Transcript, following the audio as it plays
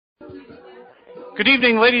Good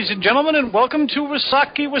evening, ladies and gentlemen, and welcome to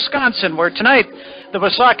Wausakee, Wisconsin, where tonight the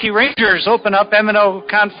Wausakee Rangers open up M&O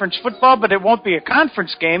Conference football, but it won't be a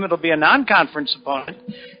conference game. It'll be a non-conference opponent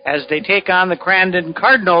as they take on the Crandon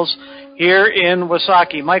Cardinals here in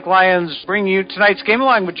Wausakee. Mike Lyons bringing you tonight's game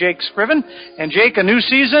along with Jake Scriven. And Jake, a new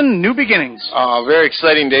season, new beginnings. Very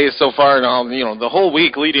exciting days so far. And the whole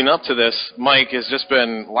week leading up to this, Mike, has just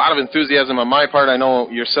been a lot of enthusiasm on my part. I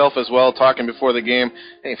know yourself as well, talking before the game.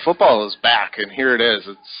 Hey, football is back, and here it is.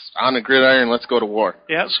 It's on the gridiron. Let's go to war.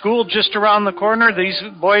 Yeah, school just around the corner. These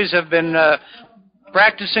boys have been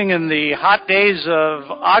practicing in the hot days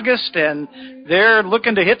of August, and they're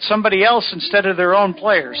looking to hit somebody else instead of their own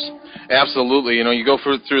players. Absolutely. You go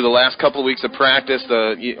through the last couple of weeks of practice,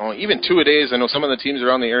 even two-a-days. I know some of the teams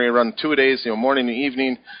around the area run two-a-days, morning and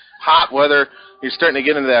evening, hot weather. You're starting to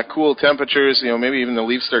get into that cool temperatures. Maybe even the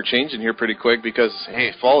leaves start changing here pretty quick because,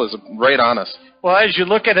 hey, fall is right on us. Well, as you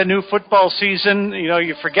look at a new football season,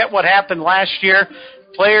 you forget what happened last year.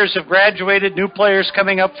 Players have graduated, new players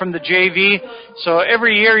coming up from the JV. So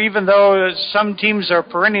every year, even though some teams are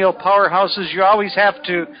perennial powerhouses, you always have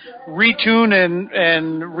to retune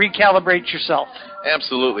and recalibrate yourself.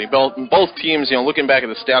 Absolutely. Both teams, looking back at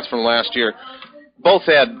the stats from last year, both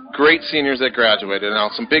had great seniors that graduated. Now,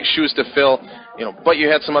 some big shoes to fill, but you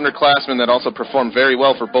had some underclassmen that also performed very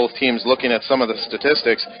well for both teams. Looking at some of the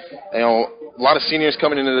statistics, a lot of seniors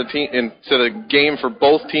coming into the game for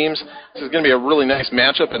both teams. This is going to be a really nice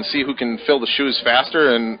matchup and see who can fill the shoes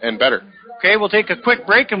faster and better. Okay, we'll take a quick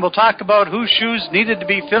break and we'll talk about whose shoes needed to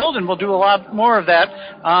be filled, and we'll do a lot more of that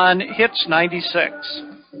on Hits 96.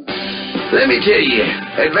 Let me tell you,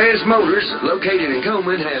 Advanced Motors, located in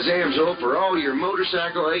Coleman, has AMSOIL for all your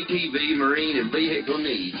motorcycle, ATV, marine, and vehicle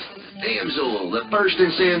needs. AMSOIL, the first in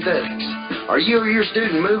synthetics. Are you or your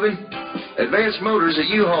student moving? Advanced Motors, a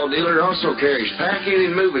U-Haul dealer, also carries packing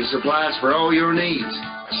and moving supplies for all your needs.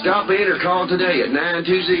 Stop in or call today at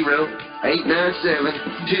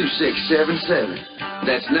 920-897-2677.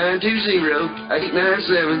 That's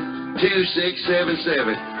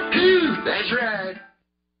 920-897-2677. Whew, that's right.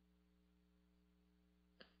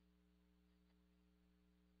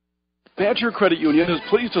 Badger Credit Union is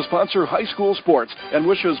pleased to sponsor high school sports and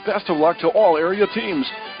wishes best of luck to all area teams.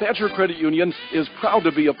 Badger Credit Union is proud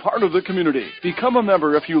to be a part of the community. Become a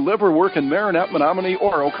member if you live or work in Marinette, Menominee,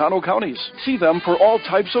 or Oconto counties. See them for all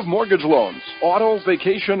types of mortgage loans, auto,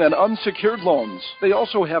 vacation, and unsecured loans. They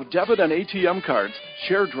also have debit and ATM cards,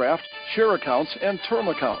 share draft, share accounts, and term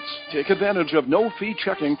accounts. Take advantage of no-fee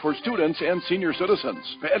checking for students and senior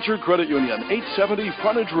citizens. Badger Credit Union, 870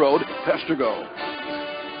 Frontage Road, Peshtigo.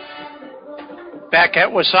 Back at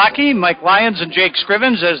Wausakee, Mike Lyons and Jake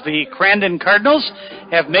Scrivens as the Crandon Cardinals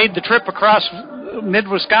have made the trip across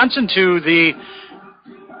mid-Wisconsin to the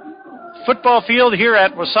football field here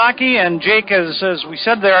at Wausakee. And Jake, as we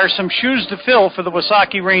said, there are some shoes to fill for the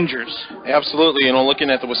Wausakee Rangers. Absolutely. Looking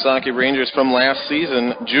at the Wausakee Rangers from last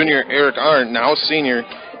season, junior Eric Arndt, now senior,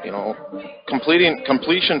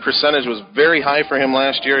 completion percentage was very high for him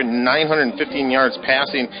last year, 915 yards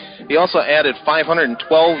passing. He also added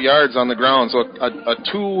 512 yards on the ground, so a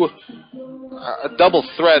double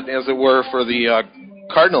threat, as it were, for the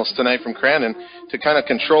Cardinals tonight from Crandon to kind of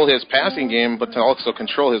control his passing game, but to also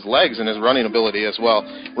control his legs and his running ability as well.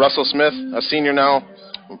 Russell Smith, a senior now,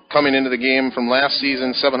 coming into the game from last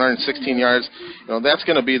season, 716 yards. That's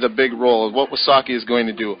going to be the big role of what Wausakee is going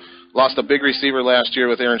to do. Lost a big receiver last year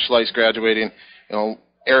with Aaron Schleiss graduating.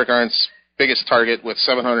 Eric Arndt's biggest target with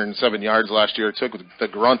 707 yards last year took the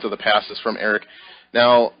grunt of the passes from Eric.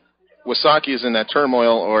 Now, Wausakee is in that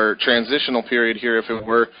turmoil or transitional period here, if it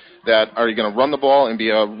were, that are you going to run the ball and be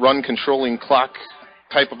a run-controlling clock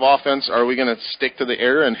type of offense, or are we going to stick to the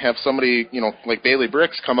air and have somebody, like Bailey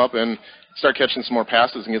Bricks come up and start catching some more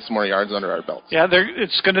passes and get some more yards under our belts? Yeah,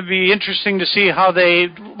 it's going to be interesting to see how they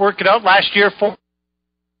work it out. Last year,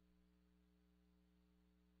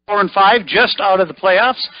 4-5, just out of the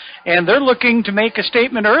playoffs, and they're looking to make a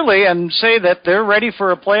statement early and say that they're ready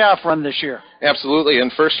for a playoff run this year. Absolutely,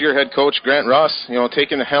 and first-year head coach Grant Ross,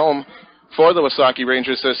 taking the helm for the Wausakee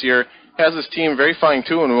Rangers this year, has his team very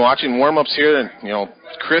fine-tuned. We're watching warm-ups here, and,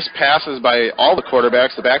 crisp passes by all the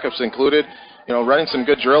quarterbacks, the backups included, running some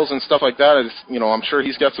good drills and stuff like that. I'm sure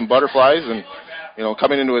he's got some butterflies, and,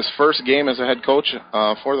 coming into his first game as a head coach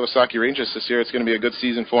for the Wausakee Rangers this year, it's going to be a good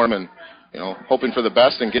season for him, and hoping for the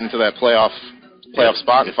best and getting to that playoff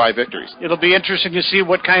spot and 5 victories. It'll be interesting to see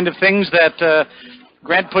what kind of things that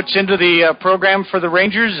Grant puts into the program for the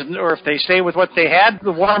Rangers, or if they stay with what they had,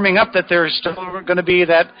 the warming up, that there's still going to be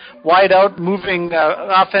that wide-out, moving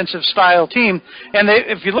offensive style team. And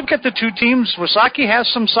if you look at the two teams, Wausakee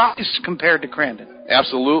has some size compared to Crandon.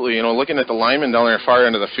 Absolutely. Looking at the linemen down there far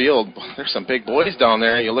end of the field, there's some big boys down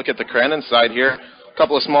there. You look at the Crandon side here, a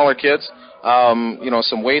couple of smaller kids,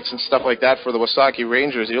 some weights and stuff like that for the Wausakee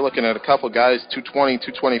Rangers. You're looking at a couple guys, 220,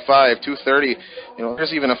 225, 230.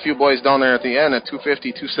 There's even a few boys down there at the end at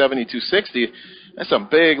 250, 270, 260. That's some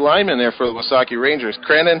big linemen there for the Wausakee Rangers.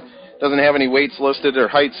 Crandon doesn't have any weights listed or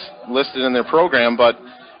heights listed in their program, but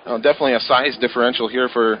definitely a size differential here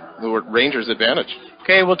for the Rangers' advantage.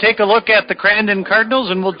 Okay, we'll take a look at the Crandon Cardinals,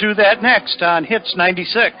 and we'll do that next on Hits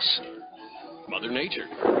 96. Mother Nature.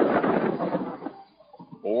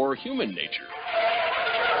 Or human nature.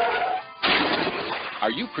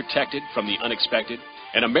 Are you protected from the unexpected?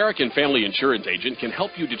 An American Family Insurance agent can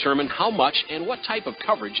help you determine how much and what type of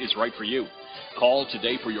coverage is right for you. Call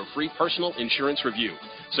today for your free personal insurance review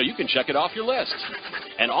so you can check it off your list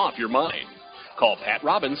and off your mind. Call Pat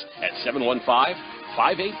Robbins at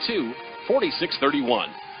 715-582-4631.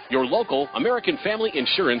 Your local American Family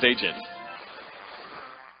Insurance agent.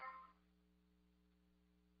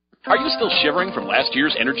 Are you still shivering from last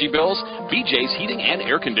year's energy bills? BJ's Heating and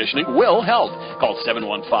Air Conditioning will help. Call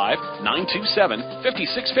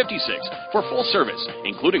 715-927-5656 for full service,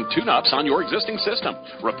 including tune-ups on your existing system,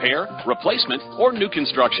 repair, replacement, or new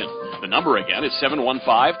construction. The number again is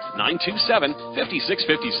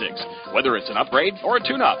 715-927-5656. Whether it's an upgrade or a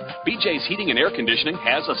tune-up, BJ's Heating and Air Conditioning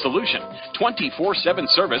has a solution. 24/7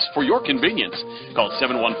 service for your convenience. Call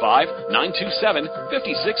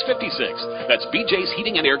 715-927-5656. That's BJ's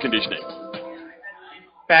Heating and Air Conditioning.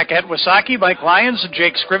 Back at Wausakee, Mike Lyons and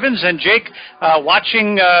Jake Scrivens. And Jake,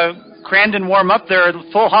 watching Crandon warm up, their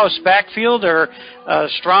full house backfield, or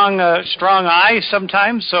strong eye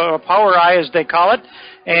sometimes, so a power eye as they call it.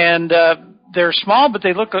 And they're small, but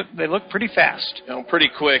they look pretty fast. Pretty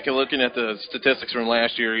quick. Looking at the statistics from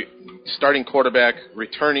last year, starting quarterback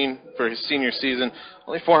returning for his senior season,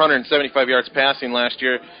 only 475 yards passing last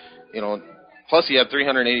year. Plus he had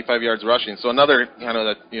 385 yards rushing. So another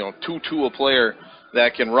two-tool player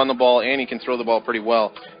that can run the ball and he can throw the ball pretty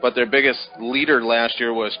well. But their biggest leader last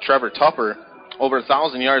year was Trevor Tupper, over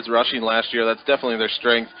 1,000 yards rushing last year. That's definitely their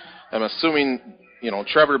strength. I'm assuming,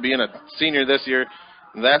 Trevor being a senior this year,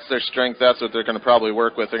 that's their strength. That's what they're going to probably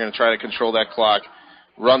work with. They're going to try to control that clock,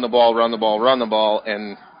 run the ball,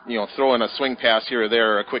 and throw in a swing pass here or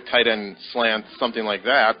there, or a quick tight end slant, something like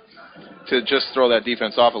that, to just throw that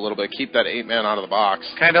defense off a little bit, keep that 8-man out of the box.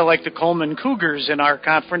 Kind of like the Coleman Cougars in our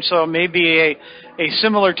conference, so maybe a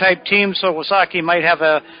similar type team, so Wausakee might have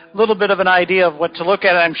a little bit of an idea of what to look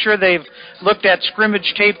at. I'm sure they've looked at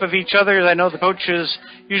scrimmage tape of each other. I know the coaches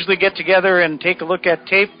usually get together and take a look at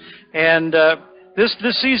tape, and this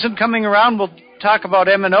season coming around, we'll talk about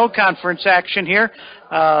M&O conference action here.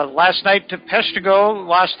 Last night, Peshtigo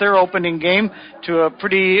lost their opening game to a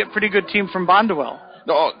pretty good team from Bondwell.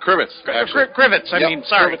 No, Crivets. Crivets. Sorry. Crivets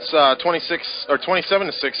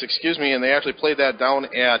 27-6, excuse me, and they actually played that down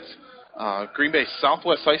at Green Bay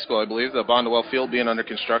Southwest High School, I believe, the Bondwell field being under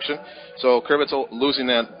construction. So Crivets losing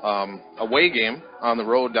that away game on the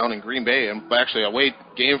road down in Green Bay, and actually a away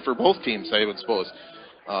game for both teams, I would suppose.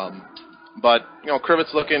 But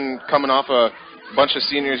Crivets coming off a bunch of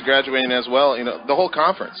seniors graduating as well. The whole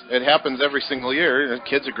conference. It happens every single year.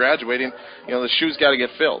 Kids are graduating. The shoes got to get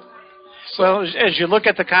filled. So. Well, as you look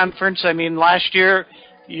at the conference, last year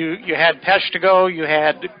you had Peshtigo, you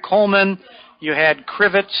had Coleman, you had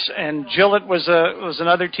Crivets, and Gillett was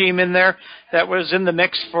another team in there that was in the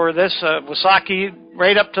mix for this. Wausakee,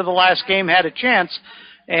 right up to the last game, had a chance.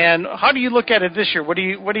 And how do you look at it this year? What do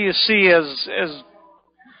you see as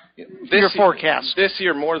your forecast? This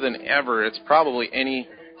year, more than ever, it's probably any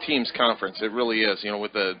team's conference. It really is.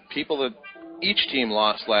 With the people that each team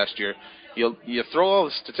lost last year, you throw all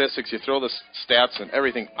the statistics, you throw the stats and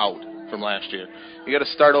everything out from last year. You got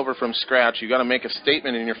to start over from scratch. You got to make a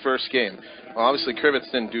statement in your first game. Well, obviously, Crivets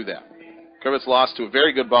didn't do that. Crivets lost to a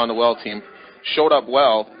very good Bondwell team, showed up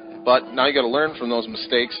well, but now you got to learn from those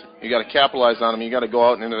mistakes. You got to capitalize on them. You got to go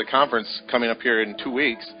out and into the conference coming up here in 2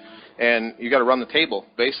 weeks, and you got to run the table.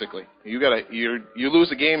 Basically, you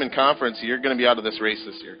lose a game in conference, you're going to be out of this race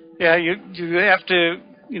this year. Yeah, you have to.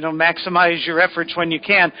 Maximize your efforts when you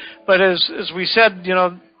can. But as we said,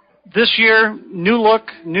 this year, new look,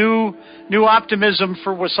 new optimism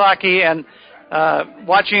for Wausakee, and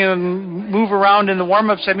watching them move around in the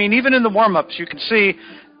warm-ups. Even in the warm-ups, you can see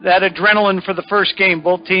that adrenaline for the first game.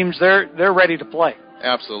 Both teams, they're ready to play.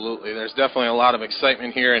 Absolutely. There's definitely a lot of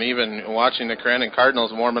excitement here, and even watching the Crandon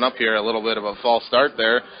Cardinals warming up here, a little bit of a false start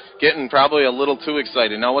there, getting probably a little too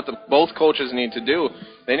excited. Now what both coaches need to do,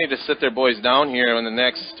 they need to sit their boys down here in the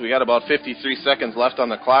next, we got about 53 seconds left on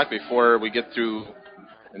the clock before we get through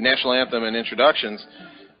the national anthem and introductions.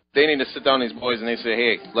 They need to sit down these boys and they say,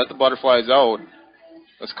 hey, let the butterflies out,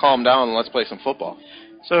 let's calm down and let's play some football.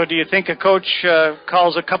 So do you think a coach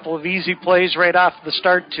calls a couple of easy plays right off the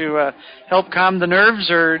start to help calm the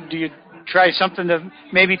nerves, or do you try something to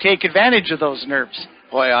maybe take advantage of those nerves?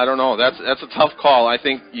 Boy, I don't know. That's a tough call. I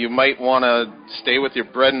think you might want to stay with your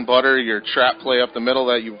bread and butter, your trap play up the middle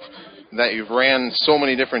that you've ran so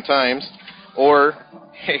many different times. Or,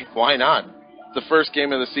 hey, why not? The first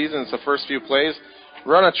game of the season, it's the first few plays.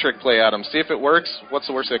 Run a trick play at them. See if it works. What's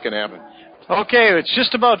the worst that can happen? Okay, it's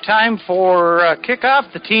just about time for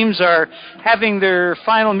kickoff. The teams are having their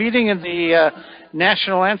final meeting, and the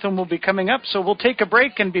national anthem will be coming up. So we'll take a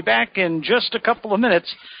break and be back in just a couple of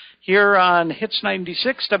minutes here on Hits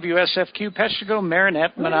 96, WSFQ, Peshtigo,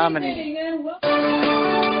 Marinette, Menominee.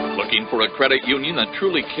 Looking for a credit union that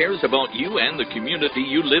truly cares about you and the community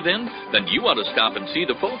you live in? Then you ought to stop and see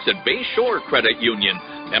the folks at Bayshore Credit Union.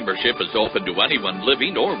 Membership is open to anyone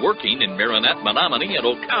living or working in Marinette, Menominee, and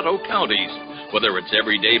Oconto counties. Whether it's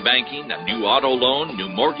everyday banking, a new auto loan, new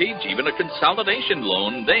mortgage, even a consolidation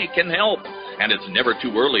loan, they can help. And it's never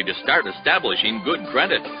too early to start establishing good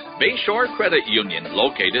credit. Bayshore Credit Union,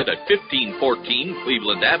 located at 1514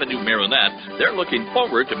 Cleveland Avenue, Marinette. They're looking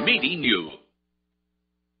forward to meeting you.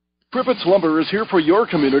 Crivets Lumber is here for your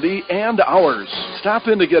community and ours. Stop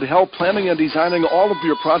in to get help planning and designing all of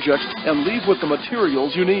your projects and leave with the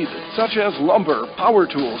materials you need, such as lumber, power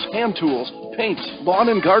tools, hand tools, paints, lawn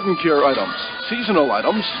and garden care items, seasonal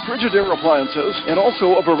items, Frigidaire appliances, and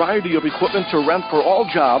also a variety of equipment to rent for all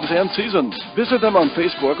jobs and seasons. Visit them on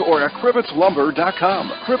Facebook or at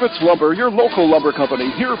crivetslumber.com. Crivets Lumber, your local lumber company,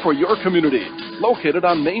 here for your community. Located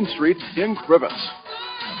on Main Street in Crivets.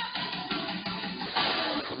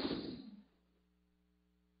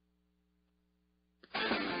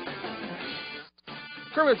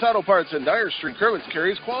 Crivets Auto Parts in Dyer Street. Crivets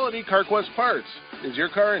carries quality CarQuest parts. Is your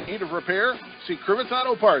car in need of repair? See Crivets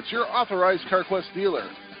Auto Parts, your authorized CarQuest dealer.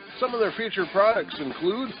 Some of their featured products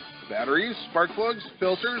include batteries, spark plugs,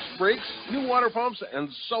 filters, brakes, new water pumps, and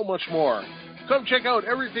so much more. Come check out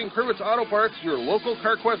everything Crivets Auto Parts, your local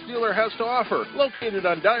CarQuest dealer, has to offer, located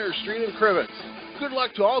on Dyer Street in Crivets. Good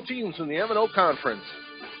luck to all teams in the M&O Conference.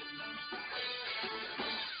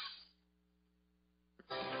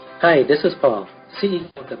 Hi, this is Paul, CEO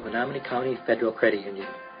of the Menominee County Federal Credit Union.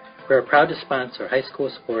 We are proud to sponsor high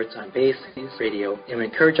school sports on Bay Cities Radio, and we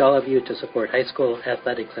encourage all of you to support high school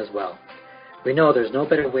athletics as well. We know there's no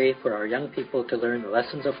better way for our young people to learn the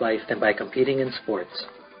lessons of life than by competing in sports.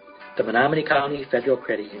 The Menominee County Federal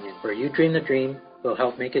Credit Union, where you dream the dream, will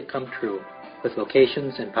help make it come true, with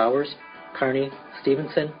locations in Powers, Kearney,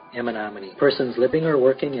 Stevenson, and Menominee. Persons living or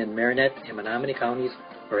working in Marinette and Menominee counties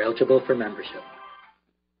are eligible for membership.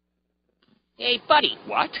 Hey, buddy.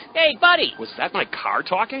 What? Hey, buddy. Was that my car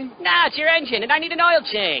talking? Nah, it's your engine, and I need an oil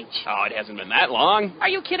change. Oh, it hasn't been that long. Are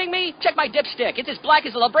you kidding me? Check my dipstick. It's as black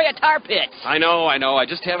as the La Brea tar pits. I know. I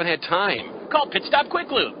just haven't had time. Call Pit Stop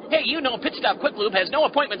Quick Lube. Hey, you know Pit Stop Quick Lube has no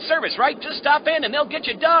appointment service, right? Just stop in, and they'll get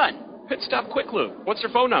you done. Pit Stop Quick Lube. What's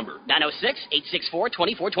their phone number?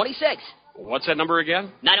 906-864-2426. What's that number again?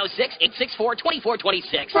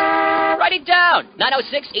 906-864-2426. Write it down.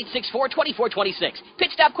 906-864-2426.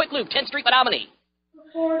 Pit Stop Quick Lube, 10th Street, Menominee.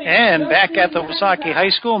 And back at the Wausakee High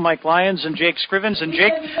School, Mike Lyons and Jake Scrivens. And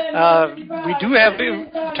Jake, we do have,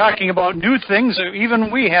 talking about new things,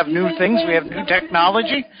 even we have new things. We have new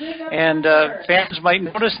technology, and fans might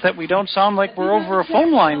notice that we don't sound like we're over a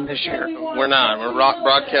phone line this year. We're not. We're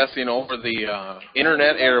broadcasting over the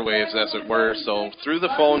internet airwaves, as it were. So through the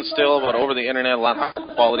phone still, but over the internet, a lot higher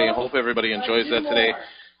quality. I hope everybody enjoys that today.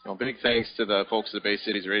 Big thanks to the folks at Bay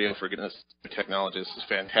Cities Radio for getting us technology. This is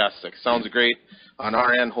fantastic. Sounds great on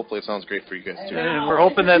our end. Hopefully it sounds great for you guys, too. And we're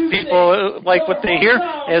hoping that people like what they hear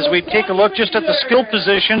as we take a look just at the skill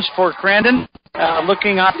positions for Crandon.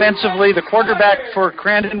 Looking offensively, the quarterback for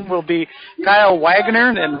Crandon will be Kyle Wagner,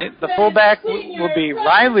 and the fullback will be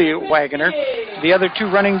Riley Wagner. The other two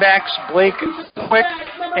running backs, Blake Quick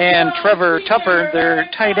and Trevor Tupper, their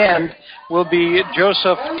tight end, will be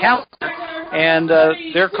Joseph Talent. And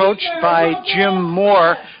they're coached by Jim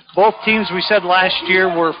Moore. Both teams, we said last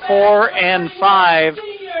year, were 4-5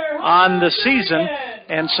 on the season,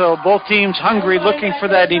 and so both teams hungry, looking for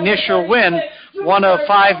that initial win one of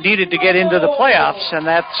 5 needed to get into the playoffs, and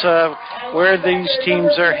that's where these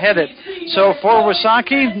teams are headed. So for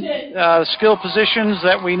Wausakee, skill positions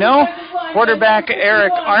that we know, quarterback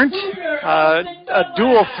Eric Arndt, a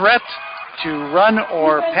dual threat to run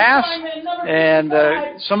or pass, and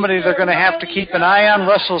somebody they're going to have to keep an eye on.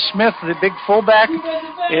 Russell Smith, the big fullback,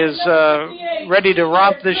 is ready to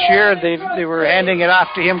romp this year. They were handing it off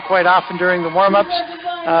to him quite often during the warm-ups.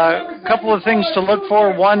 A couple of things to look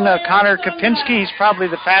for. One, Connor Kopinski. He's probably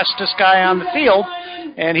the fastest guy on the field,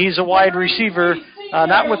 and he's a wide receiver,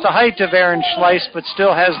 not with the height of Aaron Schleiss, but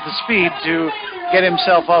still has the speed to get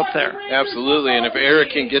himself out there. Absolutely, and if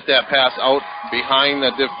Eric can get that pass out behind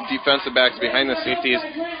the defensive backs, behind the safeties,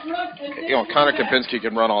 Connor Kopinski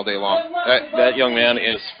can run all day long. That young man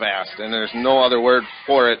is fast, and there's no other word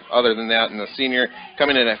for it other than that. And the senior,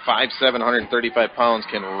 coming in at 5'7", 135 pounds,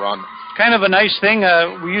 can run. Kind of a nice thing.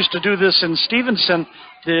 We used to do this in Stevenson.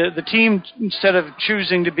 The team, instead of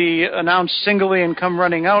choosing to be announced singly and come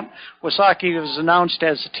running out, Wausakee was announced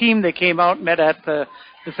as a team. They came out, met at the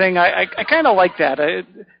thing. I kind of like that.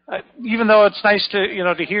 Even though it's nice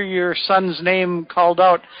to hear your son's name called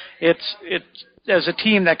out, it's as a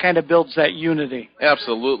team that kind of builds that unity.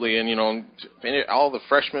 Absolutely, and all the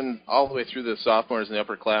freshmen, all the way through the sophomores and the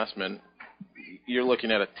upperclassmen, you're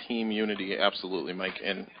looking at a team unity. Absolutely, Mike.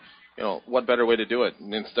 And what better way to do it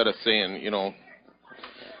instead of saying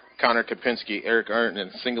Connor Kopinski, Eric Arndt,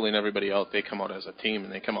 and singling everybody out? They come out as a team,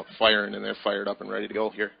 and they come out firing, and they're fired up and ready to go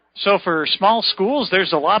here. So for small schools,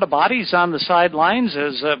 there's a lot of bodies on the sidelines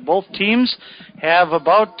as both teams have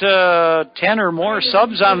about 10 or more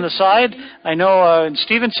subs on the side. I know in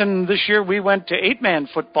Stevenson this year we went to 8-man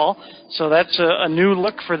football, so that's a new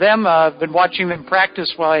look for them. I've been watching them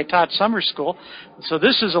practice while I taught summer school. So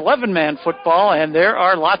this is 11-man football, and there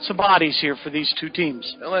are lots of bodies here for these two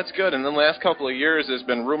teams. Well, that's good. And the last couple of years, there's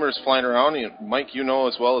been rumors flying around. Mike, you know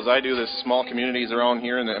as well as I do, there's small communities around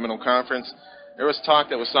here in the M&O Conference. There was talk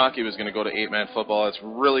that Wausakee was going to go to 8-man football. It's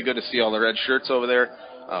really good to see all the red shirts over there.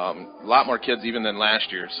 A lot more kids even than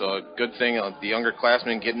last year. So a good thing, the younger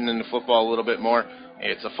classmen getting into football a little bit more.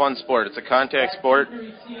 It's a fun sport. It's a contact sport.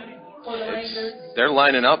 They're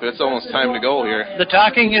lining up. It's almost time to go here. The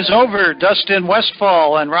talking is over. Dustin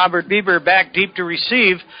Westfall and Robert Bieber back deep to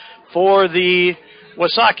receive for the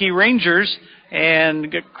Wausakee Rangers.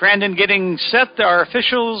 And Crandon getting set. Our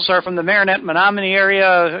officials are from the Marinette-Menominee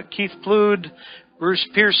area. Keith Plood, Bruce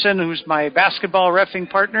Pearson, who's my basketball reffing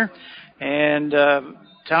partner, and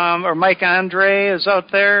Mike Andre is out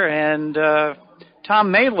there, and Tom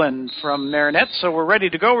Malin from Marinette. So we're ready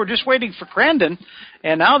to go. We're just waiting for Crandon,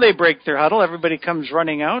 and now they break their huddle. Everybody comes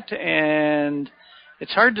running out, and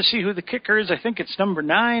it's hard to see who the kicker is. I think it's number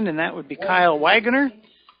 9, and that would be Kyle Wagoner.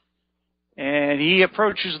 And he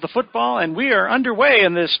approaches the football, and we are underway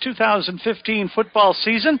in this 2015 football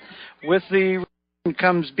season. With the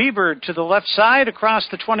comes Bieber to the left side, across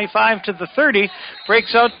the 25 to the 30,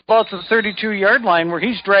 breaks out about the 32-yard line where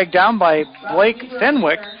he's dragged down by Blake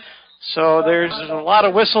Fenwick. So there's a lot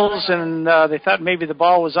of whistles, and they thought maybe the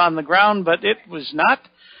ball was on the ground, but it was not.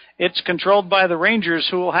 It's controlled by the Rangers,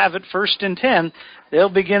 who will have it 1st and 10. They'll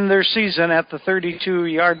begin their season at the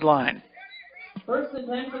 32-yard line. 1st and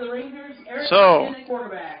 10 for the Rangers. Eric So, the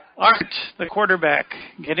quarterback. Art, the quarterback,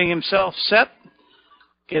 getting himself set,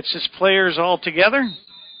 gets his players all together.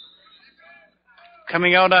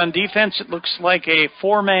 Coming out on defense, it looks like a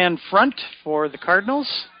 4-man front for the Cardinals.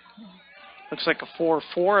 Looks like a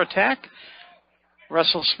 4-4 attack.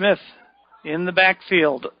 Russell Smith in the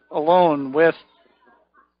backfield, alone with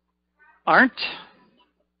Arndt.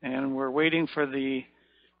 And we're waiting for the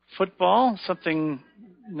football. Something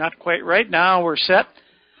not quite right. Now we're set.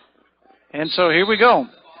 And so here we go.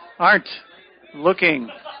 Arndt looking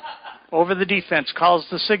over the defense, calls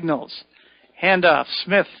the signals. Handoff,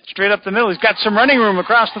 Smith straight up the middle. He's got some running room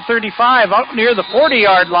across the 35, out near the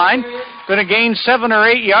 40-yard line. Going to gain 7 or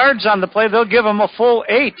 8 yards on the play. They'll give him a full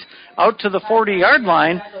 8 out to the 40-yard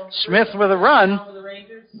line. Smith with a run.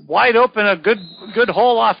 Wide open, a good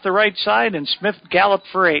hole off the right side, and Smith galloped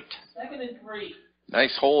for 8. 2nd and 3.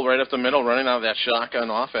 Nice hole right up the middle, running out of that shotgun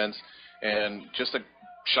offense. And just a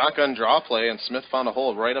shotgun draw play, and Smith found a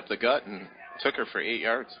hole right up the gut and took her for 8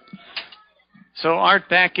 yards. So Art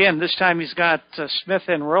back in. This time he's got Smith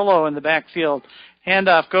and Rollo in the backfield.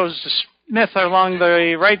 Handoff goes to Smith along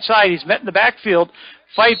the right side. He's met in the backfield,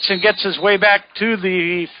 fights and gets his way back to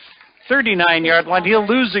the 39-yard line. He'll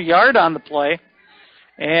lose a yard on the play,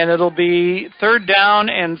 and it'll be 3rd down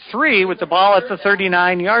and 3 with the ball at the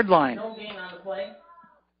 39-yard line. No gain on the play.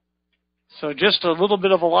 So just a little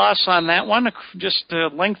bit of a loss on that one, just the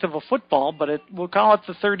length of a football, but we'll call it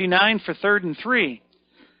the 39 for 3rd and 3.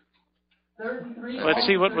 Let's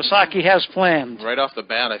see what Wausakee has planned. Right off the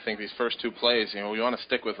bat, I think these first two plays, we want to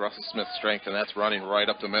stick with Russell Smith's strength, and that's running right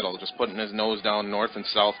up the middle, just putting his nose down, north and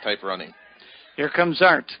south type running. Here comes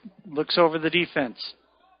Art. Looks over the defense.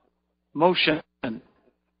 Motion.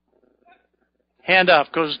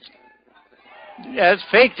 Handoff goes as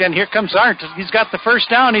faked, and here comes Art. He's got the first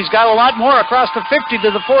down. He's got a lot more across the 50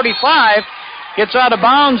 to the 45. Gets out of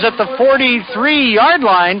bounds at the 43-yard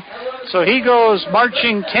line. So he goes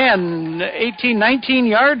marching 10, 18, 19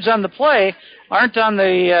 yards on the play. Aren't on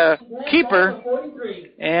the keeper,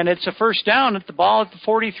 and it's a first down at the ball at the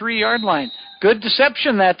 43-yard line. Good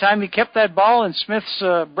deception that time. He kept that ball in Smith's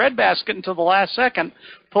breadbasket until the last second,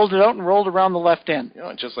 pulled it out and rolled around the left end.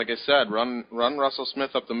 Just like I said, run Russell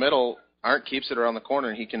Smith up the middle. Arndt keeps it around the corner,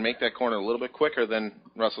 and he can make that corner a little bit quicker than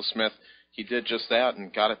Russell Smith. He did just that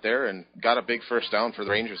and got it there and got a big first down for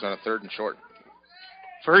the Rangers on a 3rd and short.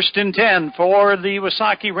 1st and 10 for the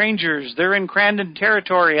Wausakee Rangers. They're in Crandon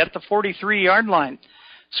territory at the 43-yard line.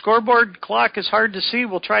 Scoreboard clock is hard to see.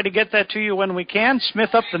 We'll try to get that to you when we can.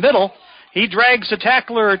 Smith up the middle. He drags a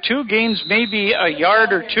tackler or two, gains maybe a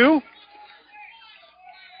yard or two.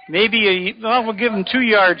 We'll give him 2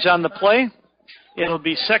 yards on the play. It'll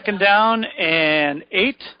be 2nd down and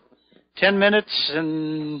 8. 10 minutes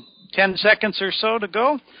and 10 seconds or so to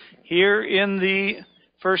go here in the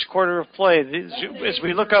first quarter of play. As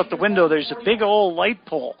we look out the window, there's a big old light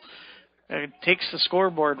pole. It takes the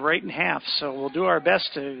scoreboard right in half, so we'll do our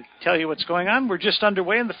best to tell you what's going on. We're just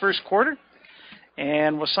underway in the first quarter,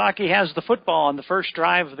 and Wausakee has the football on the first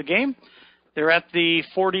drive of the game. They're at the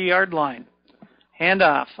 40-yard line.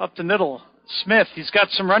 Handoff up the middle. Smith, he's got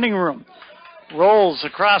some running room. Rolls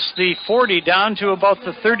across the 40 down to about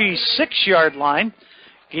the 36-yard line.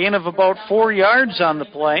 Gain of about 4 yards on the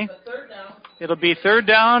play. It'll be 3rd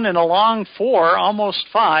down and a long 4, almost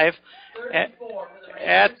 5,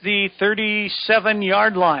 at the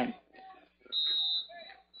 37-yard line.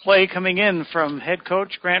 Play coming in from head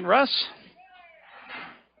coach Grant Russ.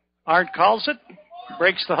 Art calls it,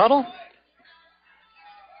 breaks the huddle.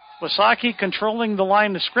 Wausakee controlling the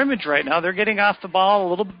line of scrimmage right now. They're getting off the ball a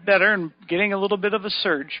little bit better and getting a little bit of a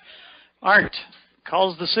surge. Art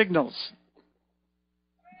calls the signals.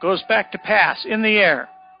 Goes back to pass in the air.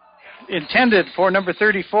 Intended for number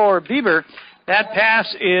 34, Bieber. That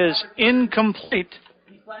pass is incomplete.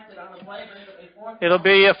 It'll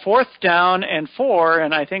be a 4th down and 4,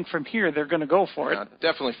 and I think from here they're going to go for it.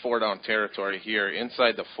 Definitely 4-down territory here.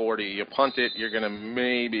 Inside the 40, you punt it, you're going to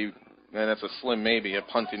maybe, and that's a slim maybe, a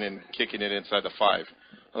punting and kicking it inside the 5.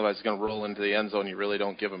 Otherwise it's going to roll into the end zone. You really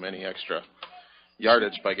don't give them any extra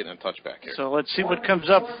yardage by getting a touchback here. So let's see what comes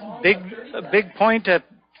up. A big point at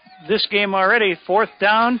this game already. 4th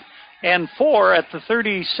down and 4 at the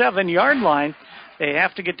 37-yard line. They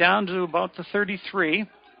have to get down to about the 33.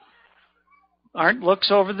 Arndt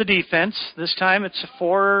looks over the defense. This time it's a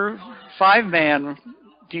 4-5-man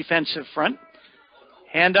defensive front.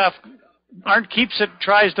 Handoff. Arndt keeps it,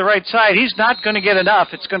 tries the right side. He's not going to get enough.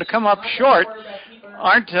 It's going to come up short.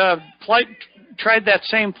 Arndt tried that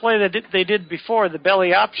same play that they did before, the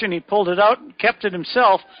belly option. He pulled it out, kept it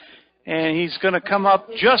himself, and he's going to come up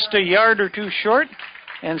just a yard or two short.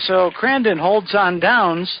 And so Crandon holds on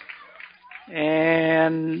downs,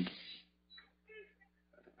 and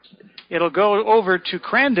it'll go over to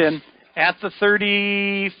Crandon at the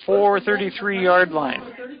 33-yard line.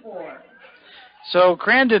 So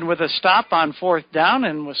Crandon with a stop on 4th down,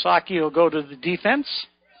 and Wausakee will go to the defense.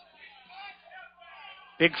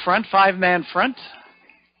 Big front, 5-man front.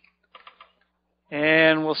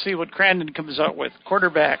 And we'll see what Crandon comes out with.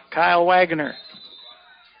 Quarterback, Kyle Wagner.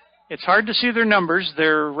 It's hard to see their numbers.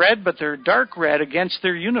 They're red, but they're dark red against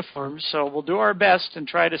their uniforms, so we'll do our best and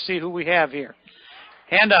try to see who we have here.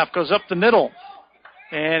 Handoff goes up the middle,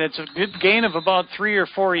 and it's a good gain of about 3 or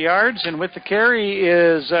 4 yards, and with the carry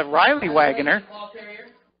is Riley Wagner.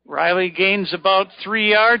 Riley gains about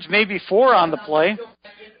 3 yards, maybe 4 on the play,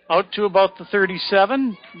 out to about the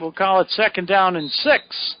 37. We'll call it 2nd down and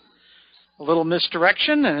 6. A little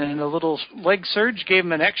misdirection and a little leg surge gave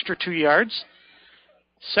him an extra 2 yards.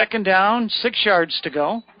 2nd down, 6 yards to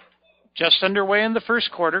go. Just underway in the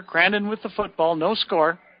first quarter. Crandon with the football, no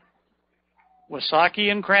score.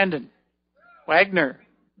 Wausakee and Crandon. Wagner,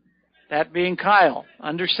 that being Kyle,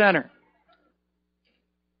 under center.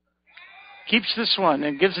 Keeps this one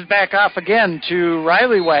and gives it back off again to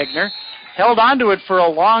Riley Wagner. Held onto it for a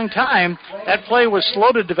long time. That play was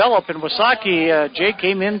slow to develop, and Wausakee, Jay,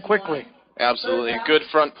 came in quickly. Absolutely. A good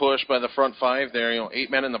front push by the front 5 there.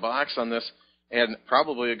 8 men in the box on this, and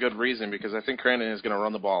probably a good reason because I think Crandon is going to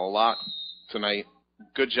run the ball a lot tonight.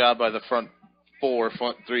 Good job by the front 4,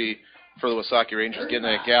 front 3, for the Wausakee Rangers, getting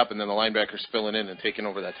that gap, and then the linebackers filling in and taking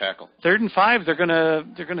over that tackle. 3rd and 5. They're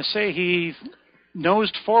gonna say he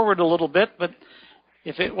nosed forward a little bit, but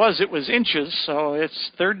if it was inches. So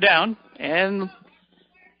it's 3rd down and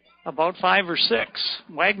about 5 or 6.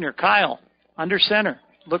 Wagner, Kyle, under center,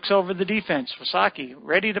 looks over the defense. Wausakee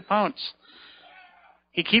ready to pounce.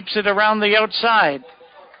 He keeps it around the outside.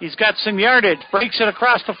 He's got some yardage, breaks it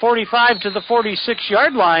across the 45 to the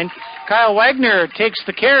 46-yard line. Kyle Wagner takes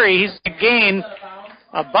the carry. He's going to gain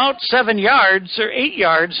about 7 yards or 8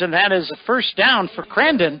 yards, and that is a first down for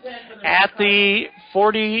Crandon at the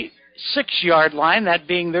 46-yard line, that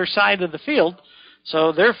being their side of the field.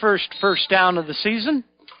 So their first down of the season,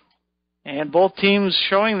 and both teams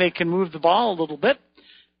showing they can move the ball a little bit.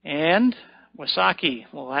 And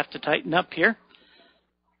Wausakee will have to tighten up here.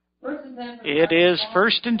 It is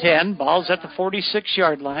 1st and 10. Ball's at the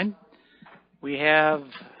 46-yard line. We have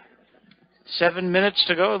 7 minutes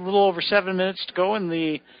to go, a little over 7 minutes to go in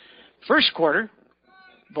the first quarter.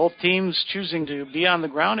 Both teams choosing to be on the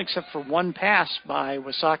ground except for one pass by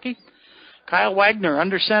Wausakee. Kyle Wagner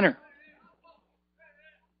under center.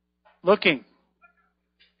 Looking.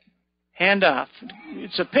 Handoff.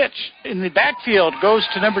 It's a pitch in the backfield. Goes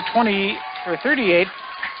to number 20 or 38.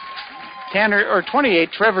 28,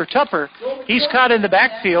 Trevor Tupper. He's caught in the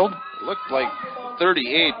backfield. Looked like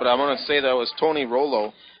 38, but I'm going to say that was Tony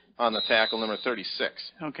Rollo on the tackle, number 36.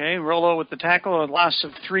 Okay, Rollo with the tackle, a loss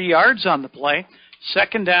of 3 yards on the play.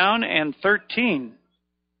 2nd down and 13.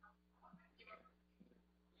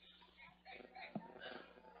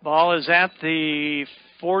 Ball is at the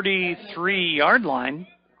 43-yard line.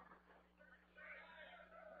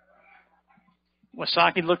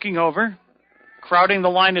 Wausakee looking over. Crowding the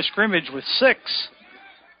line of scrimmage with 6.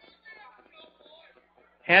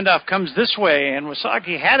 Handoff comes this way, and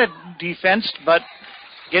Wausakee had it defensed, but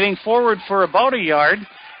getting forward for about a yard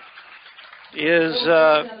is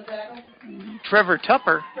Trevor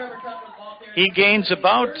Tupper. He gains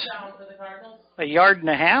about a yard and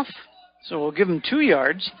a half, so we'll give him 2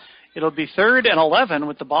 yards. It'll be 3rd and 11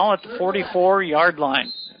 with the ball at the 44-yard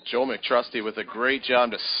line. Joe McTrusty with a great job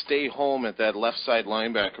to stay home at that left side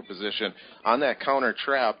linebacker position. On that counter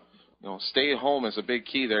trap, stay home is a big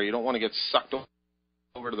key there. You don't want to get sucked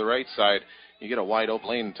over to the right side. You get a wide open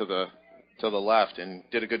lane to the left, and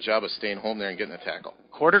did a good job of staying home there and getting a tackle.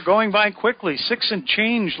 Quarter going by quickly. 6 and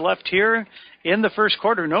change left here in the first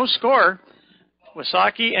quarter. No score.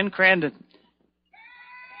 Wausakee and Crandon.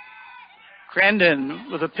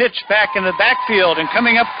 Crandon with a pitch back in the backfield, and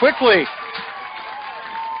coming up quickly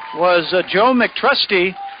was Joe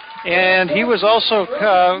McTrusty, and he was also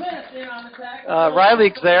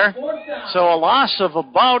Riley there. So a loss of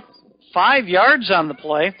about 5 yards on the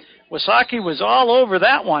play. Wausakee was all over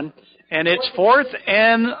that one, and it's 4th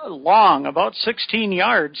and long, about 16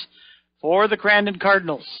 yards for the Crandon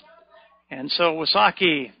Cardinals. And so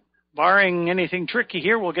Wausakee, barring anything tricky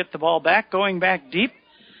here, will get the ball back, going back deep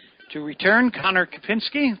to return. Connor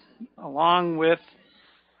Kapinski along with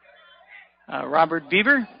Robert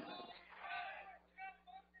Bieber.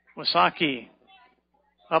 Wausakee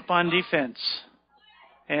up on defense.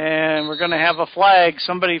 And we're going to have a flag.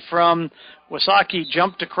 Somebody from Wausakee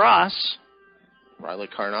jumped across. Riley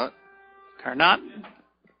Carnot.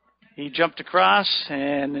 He jumped across,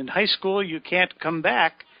 and in high school you can't come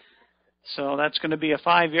back. So that's going to be a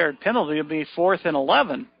 5-yard penalty. It'll be 4th and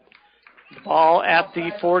 11. The ball at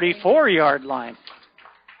the 44-yard line.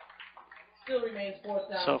 Still remains 4th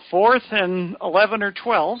down. So 4th and 11 or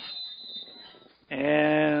 12.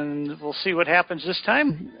 And we'll see what happens this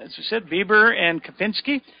time. As we said, Bieber and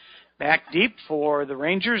Kapinski back deep for the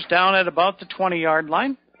Rangers, down at about the 20-yard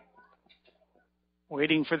line.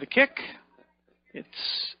 Waiting for the kick. It's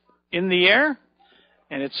in the air,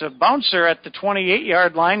 and it's a bouncer at the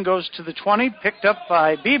 28-yard line, goes to the 20, picked up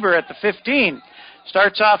by Bieber at the 15.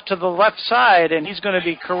 Starts off to the left side, and he's going to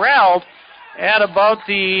be corralled at about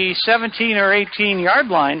the 17 or 18-yard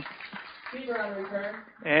line. Bieber on the return.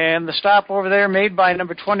 And the stop over there made by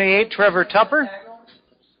number 28, Trevor Tupper,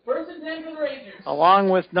 1st and 10 for the Rangers. along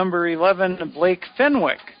with number 11, Blake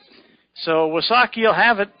Fenwick. So Wausakee will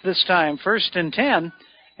have it this time, 1st and 10,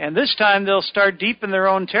 and this time they'll start deep in their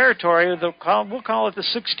own territory. We'll call it the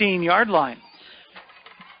 16-yard line.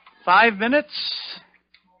 5 minutes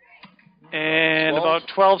and about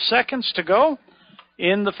 12 seconds to go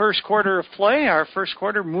in the first quarter of play. Our first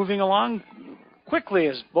quarter moving along quickly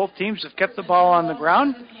as both teams have kept the ball on the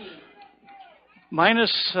ground.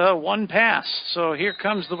 Minus 1 pass. So here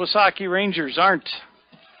comes the Wausakee Rangers. Arndt,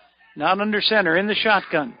 not under center, in the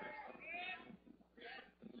shotgun.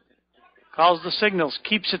 Calls the signals,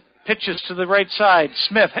 keeps it, pitches to the right side.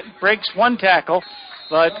 Smith breaks one tackle,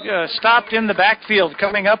 But stopped in the backfield.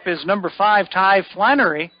 Coming up is number 5, Ty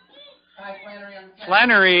Flannery.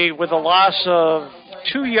 Flannery with a loss of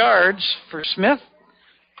 2 yards for Smith.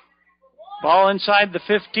 Ball inside the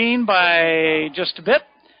 15 by just a bit.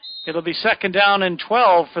 It'll be 2nd down and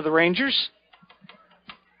 12 for the Rangers.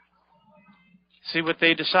 See what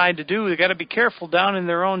they decide to do. They've got to be careful down in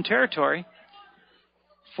their own territory.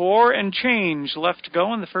 4 and change left to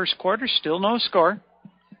go in the first quarter. Still no score.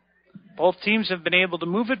 Both teams have been able to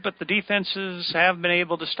move it, but the defenses have been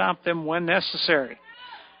able to stop them when necessary.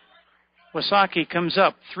 Wausakee comes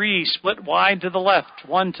up. 3 split wide to the left,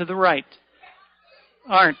 1 to the right.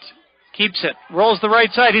 Arndt keeps it. Rolls the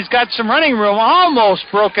right side. He's got some running room. Almost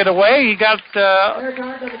broke it away. He got,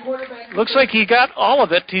 looks like he got all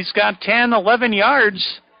of it. He's got 10, 11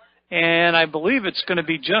 yards, and I believe it's going to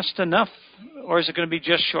be just enough, or is it going to be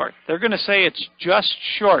just short? They're going to say it's just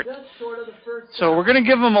short. So we're going to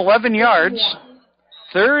give him 11 yards.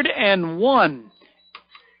 3rd and 1.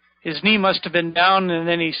 His knee must have been down, and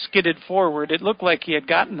then he skidded forward. It looked like he had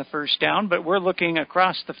gotten the first down, but we're looking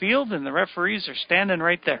across the field, and the referees are standing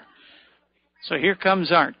right there. So here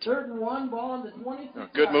comes Arndt. 3rd and 1, ball on the 20.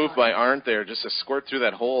 Good move by Arndt there, just to squirt through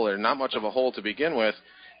that hole. There's not much of a hole to begin with.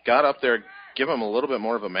 Got up there, give him a little bit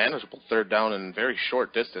more of a manageable 3rd down in very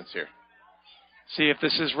short distance here. See if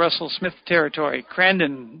this is Russell Smith territory.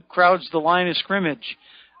 Crandon crowds the line of scrimmage,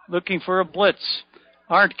 looking for a blitz.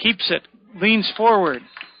 Arndt keeps it, leans forward,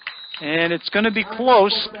 and it's going to be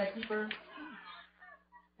close.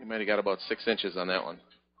 He might have got about 6 inches on that one.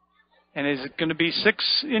 And is it going to be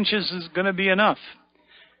 6 inches is going to be enough?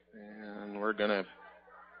 And we're going to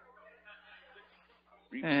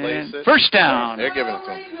replace it. First down. They're giving it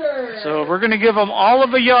to him. So we're going to give them all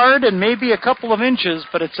of a yard and maybe a couple of inches,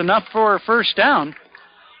 but it's enough for a first down.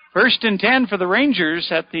 1st and 10 for the Rangers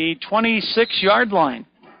at the 26-yard line.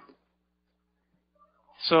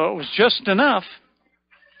 So it was just enough.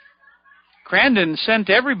 Crandon sent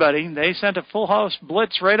everybody. They sent a full house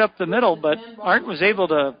blitz right up the middle, but Arndt was able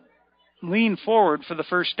to lean forward for the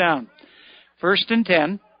first down. 1st and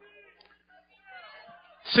 10.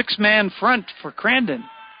 6-man front for Crandon.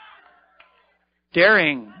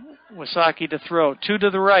 Daring Wausakee to throw. 2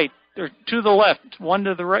 to the right, or 2 to the left, 1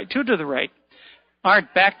 to the right, 2 to the right.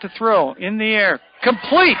 Arndt back to throw, in the air.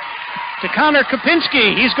 Complete to Connor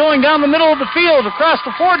Kopinski. He's going down the middle of the field, across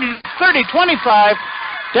the 40, 30, 25,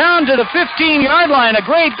 down to the 15-yard line. A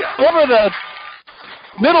great over the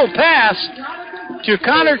middle pass to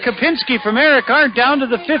Connor Kopinski from Eric Arndt down to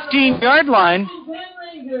the 15-yard line.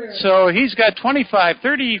 So he's got 25,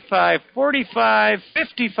 35, 45,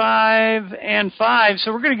 55, and 5.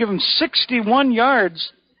 So we're going to give him 61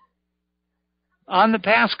 yards on the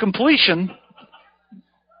pass completion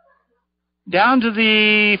down to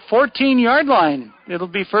the 14-yard line. It'll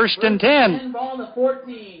be 1st and 10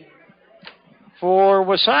 for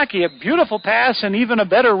Wausakee. A beautiful pass and even a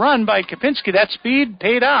better run by Kopinski. That speed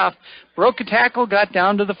paid off. Broke a tackle, got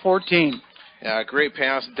down to the 14. Yeah, great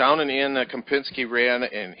pass. Down and in, Kopinski ran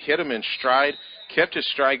and hit him in stride, kept his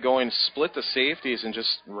stride going, split the safeties, and just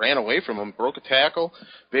ran away from him. Broke a tackle.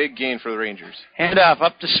 Big gain for the Rangers. Handoff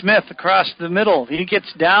up to Smith across the middle. He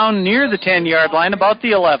gets down near the 10-yard line, about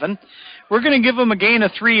the 11. We're going to give him a gain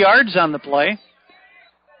of 3 yards on the play.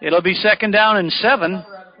 It'll be 2nd down and 7.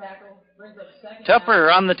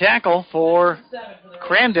 Tupper on the tackle for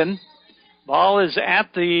Crandon. Ball is at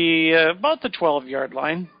the about the 12-yard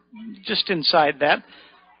line, just inside that.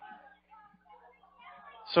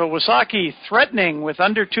 So Wausakee threatening with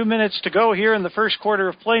under 2 minutes to go here in the first quarter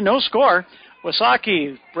of play. No score.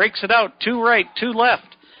 Wausakee breaks it out. 2 right, 2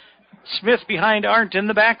 left. Smith behind Arndt in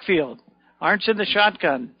the backfield. Arndt's in the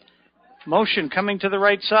shotgun. Motion coming to the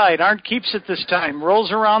right side. Arndt keeps it this time.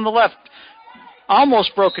 Rolls around the left.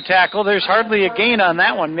 Almost broke a tackle. There's hardly a gain on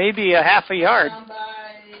that one. Maybe a half a yard.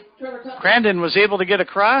 Crandon was able to get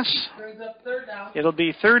across. It'll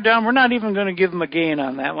be 3rd down. We're not even going to give him a gain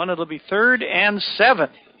on that one. It'll be 3rd and 7.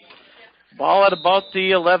 Ball at about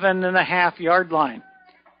the 11.5-yard line.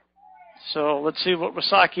 So let's see what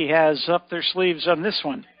Wausakee has up their sleeves on this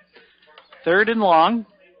one. 3rd and long.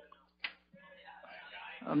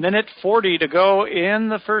 1:40 to go in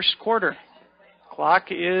the first quarter. Clock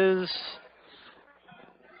is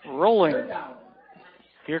rolling.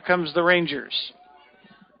 Here comes the Rangers.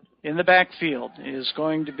 In the backfield is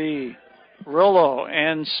going to be Rollo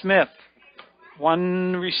and Smith.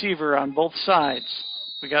 1 receiver on both sides.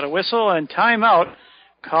 We got a whistle and timeout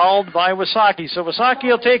called by Wausakee. So Wausakee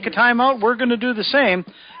will take a timeout. We're going to do the same.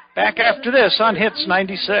 Back after this on Hits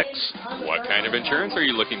 96. What kind of insurance are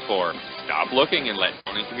you looking for? Stop looking and let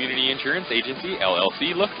Crandon Community Insurance Agency,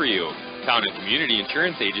 LLC, look for you. Town and Community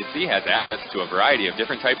Insurance Agency has access to a variety of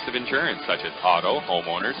different types of insurance, such as auto,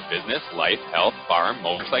 homeowners, business, life, health, farm,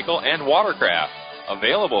 motorcycle, and watercraft.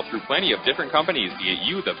 Available through plenty of different companies to get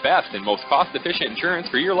you the best and most cost-efficient insurance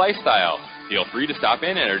for your lifestyle. Feel free to stop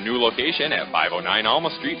in at our new location at 509 Alma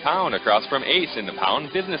Street, Pound, across from Ace in the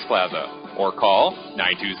Pound Business Plaza. Or call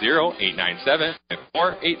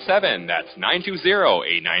 920-897-5487. That's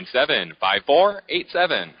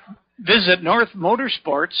 920-897-5487. Visit North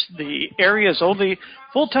Motorsports, the area's only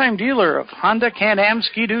full-time dealer of Honda, Can-Am,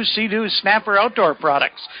 Ski-Doo, Sea-Doo, Snapper outdoor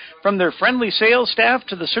products. From their friendly sales staff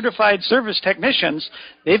to the certified service technicians,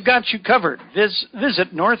 they've got you covered.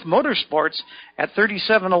 Visit North Motorsports at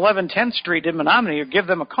 3711 10th Street in Menominee, or give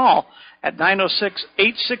them a call at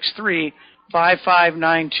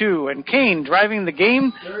 906-863-5592. And Kane, driving the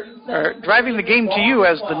game to you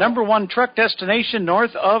as the #1 truck destination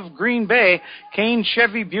north of Green Bay. Kane,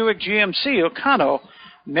 Chevy, Buick, GMC, Ocano,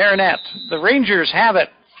 Marinette. The Rangers have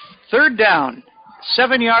it. 3rd down,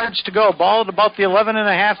 7 yards to go. Ball at about the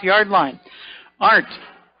 11.5-yard line. Arndt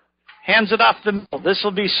hands it off the middle. This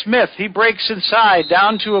will be Smith. He breaks inside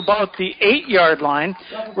down to about the 8-yard line.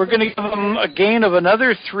 We're going to give him a gain of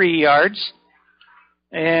another 3 yards.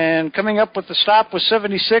 And coming up with the stop was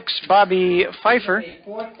 76, Bobby Pfeiffer.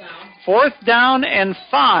 4th down and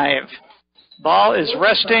 5. Ball is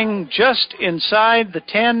resting just inside the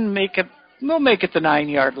 10. We'll make it the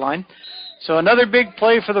 9-yard line. So another big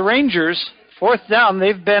play for the Rangers. 4th down.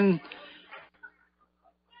 They've been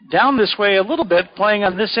down this way a little bit, playing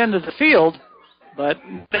on this end of the field, but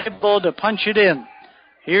able to punch it in.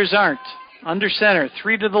 Here's Arndt, under center,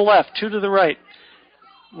 3 to the left, 2 to the right.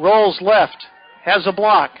 Rolls left, has a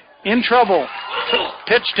block, in trouble,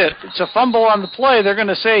 pitched it. It's a fumble on the play. They're going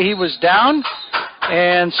to say he was down,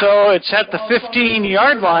 and so it's at the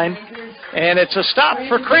 15-yard line, and it's a stop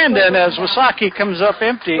for Crandon as Wausakee comes up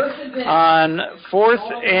empty on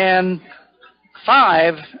 4th and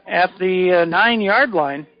 5 at the 9-yard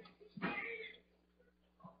line.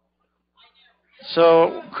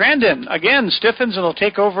 So Crandon, again, stiffens and will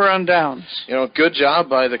take over on downs. Good job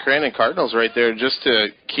by the Crandon Cardinals right there, just to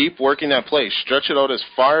keep working that play. Stretch it out as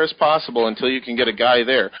far as possible until you can get a guy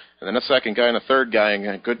there. And then a second guy and a third guy, and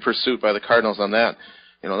a good pursuit by the Cardinals on that.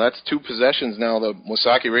 That's 2 possessions now. The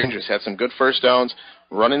Wausakee Rangers had some good first downs,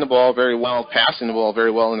 running the ball very well, passing the ball very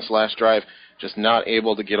well in this last drive, just not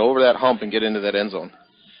able to get over that hump and get into that end zone.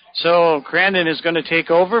 So Crandon is going to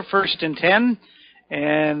take over, 1st and 10,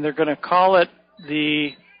 and they're going to call it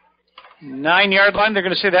the 9-yard line. They're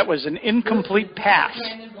going to say that was an incomplete pass.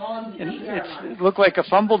 And it looked like a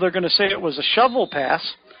fumble. They're going to say it was a shovel pass,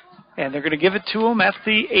 and they're going to give it to him at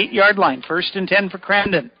the 8-yard line. 1st and 10 for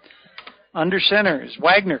Crandon. Under center is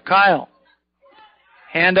Wagner, Kyle.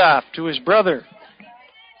 Hand off to his brother.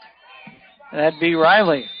 That'd be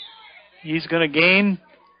Riley. He's going to gain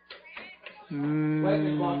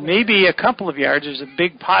maybe a couple of yards. There's a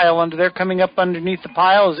big pile under there. Coming up underneath the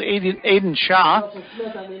pile is Aiden Shaw.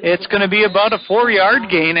 It's going to be about a 4-yard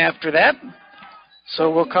gain after that.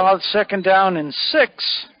 So we'll call it 2nd down and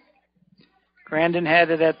 6. Crandon had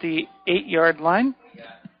it at the 8-yard line,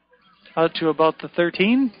 out to about the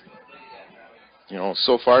 13.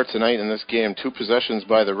 So far tonight in this game, 2 possessions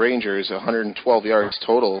by the Rangers, 112 yards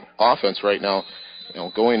total offense right now.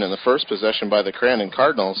 Going in the first possession by the Crandon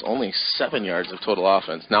Cardinals, only 7 yards of total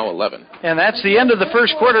offense, now 11. And that's the end of the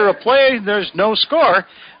first quarter of play. There's no score.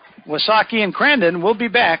 Wausakee and Crandon will be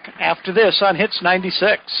back after this on Hits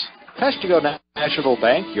 96. Peshtigo National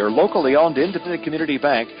Bank, your locally owned independent community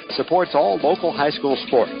bank, supports all local high school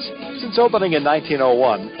sports. Since opening in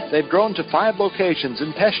 1901, they've grown to 5 locations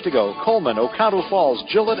in Peshtigo, Coleman, Oconto Falls,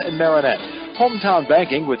 Gillett, and Marinette. Hometown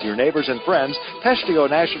banking with your neighbors and friends, Peshtigo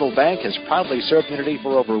National Bank has proudly served the community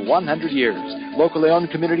for over 100 years. Locally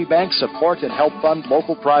owned community banks support and help fund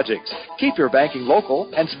local projects. Keep your banking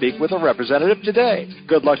local and speak with a representative today.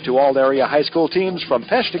 Good luck to all area high school teams from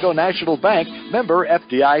Peshtigo National Bank, member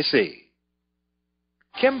FDIC.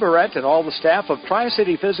 Kim Barrett and all the staff of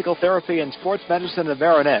Tri-City Physical Therapy and Sports Medicine of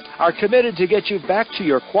Marinette are committed to get you back to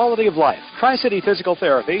your quality of life. Tri-City Physical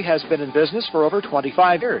Therapy has been in business for over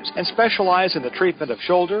 25 years and specialize in the treatment of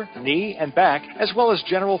shoulder, knee, and back, as well as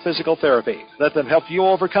general physical therapy. Let them help you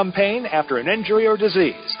overcome pain after an injury or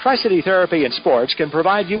disease. Tri-City Therapy and Sports can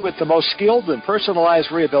provide you with the most skilled and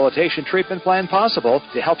personalized rehabilitation treatment plan possible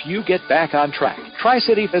to help you get back on track.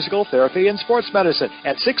 Tri-City Physical Therapy and Sports Medicine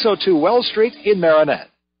at 602 Wells Street in Marinette.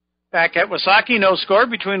 Back at Wausakee, no score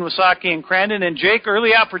between Wausakee and Crandon. And Jake,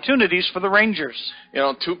 early opportunities for the Rangers.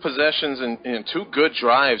 2 possessions and 2 good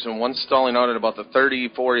drives, and one stalling out at about the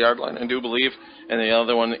 34-yard line, I do believe, and the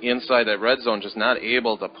other one inside that red zone, just not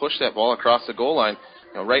able to push that ball across the goal line.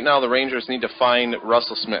 Right now the Rangers need to find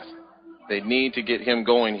Russell Smith. They need to get him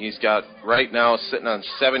going. He's got right now sitting on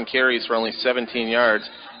 7 carries for only 17 yards.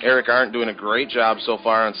 Eric Arndt doing a great job so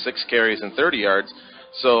far on 6 carries and 30 yards.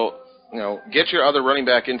 So, get your other running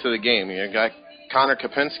back into the game. You got Connor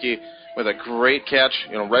Kopinski with a great catch,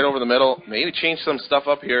 right over the middle. Maybe change some stuff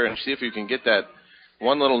up here and see if you can get that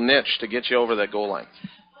one little niche to get you over that goal line.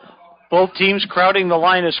 Both teams crowding the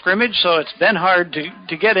line of scrimmage, so it's been hard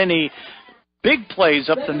to get any big plays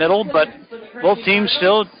up the middle, but both teams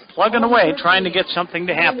still plugging away, trying to get something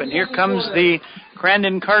to happen. Here comes the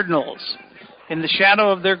Crandon Cardinals in the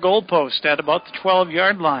shadow of their goalpost at about the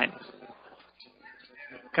 12-yard line.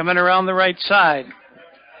 Coming around the right side.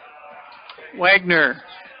 Wagner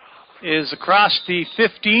is across the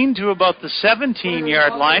 15 to about the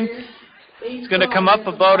 17-yard line. It's going to come up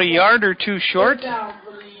about a yard or two short.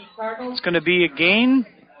 It's going to be a gain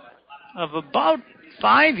of about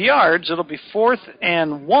 5 yards. It'll be 4th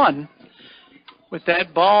and 1 with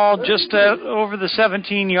that ball just over the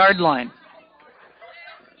 17-yard line.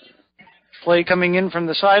 Play coming in from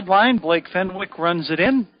the sideline. Blake Fenwick runs it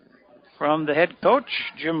in from the head coach,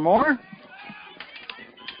 Jim Moore.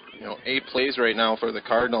 8 plays right now for the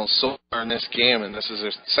Cardinals so far in this game, and this is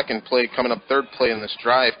their second play coming up, third play in this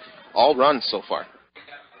drive. All runs so far.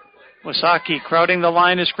 Wausakee crowding the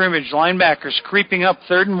line of scrimmage. Linebackers creeping up,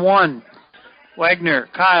 3rd and 1. Wagner,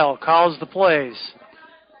 Kyle, calls the plays.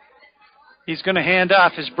 He's going to hand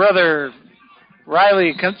off. His brother,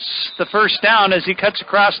 Riley, cuts the first down as he cuts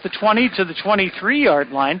across the 20 to the 23-yard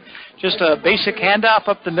line. Just a basic handoff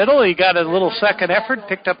up the middle. He got a little second effort,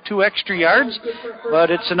 picked up 2 extra yards, but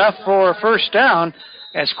it's enough for a first down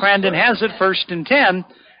as Crandon has it 1st and 10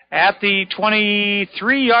 at the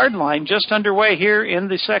 23-yard line, just underway here in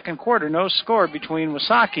the second quarter. No score between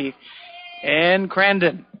Wausakee and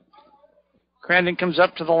Crandon. Crandon comes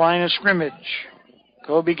up to the line of scrimmage.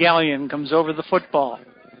 Kobe Gallion comes over the football.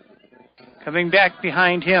 Coming back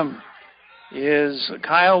behind him is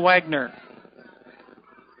Kyle Wagner.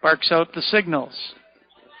 Barks out the signals.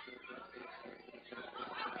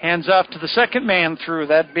 Hands off to the second man through,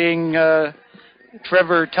 that being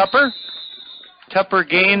Trevor Tupper. Tupper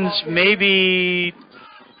gains maybe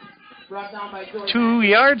 2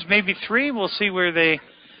 yards, maybe 3. We'll see where they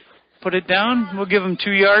put it down. We'll give him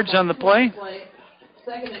 2 yards on the play.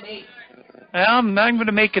 2nd and 8. I'm going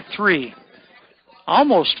to make it 3.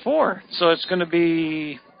 Almost 4. So it's going to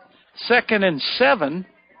be 2nd and 7.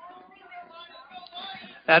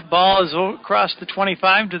 That ball is across the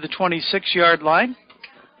 25 to the 26-yard line.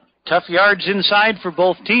 Tough yards inside for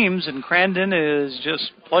both teams, and Crandon is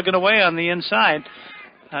just plugging away on the inside.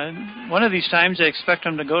 One of these times I expect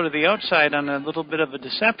him to go to the outside on a little bit of a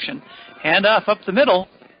deception. Handoff up the middle.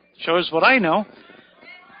 Shows what I know.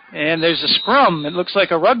 And there's a scrum. It looks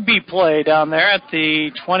like a rugby play down there at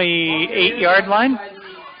the 28-yard line.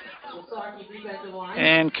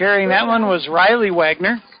 And carrying that one was Riley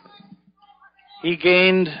Wagner. He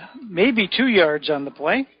gained maybe 2 yards on the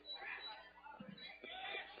play.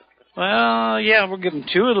 Well, yeah, we'll give him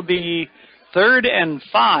 2. It'll be 3rd and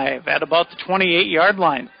 5 at about the 28-yard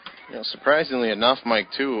line. Surprisingly enough, Mike,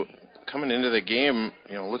 too, coming into the game,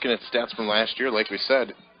 looking at stats from last year, like we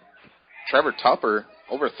said, Trevor Tupper,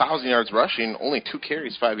 over 1,000 yards rushing, only 2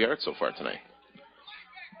 carries, 5 yards so far tonight.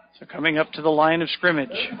 So coming up to the line of scrimmage.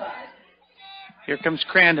 Here comes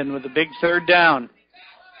Crandon with a big 3rd down.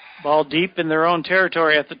 Ball deep in their own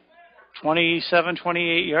territory at the 27,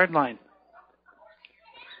 28-yard line.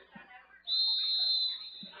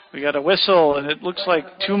 We got a whistle, and it looks like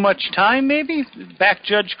too much time, maybe. The back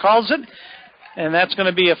judge calls it, and that's going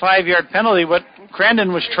to be a 5-yard penalty. What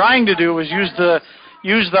Crandon was trying to do was use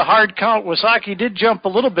the hard count. Wausakee did jump a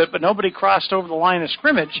little bit, but nobody crossed over the line of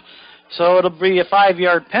scrimmage, so it'll be a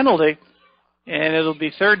 5-yard penalty, and it'll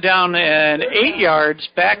be 3rd down and 8 yards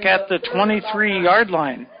back at the 23-yard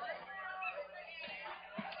line.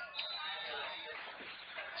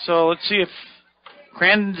 So let's see if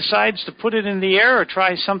Crandon decides to put it in the air or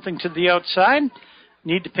try something to the outside.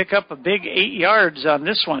 Need to pick up a big 8 yards on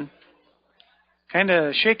this one. Kind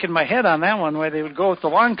of shaking my head on that one, where they would go with the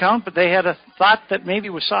long count, but they had a thought that maybe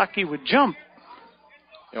Wausakee would jump.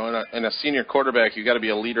 And a senior quarterback, you got to be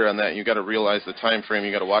a leader on that. You got to realize the time frame.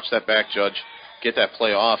 You got to watch that back judge, get that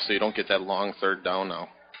play off, so you don't get that long 3rd down now.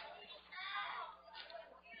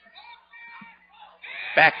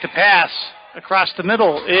 Back to pass. Across the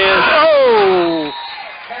middle is,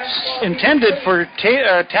 intended for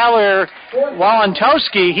Tyler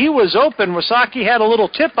Walentowski. He was open. Wausakee had a little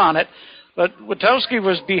tip on it, but Walentowski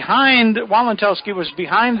was behind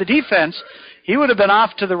the defense. He would have been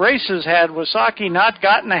off to the races had Wausakee not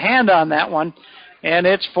gotten a hand on that one. and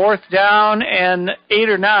it's 4th down and 8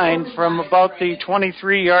 or 9 from about the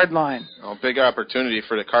 23-yard line. Oh, big opportunity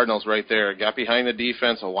for the Cardinals right there. Got behind the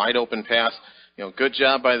defense, a wide-open pass. Good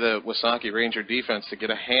job by the Wausakee Ranger defense to get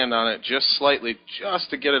a hand on it just slightly, just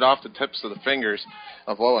to get it off the tips of the fingers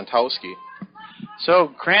of Lewandowski.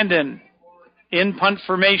 So Crandon in punt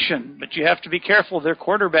formation, but you have to be careful. Their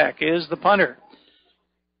quarterback is the punter.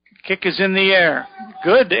 Kick is in the air.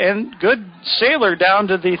 Good sailor down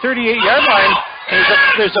to the 38-yard line.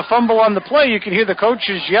 There's a fumble on the play. You can hear the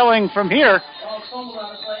coaches yelling from here.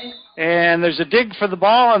 And there's a dig for the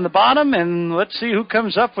ball on the bottom, and let's see who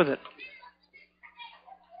comes up with it.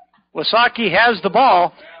 Wausakee has the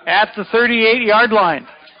ball at the 38-yard line.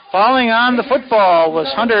 Falling on the football was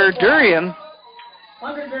Hunter Durian.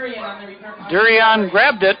 Durian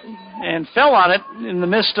grabbed it and fell on it in the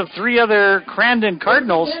midst of 3 other Crandon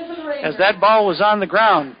Cardinals as that ball was on the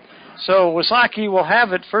ground. So Wausakee will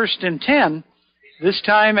have it 1st and 10, this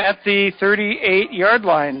time at the 38-yard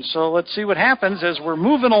line. So let's see what happens as we're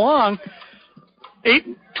moving along.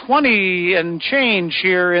 8:20 and change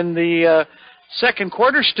here in the second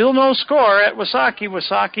quarter. Still no score at Wausakee.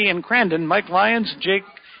 Wausakee and Crandon. Mike Lyons, Jake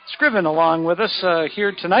Scriven along with us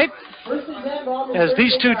here tonight as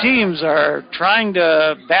these two teams are trying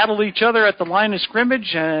to battle each other at the line of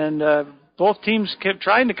scrimmage, and both teams kept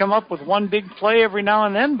trying to come up with one big play every now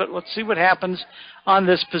and then, but let's see what happens on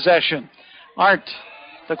this possession. Arndt,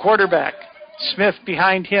 the quarterback. Smith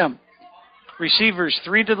behind him. Receivers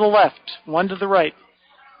 3 to the left, 1 to the right.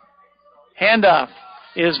 Handoff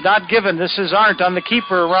is not given. This is Arndt on the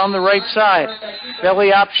keeper around the right side.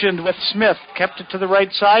 Belly optioned with Smith. Kept it to the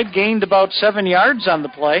right side. Gained about 7 yards on the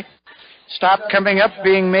play. Stop coming up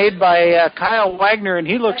being made by Kyle Wagner, and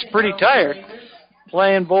he looks pretty tired.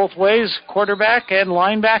 Playing both ways, quarterback and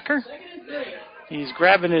linebacker. He's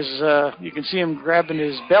grabbing his, you can see him grabbing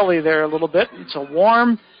his belly there a little bit. It's a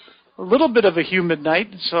little bit of a humid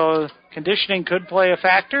night, so conditioning could play a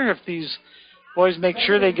factor if these boys make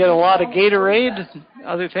sure they get a lot of Gatorade and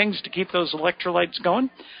other things to keep those electrolytes going.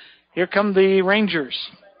 Here come the Rangers.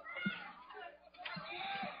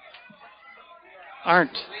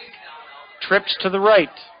 Arndt trips to the right,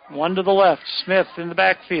 1 to the left. Smith in the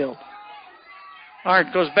backfield.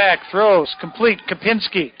 Arndt goes back, throws, complete.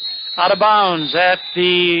 Kapinski out of bounds at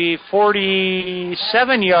the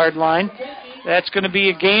 47-yard line. That's going to be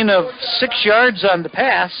a gain of 6 yards on the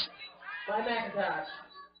pass.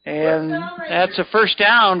 And that's a 1st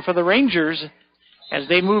down for the Rangers as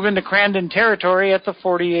they move into Crandon territory at the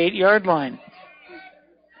 48-yard line.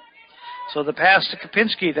 So the pass to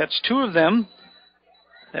Kapinski, that's 2 of them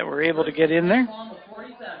that were able to get in there.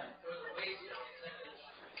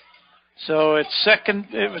 So it's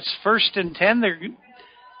 1st and 10.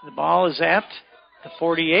 The ball is at the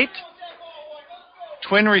 48.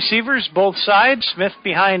 Twin receivers, both sides. Smith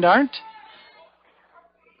behind Arndt.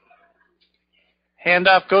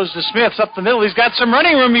 Handoff goes to Smith up the middle. He's got some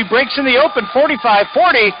running room. He breaks in the open.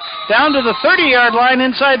 45-40 down to the 30-yard line,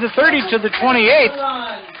 inside the 30 to the 28.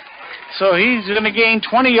 So he's going to gain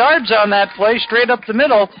 20 yards on that play, straight up the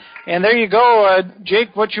middle. And there you go,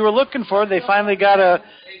 Jake, what you were looking for. They finally got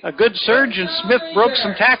a good surge, and Smith broke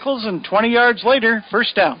some tackles, and 20 yards later,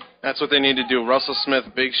 1st down. That's what they need to do. Russell Smith,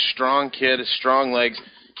 big, strong kid, strong legs.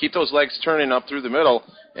 Keep those legs turning up through the middle,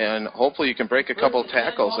 and hopefully you can break a couple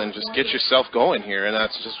tackles and just get yourself going here, and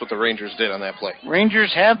that's just what the Rangers did on that play.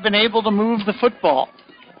 Rangers have been able to move the football.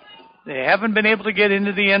 They haven't been able to get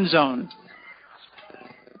into the end zone.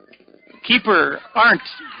 Keeper, Arndt,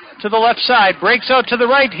 to the left side, breaks out to the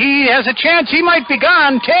right. He has a chance. He might be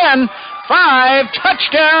gone. 10, 5,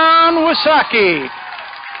 touchdown, Wausakee.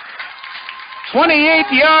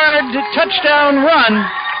 28-yard touchdown run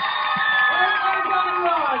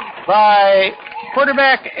by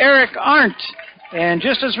quarterback Eric Arndt. And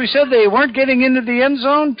just as we said, they weren't getting into the end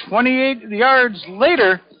zone. 28 yards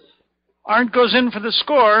later, Arndt goes in for the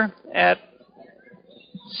score at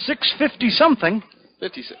 6:50-something.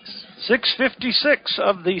 56. 6:56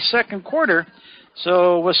 of the second quarter.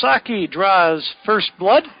 So Wausakee draws first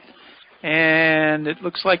blood, and it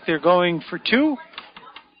looks like they're going for 2.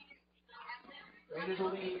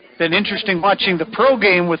 Been interesting watching the pro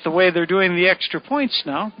game with the way they're doing the extra points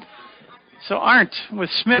now. So Arndt with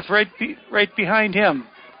Smith right behind him.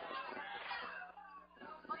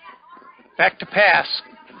 Back to pass.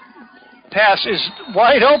 Pass is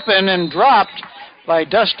wide open and dropped by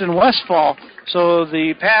Dustin Westfall. So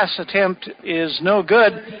the pass attempt is no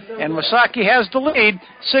good, and Wausakee has the lead,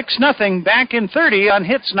 6-0, back in 30 on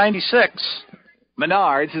Hits 96.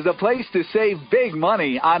 Menards is a place to save big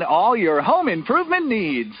money on all your home improvement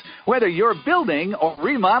needs. Whether you're building or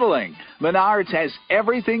remodeling, Menards has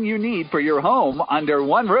everything you need for your home under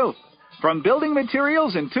one roof. From building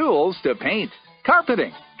materials and tools to paint,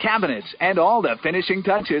 carpeting, cabinets, and all the finishing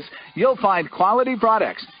touches, you'll find quality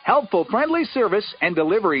products, helpful, friendly service, and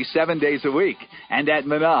delivery 7 days a week. And at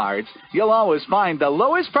Menards, you'll always find the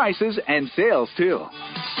lowest prices and sales, too.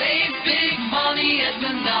 Save big money at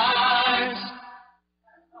Menards.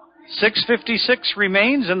 6:56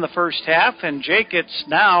 remains in the first half, and Jake, it's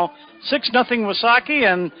now 6-0 Wausakee,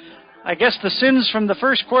 and I guess the sins from the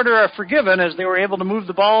first quarter are forgiven as they were able to move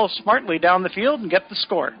the ball smartly down the field and get the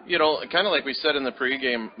score. You know, kind of like we said in the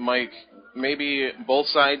pregame, Mike, maybe both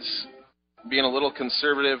sides being a little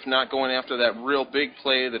conservative, not going after that real big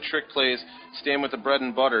play, the trick plays, staying with the bread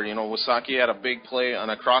and butter. You know, Wausakee had a big play on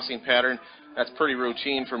a crossing pattern. That's pretty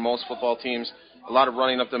routine for most football teams. A lot of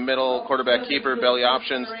running up the middle, quarterback keeper, belly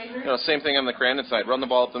options. You know, same thing on the Crandon side. Run the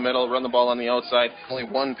ball up the middle, run the ball on the outside. Only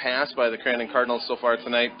one pass by the Crandon Cardinals so far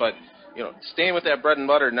tonight, but, you know, staying with that bread and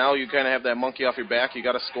butter, now you kind of have that monkey off your back. You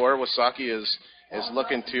got to score. Wausakee is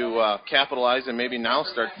looking to capitalize and maybe now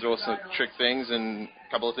start to throw some trick things and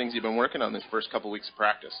a couple of things you've been working on this first couple of weeks of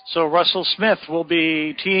practice. So Russell Smith will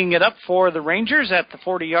be teeing it up for the Rangers at the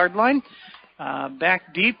 40-yard line.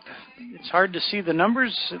 Back deep, it's hard to see the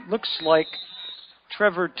numbers. It looks like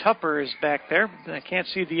Trevor Tupper is back there. I can't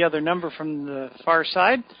see the other number from the far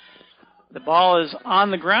side. The ball is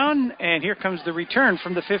on the ground, and here comes the return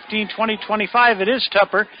from the 15, 20, 25. It is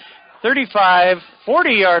Tupper, 35,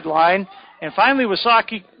 40-yard line, and finally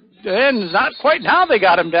Wausakee, and not quite now they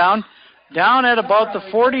got him down at about the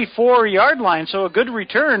 44-yard line. So a good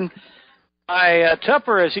return by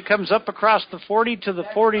Tupper as he comes up across the 40 to the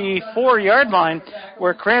 44-yard line,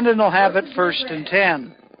 where Crandon will have it 1st and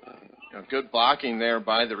 10. You know, good blocking there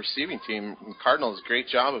by the receiving team. Cardinals, great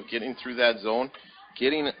job of getting through that zone,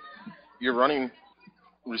 getting your running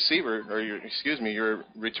receiver, or your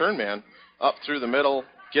return man up through the middle,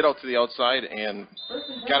 get out to the outside, and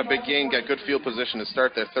got a big gain, got good field position to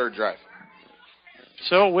start that third drive.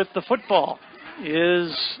 So with the football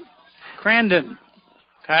is Crandon.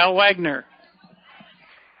 Kyle Wagner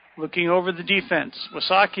looking over the defense.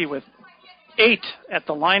 Wausakee with 8 at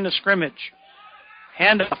the line of scrimmage.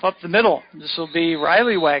 Handoff up the middle. This will be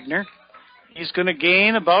Riley Wagner. He's going to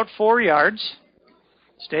gain about 4 yards.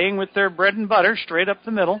 Staying with their bread and butter, straight up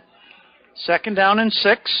the middle. 2nd down and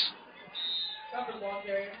 6.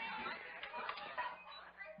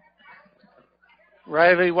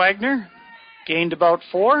 Riley Wagner gained about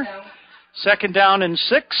 4. 2nd down and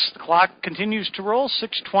 6. The clock continues to roll,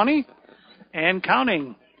 6:20 and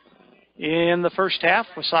counting. In the first half,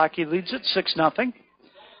 Wausakee leads it 6-0.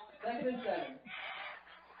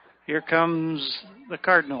 Here comes the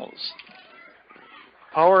Cardinals.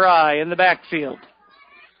 Power I in the backfield.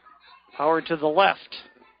 Power to the left.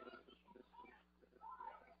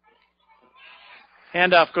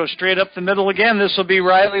 Handoff goes straight up the middle again. This will be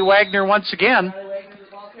Riley Wagner once again.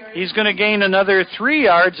 He's going to gain another 3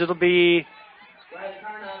 yards. It'll be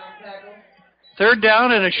 3rd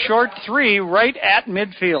down and a short 3 right at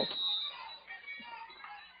midfield.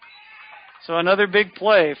 So another big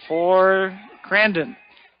play for Crandon.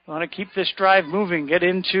 Want to keep this drive moving, get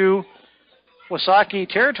into Wausakee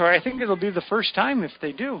territory. I think it'll be the first time if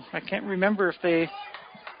they do. I can't remember if they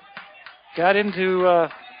got into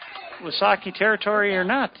Wausakee territory or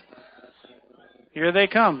not. Here they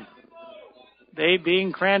come. They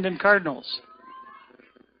being Crandon Cardinals.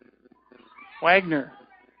 Wagner.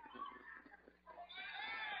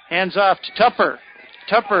 Hands off to Tupper.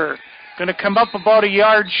 Tupper going to come up about a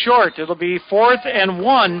yard short. It'll be 4th and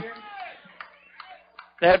 1.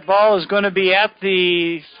 That ball is going to be at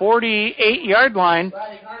the 48-yard line.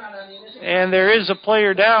 And there is a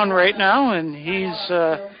player down right now, and he's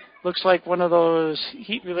looks like one of those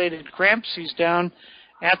heat-related cramps. He's down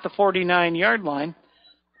at the 49-yard line.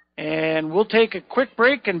 And we'll take a quick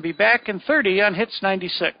break and be back in 30 on Hits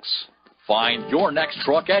 96. Find your next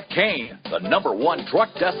truck at Kane, the #1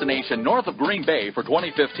 truck destination north of Green Bay for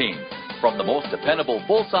 2015. From the most dependable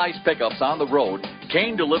full-size pickups on the road,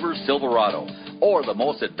 Kane delivers Silverado. Or the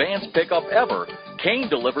most advanced pickup ever, Kane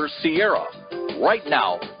delivers Sierra. Right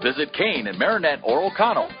now, visit Kane in Marinette or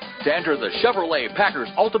O'Connell to enter the Chevrolet Packers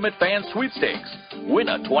Ultimate Fan Sweepstakes. Win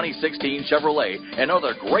a 2016 Chevrolet and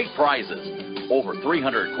other great prizes. Over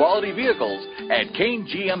 300 quality vehicles at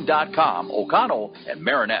KaneGM.com, O'Connell and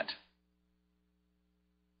Marinette.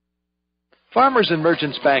 Farmers and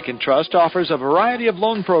Merchants Bank and Trust offers a variety of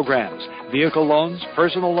loan programs, vehicle loans,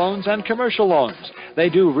 personal loans, and commercial loans. They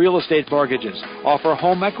do real estate mortgages, offer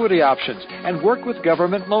home equity options, and work with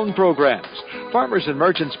government loan programs. Farmers and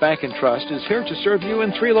Merchants Bank and Trust is here to serve you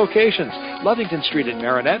in 3 locations: Ludington Street in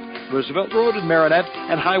Marinette, Roosevelt Road in Marinette,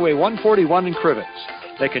 and Highway 141 in Crivets.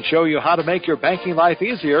 They can show you how to make your banking life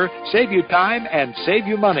easier, save you time, and save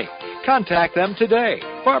you money. Contact them today.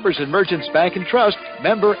 Farmers and Merchants Bank and Trust,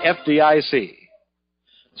 member FDIC.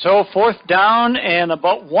 So 4th down and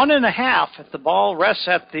about 1.5 at the ball rests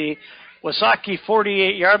at the Wausakee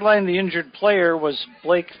 48-yard line. The injured player was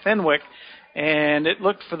Blake Fenwick, and it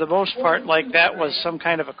looked for the most part like that was some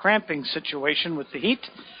kind of a cramping situation with the heat.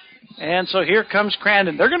 And so here comes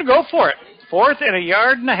Crandon. They're going to go for it. 4th and 1.5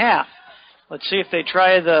 yards. Let's see if they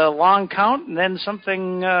try the long count and then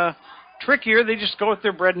something trickier. They just go with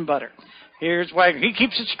their bread and butter. Here's Wagner. He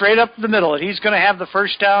keeps it straight up the middle, and he's going to have the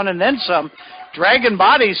first down and then some. Dragging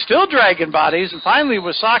bodies, still dragging bodies, and finally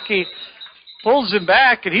Wausakee pulls him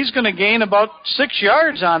back, and he's going to gain about 6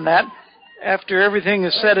 yards on that after everything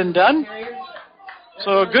is said and done.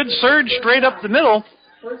 So a good surge straight up the middle,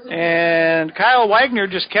 and Kyle Wagner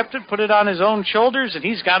just kept it, put it on his own shoulders, and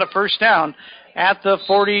he's got a first down at the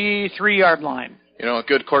 43-yard line. You know, a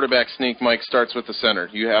good quarterback sneak, Mike, starts with the center.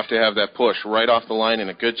 You have to have that push right off the line, and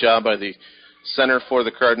a good job by the center for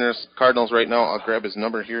the Cardinals right now. I'll grab his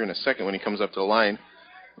number here in a second when he comes up to the line.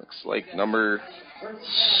 Looks like number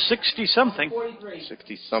 60-something.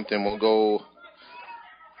 60-something. We'll go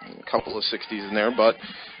a couple of 60s in there, but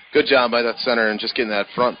good job by that center and just getting that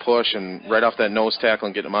front push and right off that nose tackle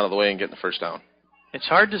and getting him out of the way and getting the first down. It's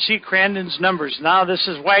hard to see Crandon's numbers. Now this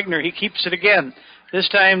is Wagner. He keeps it again. This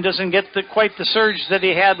time doesn't get quite the surge that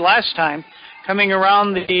he had last time. Coming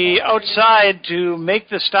around the outside to make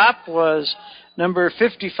the stop was number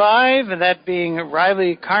 55, and that being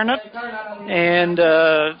Riley Carnott. And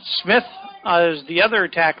Smith is the other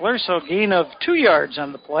tackler, so a gain of 2 yards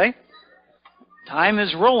on the play. Time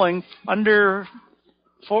is rolling under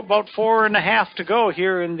about 4.5 to go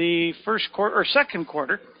here in the second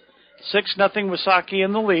quarter. 6-0 Wausakee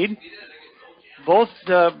in the lead. Both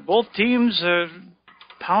teams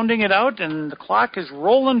pounding it out, and the clock is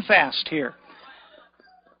rolling fast here.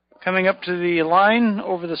 Coming up to the line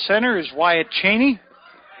over the center is Wyatt Cheney.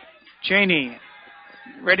 Cheney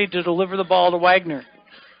ready to deliver the ball to Wagner.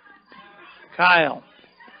 Kyle.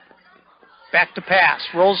 Back to pass.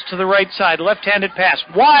 Rolls to the right side. Left-handed pass.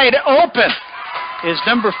 Wide open is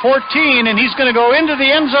number 14, and he's going to go into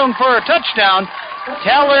the end zone for a touchdown.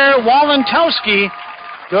 Taylor Walentowski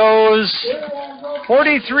goes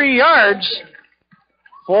 43 yards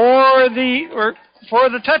for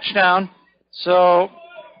the touchdown. So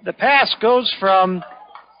the pass goes from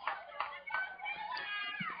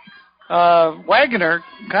Kyle Wagner,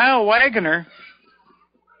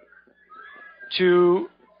 to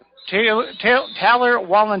Taylor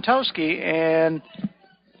Walentowski, and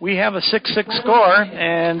we have a 6-6 score,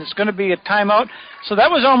 and it's going to be a timeout. So that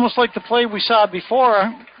was almost like the play we saw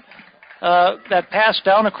before. That pass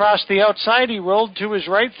down across the outside, he rolled to his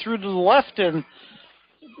right, through to the left, and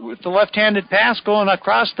with the left-handed pass going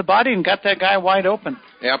across the body and got that guy wide open.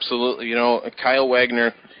 Absolutely. You know, Kyle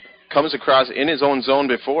Wagner comes across in his own zone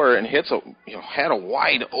before and had a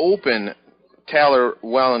wide open Taylor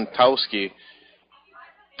Walentowski.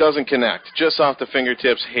 Doesn't connect. Just off the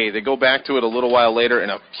fingertips. Hey, they go back to it a little while later, and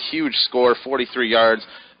a huge score, 43 yards,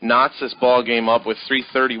 knots this ball game up with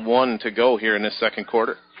 3:31 to go here in this second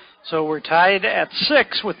quarter. So we're tied at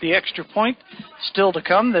 6 with the extra point still to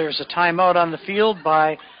come. There's a timeout on the field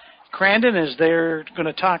by Crandon as they're going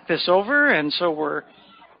to talk this over, and so we're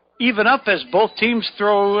even up as both teams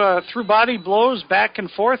throw through body blows back and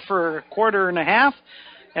forth for a quarter and a half.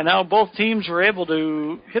 And now both teams were able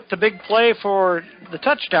to hit the big play for the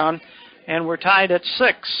touchdown, and we're tied at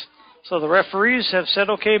 6. So the referees have said,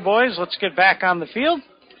 okay, boys, let's get back on the field.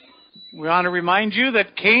 We want to remind you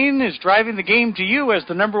that Kane is driving the game to you as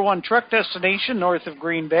the #1 truck destination north of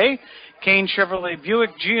Green Bay. Kane Chevrolet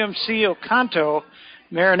Buick GMC Oconto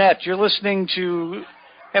Marinette. You're listening to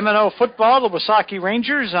M&O Football, the Wausakee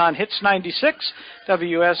Rangers on Hits 96,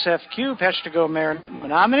 WSFQ, Peshtigo,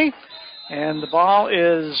 Menominee. And the ball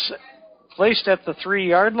is placed at the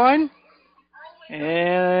 3-yard line.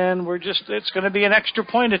 And it's going to be an extra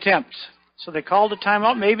point attempt. So they called a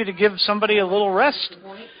timeout maybe to give somebody a little rest.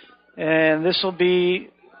 And this will be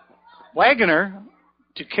Wagner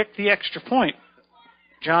to kick the extra point.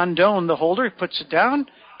 John Doan, the holder, puts it down.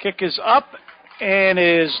 Kick is up and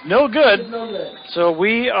is no good. So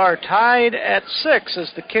we are tied at 6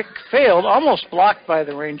 as the kick failed, almost blocked by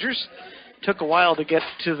the Rangers. Took a while to get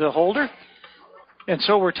to the holder. And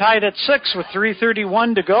so we're tied at 6 with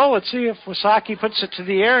 3:31 to go. Let's see if Wausakee puts it to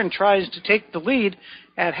the air and tries to take the lead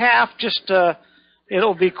at half.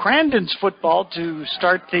 It'll be Crandon's football to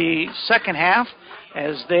start the second half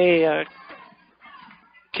as they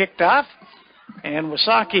kicked off, and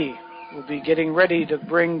Wausakee will be getting ready to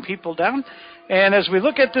bring people down. And as we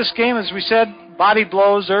look at this game, as we said, body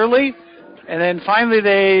blows early, and then finally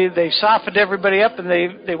they softened everybody up and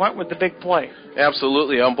they went with the big play.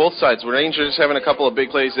 Absolutely, on both sides. Rangers having a couple of big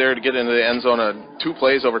plays there to get into the end zone, 2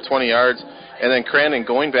 plays over 20 yards, and then Crandon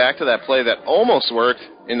going back to that play that almost worked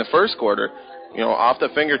in the first quarter, off the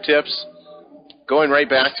fingertips, going right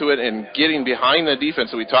back to it and getting behind the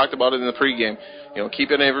defense. So we talked about it in the pregame,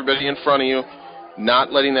 keeping everybody in front of you,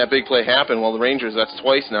 not letting that big play happen. Well, the Rangers, that's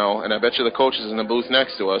twice now, and I bet you the coaches in the booth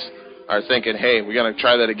next to us are thinking, hey, we're going to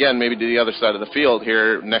try that again, maybe to the other side of the field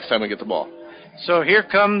here next time we get the ball. So here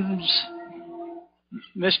comes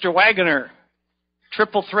Mr. Wagoner,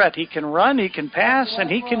 triple threat. He can run, he can pass, and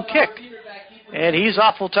he can kick. And he's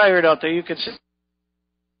awful tired out there. You can see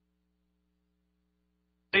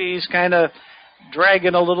he's kind of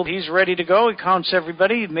dragging a little. He's ready to go. He counts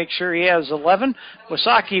everybody, make sure he has 11.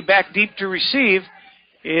 Wausakee back deep to receive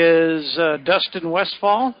is Dustin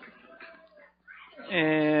Westfall.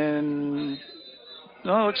 And, it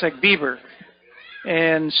looks like Bieber.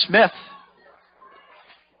 And Smith.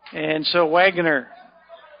 And so Wagoner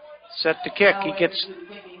set to kick.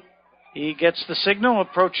 He gets the signal,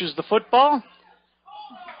 approaches the football.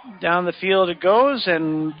 Down the field it goes,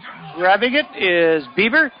 and grabbing it is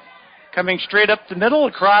Bieber. Coming straight up the middle,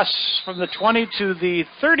 across from the 20 to the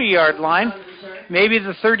 30-yard line, maybe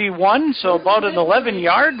the 31, so about an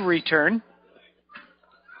 11-yard return.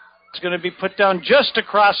 It's going to be put down just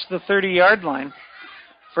across the 30-yard line.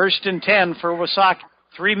 1st and 10 for Wausakee.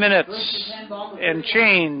 3 minutes and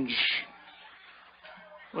change.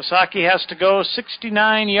 Wausakee has to go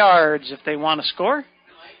 69 yards if they want to score.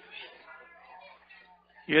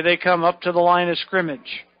 Here they come up to the line of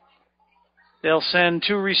scrimmage. They'll send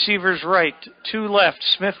 2 receivers right, 2 left.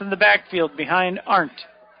 Smith in the backfield behind Arndt.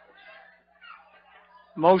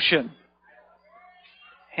 Motion.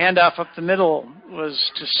 Handoff up the middle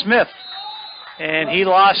was to Smith. And he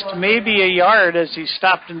lost maybe a yard as he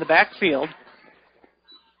stopped in the backfield.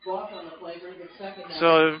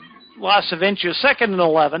 So loss of inches, 2nd and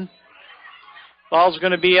 11. Ball's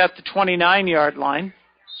going to be at the 29-yard line.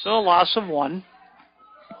 So a loss of 1.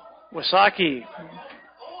 Wausakee.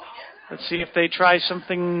 Let's see if they try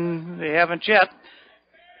something they haven't yet.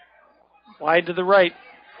 Wide to the right.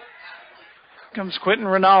 Comes Quentin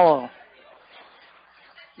Rinaldo.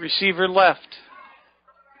 Receiver left.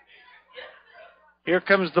 Here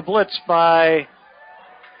comes the blitz by...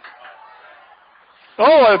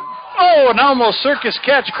 an almost circus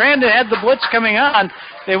catch. Crandon had the blitz coming on.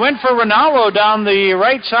 They went for Rinaldo down the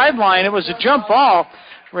right sideline. It was a jump ball.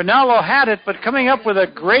 Rinaldo had it, but coming up with a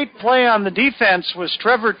great play on the defense was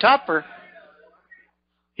Trevor Tupper.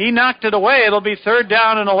 He knocked it away. It'll be 3rd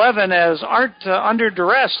down and 11 as Arndt, under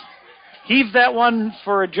duress, heaved that one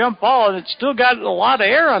for a jump ball, and it still got a lot of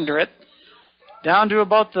air under it, down to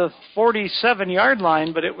about the 47-yard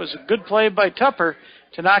line, but it was a good play by Tupper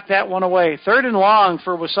to knock that one away. 3rd and long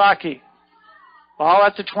for Wausakee. Ball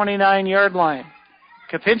at the 29-yard line.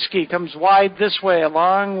 Kapinski comes wide this way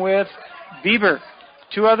along with Bieber.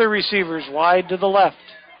 2 other receivers wide to the left.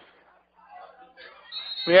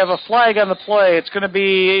 We have a flag on the play. It's going to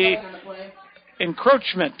be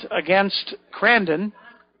encroachment against Crandon.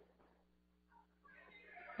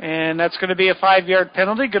 And that's going to be a 5-yard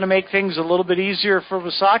penalty. Going to make things a little bit easier for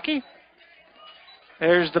Wausakee.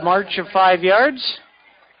 There's the march of 5 yards.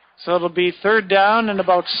 So it'll be 3rd down and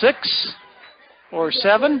about 6 or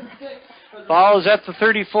 7. Ball is at the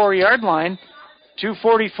 34-yard line.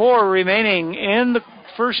 2:44 remaining in the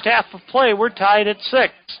first half of play. We're tied at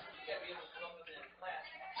 6.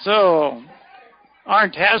 So,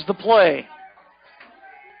 Arndt has the play.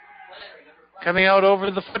 Coming out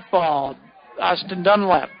over the football, Austin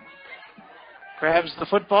Dunlap grabs the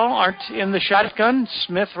football. Arndt in the shotgun.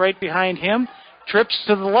 Smith right behind him. Trips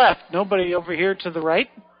to the left. Nobody over here to the right.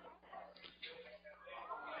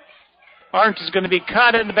 Arndt is going to be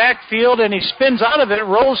caught in the backfield, and he spins out of it,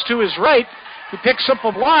 rolls to his right. He picks up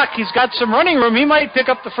a block. He's got some running room. He might pick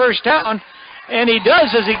up the 1st down, and he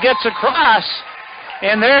does as he gets across.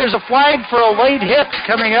 And there's a flag for a late hit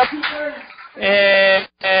coming up.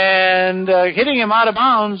 And hitting him out of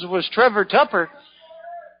bounds was Trevor Tupper.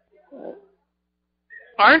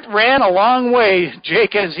 Arndt ran a long way,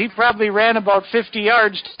 Jake, as he probably ran about 50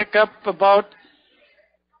 yards to pick up about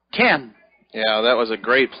 10. Yeah, that was a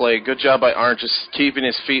great play. Good job by Arndt, just keeping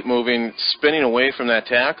his feet moving, spinning away from that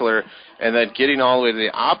tackler, and then getting all the way to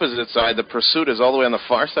the opposite side. The pursuit is all the way on the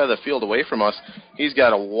far side of the field away from us. He's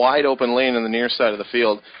got a wide open lane on the near side of the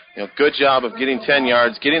field. Good job of getting 10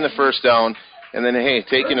 yards, getting the 1st down, and then, hey,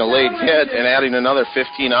 taking a late hit and adding another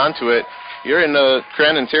 15 onto it. you're in the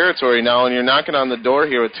Crandon territory now, and you're knocking on the door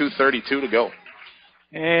here with 2:32 to go.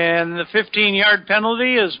 And the 15-yard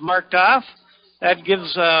penalty is marked off. That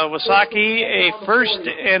gives Wausakee a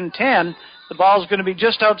 1st and 10. The ball's going to be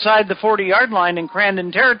just outside the 40-yard line in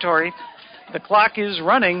Crandon territory. The clock is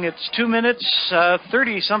running. It's 2 minutes,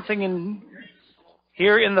 30-something in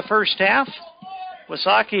here in the first half.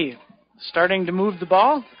 Wausakee starting to move the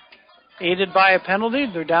ball, aided by a penalty.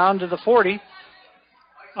 They're down to the 40.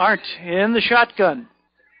 Arndt in the shotgun.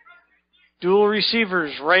 Dual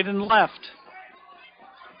receivers, right and left.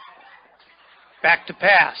 Back to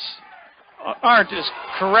pass. Arndt is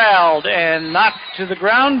corralled and knocked to the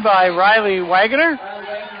ground by Riley Wagner.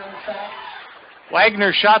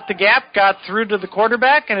 Wagner shot the gap, got through to the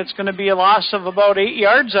quarterback, and it's going to be a loss of about 8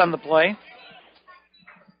 yards on the play.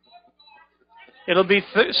 It'll be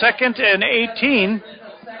 2nd and 18.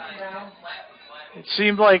 It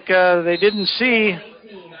seemed like they didn't see.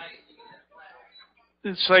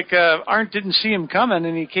 It's like Arndt didn't see him coming,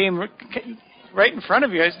 and he came right in front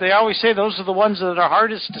of you guys. They always say those are the ones that are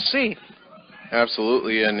hardest to see.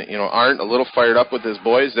 Absolutely, and, Arndt a little fired up with his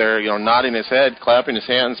boys there, nodding his head, clapping his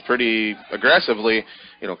hands pretty aggressively,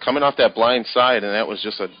 coming off that blind side, and that was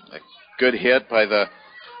just a good hit by the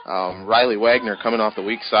Riley Wagner coming off the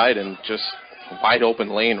weak side and just wide open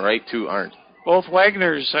lane right to Arndt. Both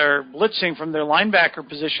Wagners are blitzing from their linebacker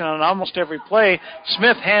position on almost every play.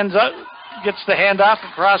 Smith gets the handoff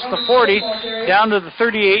across the 40 down to the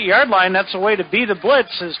 38-yard line. That's a way to beat a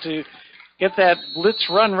blitz, is to get that blitz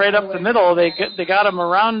run right up the middle. They got him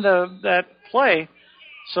around that play.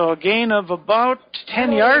 So a gain of about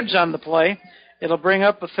 10 yards on the play. It'll bring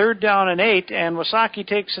up a 3rd down and 8, and Wausakee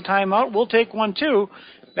takes a timeout. We'll take one too.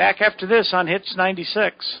 Back after this on Hits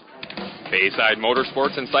 96. Bayside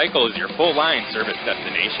Motorsports and Cycle is your full-line service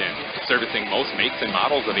destination, servicing most makes and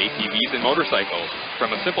models of ATVs and motorcycles,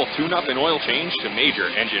 from a simple tune-up and oil change to major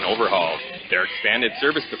engine overhauls. Their expanded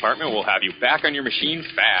service department will have you back on your machines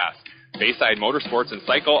fast. Bayside Motorsports and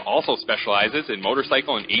Cycle also specializes in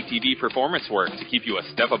motorcycle and ATV performance work to keep you a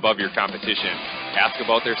step above your competition. Ask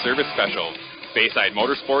about their service specials. Bayside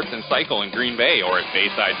Motorsports and Cycle in Green Bay or at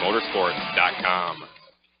BaysideMotorsports.com.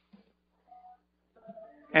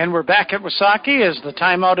 And we're back at Wausakee as the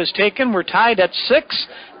timeout is taken. We're tied at 6.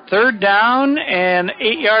 3rd down and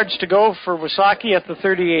 8 yards to go for Wausakee at the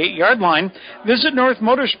 38-yard line. Visit North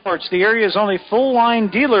Motorsports, the area's only full-line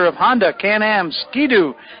dealer of Honda, Can-Am,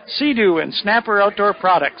 Ski-Doo, Sea-Doo, and Snapper outdoor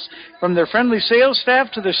products. From their friendly sales staff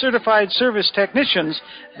to their certified service technicians,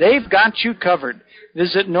 they've got you covered.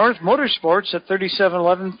 Visit North Motorsports at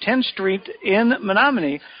 3711 10th Street in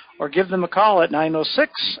Menominee, or give them a call at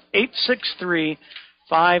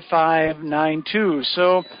 906-863-5592.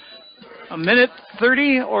 So a minute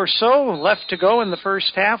 30 or so left to go in the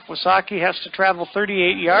first half. Wausakee has to travel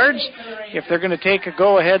 38 yards if they're going to take a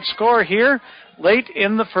go-ahead score here late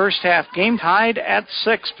in the first half. Game tied at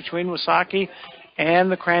 6 between Wausakee and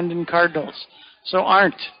the Crandon Cardinals. So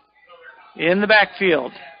Arndt in the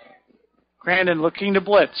backfield. Crandon looking to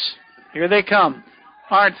blitz. Here they come.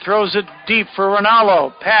 Arndt throws it deep for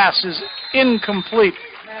Ronaldo. Pass is incomplete.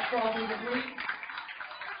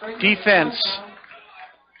 Defense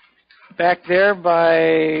back there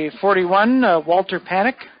by 41, Walter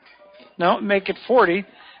Panic. No, make it 40.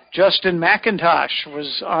 Justin McIntosh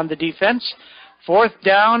was on the defense. 4th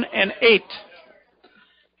down and 8.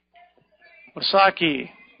 Wausakee.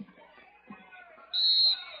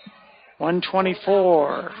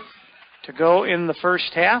 1:24 to go in the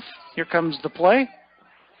first half. Here comes the play.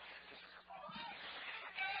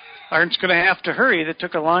 Arndt's going to have to hurry. That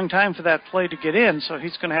took a long time for that play to get in, so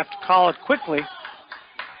he's going to have to call it quickly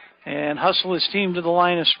and hustle his team to the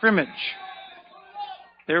line of scrimmage.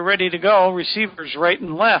 They're ready to go. Receivers right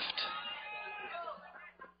and left.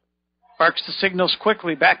 Barks the signals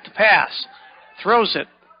quickly. Back to pass. Throws it.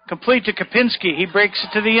 Complete to Kopinski. He breaks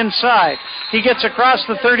it to the inside. He gets across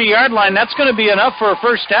the 30-yard line. That's going to be enough for a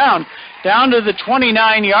first down. Down to the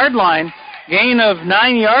 29-yard line. Gain of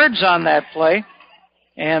 9 yards on that play.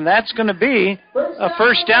 And that's going to be a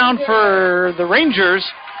first down for the Rangers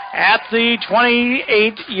at the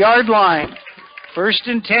 28-yard line. 1st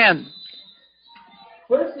and 10.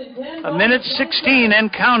 A minute 16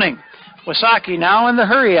 and counting. Wausakee now in the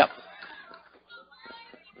hurry-up.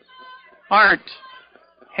 Arndt.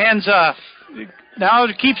 Hands off. Now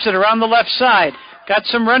it keeps it around the left side. Got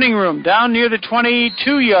some running room down near the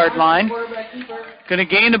 22-yard line. Going to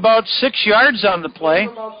gain about 6 yards on the play.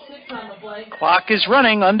 Clock is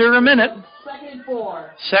running under a minute.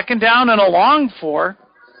 2nd down and a long 4.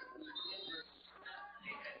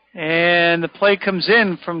 And the play comes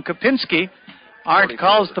in from Kopinski. Arndt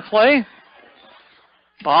calls the play.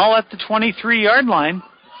 Ball at the 23-yard line.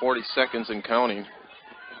 40 seconds and counting.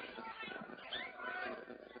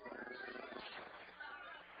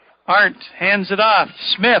 Arndt hands it off.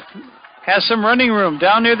 Smith has some running room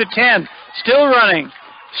down near the 10. Still running.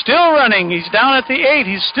 Still running. He's down at the 8.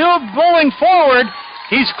 He's still bowling forward.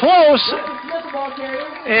 He's close.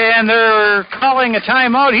 And they're calling a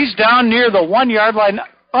timeout. He's down near the 1-yard line.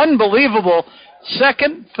 Unbelievable.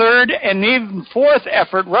 Second, third, and even fourth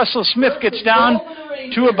effort. Russell Smith gets down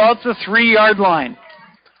to about the 3-yard line.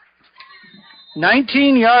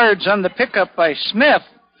 19 yards on the pickup by Smith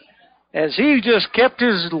as he just kept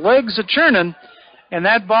his legs a-churning, and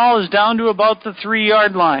that ball is down to about the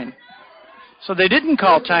 3-yard line. So they didn't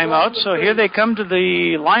call timeout, so here they come to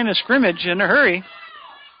the line of scrimmage in a hurry.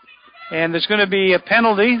 And there's going to be a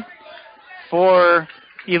penalty for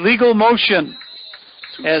illegal motion.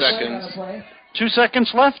 2 seconds. 2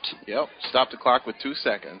 seconds left? Yep, stop the clock with 2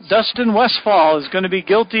 seconds. Dustin Westfall is going to be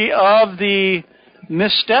guilty of the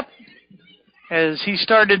misstep as he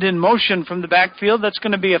started in motion from the backfield. That's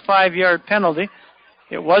going to be a 5-yard penalty.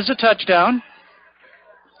 It was a touchdown.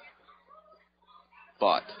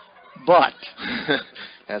 But.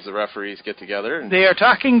 As the referees get together. They are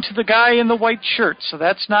talking to the guy in the white shirt, so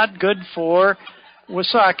that's not good for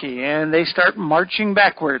Wausakee, and they start marching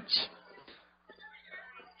backwards.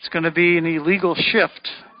 It's going to be an illegal shift.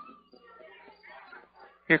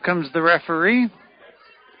 Here comes the referee.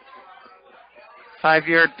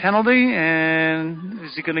 5-yard penalty, and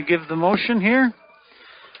is he going to give the motion here?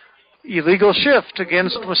 Illegal shift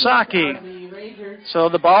against Wausakee. So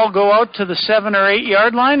the ball will go out to the 7 or 8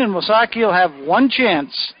 yard line, and Wausakee will have one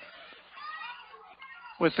chance.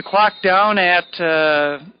 With the clock down at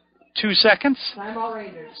 2 seconds. Timeout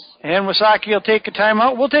Rangers. And Wausakee will take a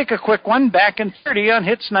timeout. We'll take a quick one. Back in 30 on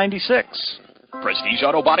Hits 96. Prestige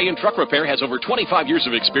Auto Body and Truck Repair has over 25 years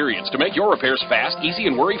of experience to make your repairs fast, easy,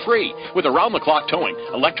 and worry-free. With around-the-clock towing,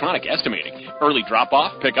 electronic estimating, early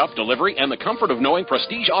drop-off, pickup, delivery, and the comfort of knowing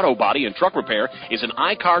Prestige Auto Body and Truck Repair is an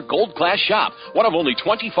iCar Gold Class shop, one of only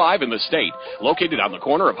 25 in the state, located on the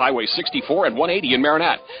corner of Highway 64 and 180 in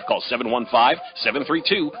Marinette. Call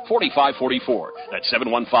 715-732-4544. That's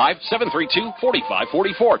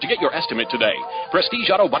 715-732-4544 to get your estimate today. Prestige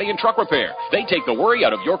Auto Body and Truck Repair. They take the worry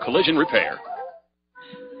out of your collision repair.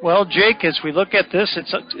 Well, Jake, as we look at this,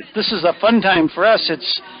 this is a fun time for us.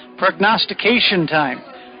 It's prognostication time.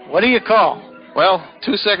 What do you call? Well,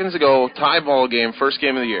 2 seconds ago, tie ball game, first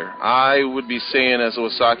game of the year. I would be saying as a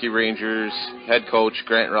Wausakee Rangers head coach,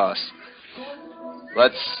 Grant Russ,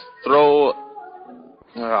 let's throw...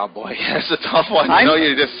 Oh, boy, that's a tough one. You know,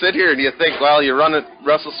 you just sit here and you think, well, you run it,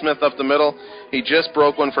 Russell Smith up the middle. He just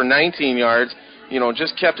broke one for 19 yards. You know,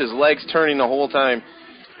 just kept his legs turning the whole time.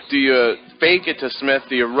 Do you fake it to Smith?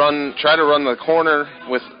 Do you try to run the corner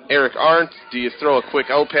with Eric Arndt? Do you throw a quick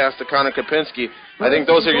out pass to Connor Kopinski? I think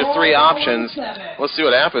those are your three options. Let's see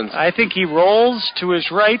what happens. I think he rolls to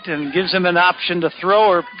his right and gives him an option to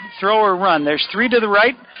throw or run. There's 3 to the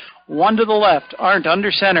right, 1 to the left. Arndt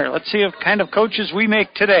under center. Let's see what kind of coaches we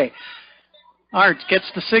make today. Arndt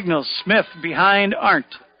gets the signals. Smith behind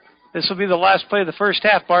Arndt. This will be the last play of the first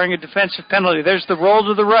half, barring a defensive penalty. There's the roll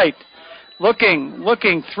to the right.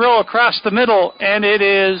 Looking, throw across the middle, and it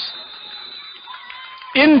is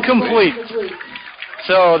incomplete.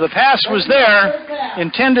 So the pass was there,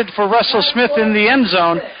 intended for Russell Smith in the end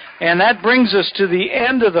zone, and that brings us to the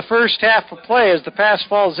end of the first half of play as the pass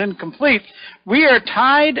falls incomplete. We are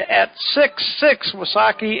tied at 6-6,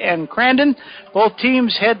 Wausakee and Crandon. Both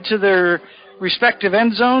teams head to their respective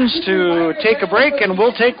end zones to take a break, and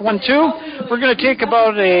we'll take one too. We're going to take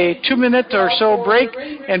about a 2-minute or so break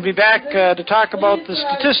and be back to talk about the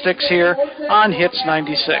statistics here on Hits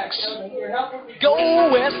 96. Go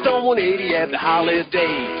west on 180 at the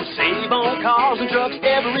holiday. Save on cars and trucks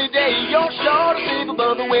every day. You're sure to save a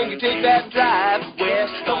bundle when you take that drive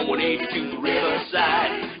west on 180 to the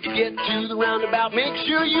riverside. You get to the roundabout, make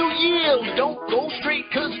sure you yield. Don't go straight,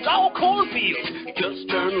 cause it's all cornfields. Just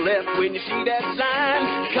turn left when you see that sign.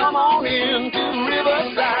 Come on in to the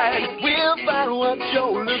riverside. We'll find what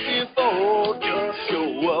you're looking for. Just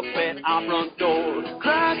show up at our front door.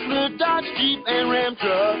 Chrysler, Dodge, Jeep, and Ram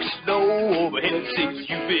trucks. No overhead seats,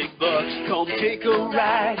 you big bucks. Come take a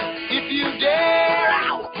ride. If you dare,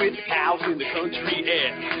 out with the cows in the country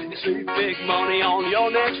air. You save big money on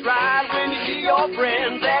your next ride when you see your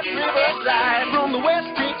friends at Riverside. From the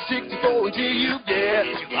West Creek 64 until you get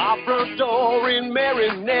to our front door in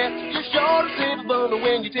Marinette. You're sure to save a bundle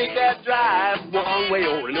when you take that drive. One way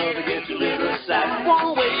or another, get to Riverside.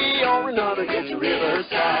 One way or another, get to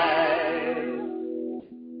Riverside.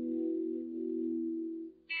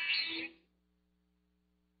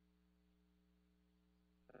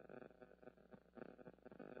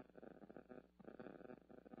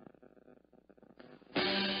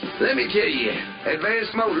 Let me tell you,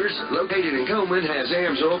 Advanced Motors, located in Coleman, has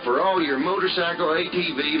AMSOIL for all your motorcycle,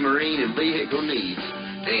 ATV, marine, and vehicle needs.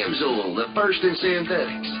 AMSOIL, the first in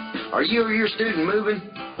synthetics. Are you or your student moving?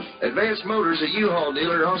 Advanced Motors, a U-Haul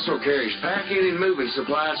dealer, also carries packing and moving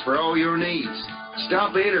supplies for all your needs.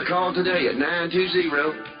 Stop in or call today at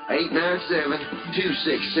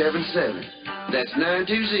 920-897-2677. That's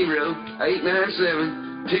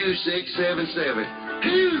 920-897-2677.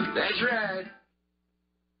 Whew, that's right.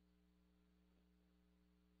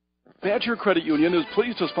 Badger Credit Union is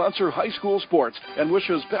pleased to sponsor high school sports and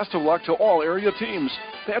wishes best of luck to all area teams.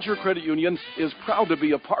 Badger Credit Union is proud to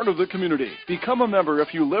be a part of the community. Become a member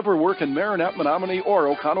if you live or work in Marinette, Menominee, or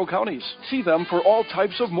Oconto counties. See them for all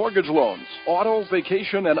types of mortgage loans, auto,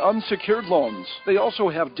 vacation, and unsecured loans. They also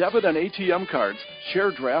have debit and ATM cards, share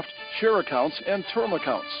draft, share accounts, and term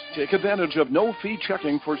accounts. Take advantage of no-fee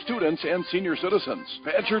checking for students and senior citizens.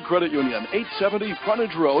 Badger Credit Union, 870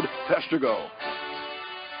 Frontage Road, Peshtigo.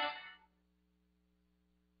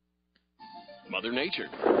 Mother Nature,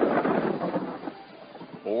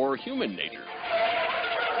 or human nature?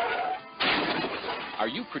 Are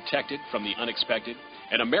you protected from the unexpected?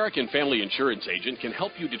 An American Family Insurance agent can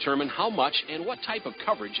help you determine how much and what type of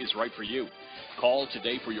coverage is right for you. Call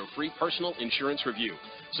today for your free personal insurance review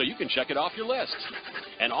so you can check it off your list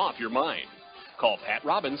and off your mind. Call Pat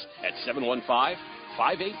Robbins at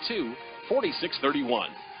 715-582-4631,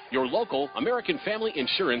 your local American Family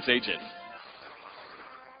Insurance agent.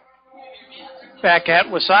 Back at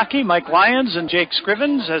Wausakee, Mike Lyons and Jake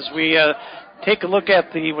Scrivens as we take a look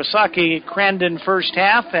at the Wausakee Crandon first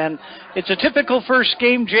half. And it's a typical first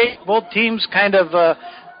game, Jake. Both teams kind of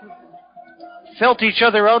felt each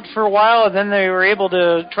other out for a while, and then they were able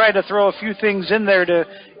to try to throw a few things in there to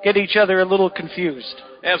get each other a little confused.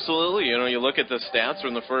 Absolutely. You know, you look at the stats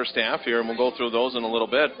from the first half here, and we'll go through those in a little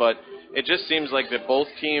bit, but it just seems like that both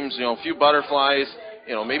teams, you know, a few butterflies,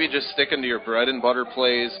 you know, maybe just sticking to your bread and butter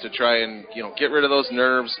plays to try and, you know, get rid of those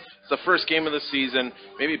nerves. It's the first game of the season.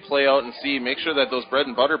 Maybe play out and see, make sure that those bread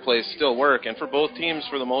and butter plays still work. And for both teams,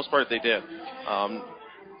 for the most part, they did.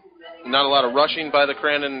 Not a lot of rushing by the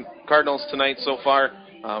Crandon Cardinals tonight so far.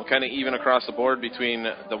 Kind of even across the board between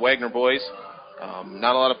the Wagner boys.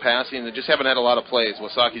 Not a lot of passing. They just haven't had a lot of plays.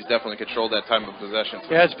 Wasaukee's definitely controlled that time of possession.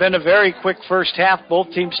 Yeah, it's been a very quick first half. Both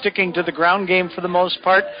teams sticking to the ground game for the most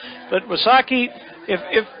part. But Wausakee,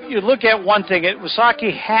 if you look at one thing,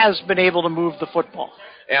 Wausakee has been able to move the football.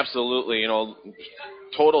 Absolutely. You know,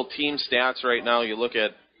 total team stats right now, you look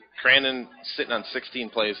at Crandon sitting on 16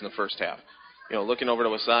 plays in the first half. You know, looking over to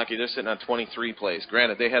Wausakee, they're sitting on 23 plays.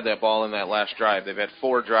 Granted, they had that ball in that last drive. They've had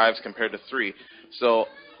 4 drives compared to 3. So,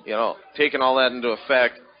 you know, taking all that into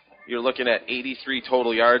effect, you're looking at 83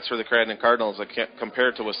 total yards for the Crandon Cardinals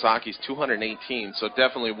compared to Wasaukee's 218. So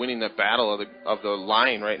definitely winning the battle of the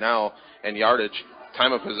line right now and yardage,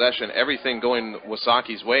 time of possession, everything going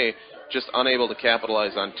Wasaukee's way, just unable to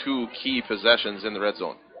capitalize on 2 key possessions in the red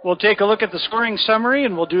zone. We'll take a look at the scoring summary,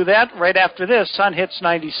 and we'll do that right after this on Hits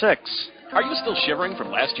 96. Are you still shivering from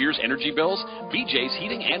last year's energy bills? BJ's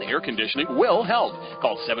Heating and Air Conditioning will help.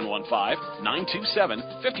 Call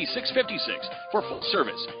 715-927-5656 for full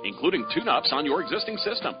service, including tune-ups on your existing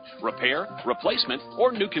system, repair, replacement,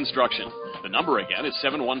 or new construction. The number again is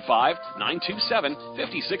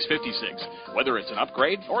 715-927-5656. Whether it's an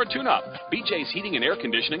upgrade or a tune-up, BJ's Heating and Air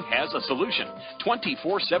Conditioning has a solution.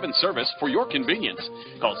 24/7 service for your convenience.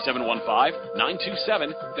 Call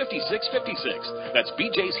 715-927-5656. That's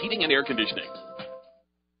BJ's Heating and Air Conditioning.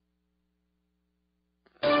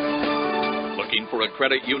 Looking for a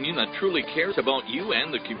credit union that truly cares about you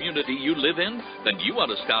and the community you live in? Then you ought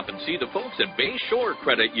to stop and see the folks at Bay Shore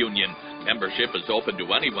Credit Union. Membership is open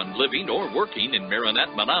to anyone living or working in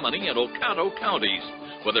Marinette, Menominee, and Oconto counties.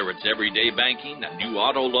 Whether it's everyday banking, a new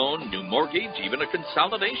auto loan, new mortgage, even a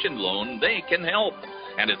consolidation loan, they can help.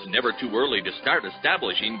 And it's never too early to start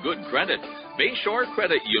establishing good credit. Bayshore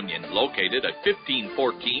Credit Union, located at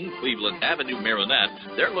 1514 Cleveland Avenue,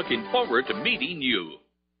 Marinette. They're looking forward to meeting you.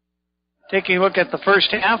 Taking a look at the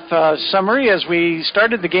first half summary, as we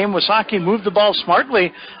started the game, Wausakee moved the ball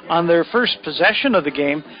smartly on their first possession of the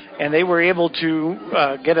game, and they were able to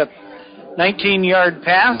get a 19-yard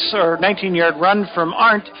pass or 19-yard run from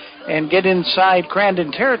Arndt and get inside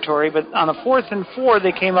Crandon territory. But on a 4th and 4,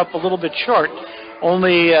 they came up a little bit short,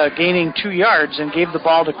 only gaining 2 yards, and gave the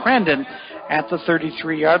ball to Crandon at the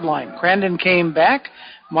 33-yard line. Crandon came back,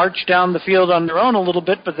 marched down the field on their own a little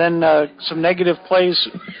bit, but then some negative plays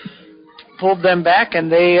pulled them back,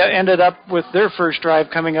 and they ended up with their first drive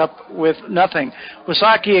coming up with nothing.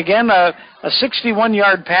 Wausakee, again, a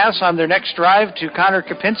 61-yard pass on their next drive to Connor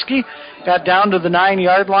Kopinski. Got down to the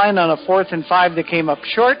 9-yard line on a 4th and 5. They came up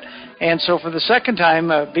short. And so for the second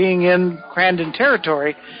time, being in Crandon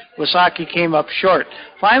territory, Wausakee came up short.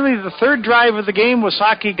 Finally, the third drive of the game,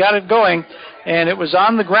 Wausakee got it going, and it was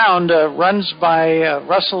on the ground, runs by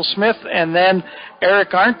Russell Smith and then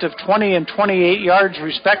Eric Arndt of 20 and 28 yards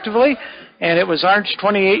respectively. And it was Arndt's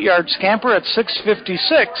 28-yard scamper at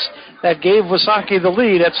 6:56 that gave Wausakee the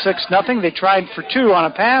lead at 6-0. They tried for 2 on a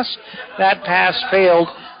pass. That pass failed,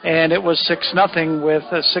 and it was 6-0 with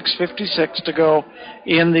 6:56 to go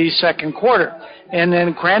in the second quarter. And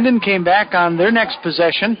then Crandon came back on their next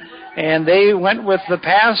possession, and they went with the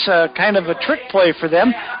pass, kind of a trick play for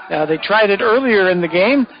them. They tried it earlier in the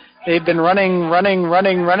game. They've been running,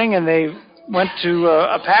 and they went to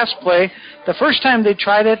a pass play. The first time they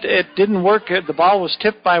tried it, it didn't work. The ball was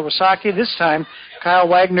tipped by Wausakee. This time, Kyle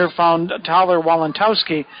Wagner found Tyler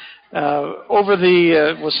Walentowski over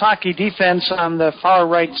the Wausakee defense on the far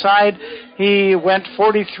right side. He went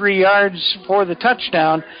 43 yards for the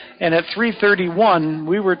touchdown, and at 3:31,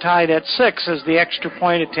 we were tied at 6 as the extra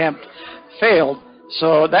point attempt failed.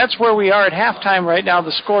 So that's where we are at halftime right now.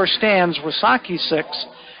 The score stands Wausakee 6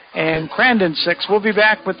 and Crandon 6. We'll be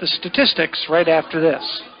back with the statistics right after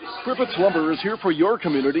this. Crivets Lumber is here for your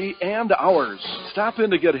community and ours. Stop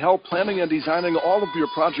in to get help planning and designing all of your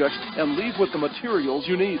projects and leave with the materials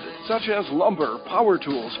you need, such as lumber, power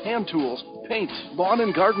tools, hand tools, paint, lawn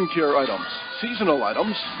and garden care items, seasonal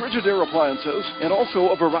items, Frigidaire appliances, and also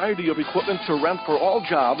a variety of equipment to rent for all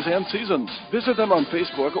jobs and seasons. Visit them on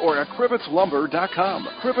Facebook or at crivetslumber.com.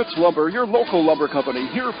 Crivets Lumber, your local lumber company,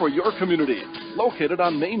 here for your community. Located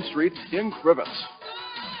on Main Street in Crivets.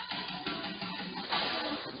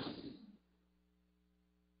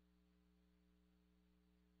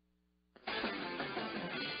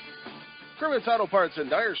 Crivets Auto Parts in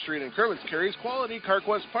Dyer Street in Crivets carries quality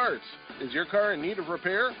CarQuest parts. Is your car in need of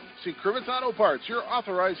repair? See Crivets Auto Parts, your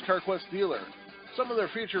authorized CarQuest dealer. Some of their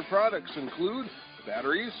featured products include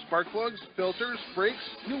batteries, spark plugs, filters, brakes,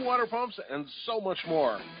 new water pumps, and so much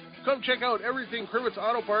more. Come check out everything Crivets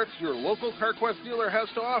Auto Parts, your local CarQuest dealer, has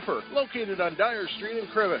to offer, located on Dyer Street in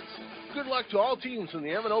Crivets. Good luck to all teams in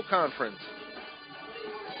the M&O Conference.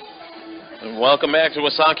 Welcome back to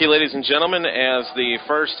Wausakee, ladies and gentlemen, as the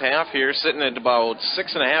first half here, sitting at about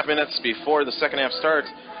 6.5 minutes before the second half starts.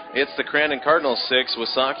 It's the Crandon Cardinals 6,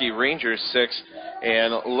 Wausakee Rangers 6.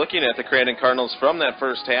 And looking at the Crandon Cardinals from that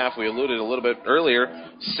first half, we alluded a little bit earlier,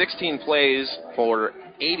 16 plays for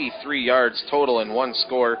 83 yards total and 1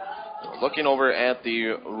 score. Looking over at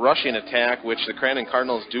the rushing attack, which the Crandon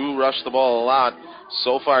Cardinals do rush the ball a lot.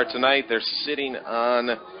 So far tonight, they're sitting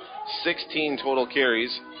on 16 total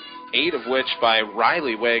carries, 8 of which by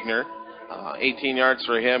Riley Wagner. 18 yards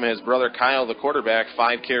for him. His brother Kyle, the quarterback,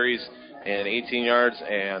 5 carries and 18 yards.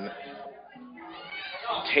 And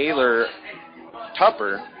Taylor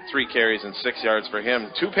Tupper, 3 carries and 6 yards for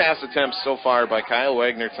him. 2 pass attempts so far by Kyle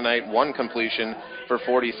Wagner tonight. 1 completion for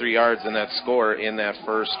 43 yards in that score in that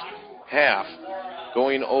first half.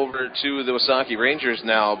 Going over to the Wausakee Rangers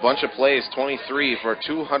now. A bunch of plays, 23 for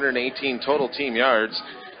 218 total team yards.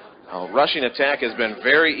 Rushing attack has been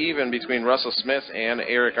very even between Russell Smith and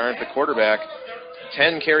Eric Arndt, the quarterback.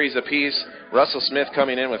 10 carries apiece. Russell Smith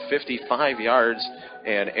coming in with 55 yards,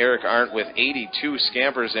 and Eric Arndt with 82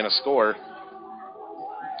 scampers in a score.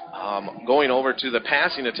 Going over to the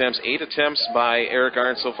passing attempts, 8 attempts by Eric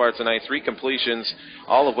Arndt so far tonight, 3 completions,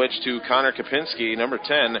 all of which to Connor Kopinski, number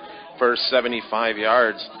 10, for 75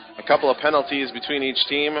 yards. A couple of penalties between each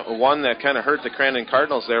team. One that kind of hurt the Crandon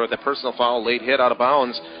Cardinals there with a personal foul, late hit out of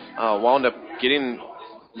bounds, wound up getting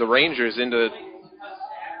the Rangers into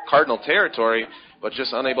Cardinal territory, but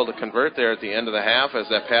just unable to convert there at the end of the half as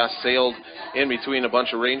that pass sailed in between a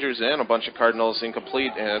bunch of Rangers and a bunch of Cardinals,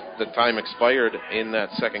 incomplete, and the time expired in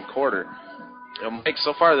that second quarter. Mike,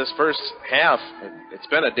 so far this first half, it's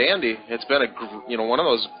been a dandy. It's been one of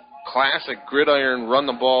those classic gridiron, run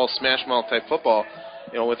the ball, smash mouth type football,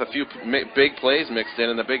 with a few big plays mixed in,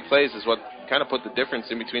 and the big plays is what kind of put the difference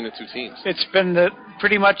in between the two teams. It's been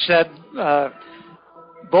pretty much that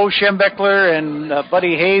Bo Schembeckler and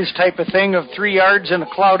Buddy Hayes type of thing of 3 yards in a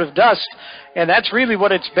cloud of dust, and that's really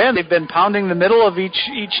what it's been. They've been pounding the middle of each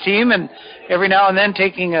team, and every now and then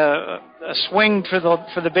taking a swing for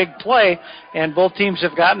the big play, and both teams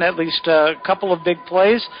have gotten at least a couple of big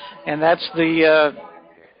plays, and that's the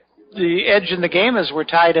edge in the game as we're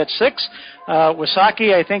tied at 6.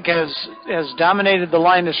 Wausakee, I think, has dominated the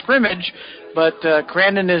line of scrimmage, but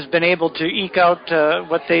Crandon has been able to eke out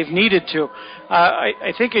what they've needed to.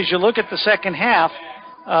 I think as you look at the second half,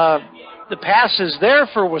 the pass is there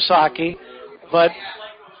for Wausakee, but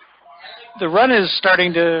the run is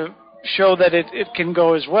starting to show that it can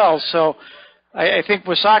go as well. So I think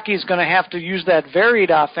Wausakee is going to have to use that varied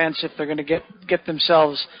offense if they're going to get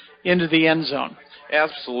themselves into the end zone.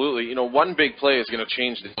 Absolutely. One big play is going to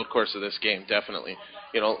change the course of this game, definitely.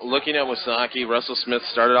 Looking at Wausakee, Russell Smith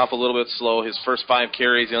started off a little bit slow. His first 5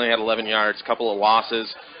 carries, he only had 11 yards, a couple of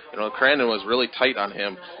losses. Crandon was really tight on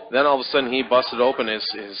him. Then all of a sudden he busted open his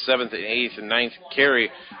 7th, 8th, and 9th carry.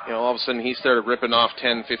 All of a sudden he started ripping off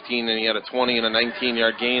 10, 15, and he had a 20 and a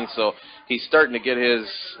 19-yard gain. So he's starting to get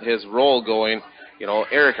his roll going.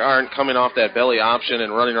 Eric Arndt coming off that belly option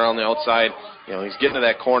and running around the outside. He's getting to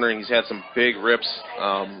that corner, and he's had some big rips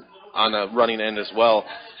on the running end as well.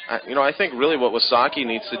 I think really what Wausakee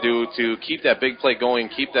needs to do to keep that big play going,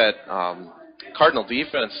 keep that Cardinal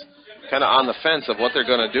defense kind of on the fence of what they're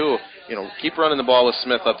going to do, keep running the ball with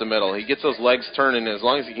Smith up the middle. He gets those legs turning, and as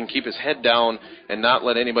long as he can keep his head down and not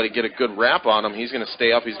let anybody get a good wrap on him, he's going to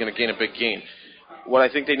stay up, he's going to gain a big gain. What I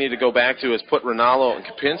think they need to go back to is put Ronaldo and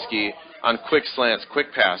Kapinski on quick slants,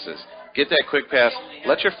 quick passes. Get that quick pass.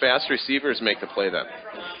 Let your fast receivers make the play then.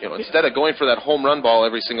 Instead of going for that home run ball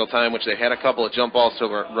every single time, which they had a couple of jump balls to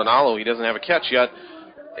Ronaldo, he doesn't have a catch yet.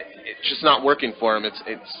 It's just not working for him. It's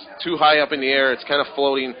too high up in the air. It's kind of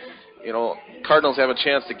floating. Cardinals have a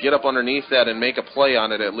chance to get up underneath that and make a play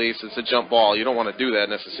on it at least. It's a jump ball. You don't want to do that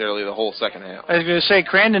necessarily the whole second half. I was going to say,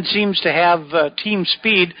 Crandon seems to have team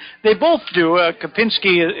speed. They both do.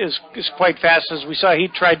 Kapinski is quite fast. As we saw, he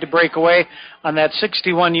tried to break away on that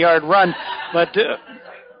 61-yard run. But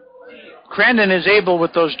Crandon is able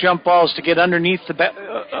with those jump balls to get underneath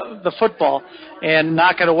the football and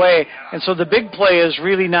knock it away. And so the big play is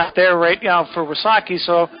really not there right now for Wausakee.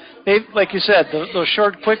 So they, like you said, those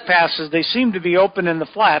short, quick passes, they seem to be open in the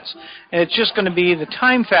flats. And it's just going to be the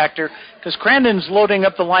time factor because Crandon's loading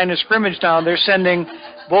up the line of scrimmage now. They're sending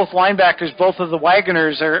both linebackers, both of the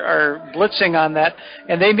Wagoners are blitzing on that,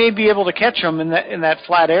 and they may be able to catch them in that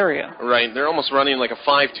flat area. Right. They're almost running like a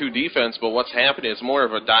 5-2 defense, but what's happening is more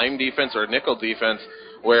of a dime defense or a nickel defense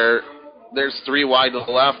where there's 3 wide to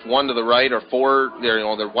the left, 1 to the right, or 4.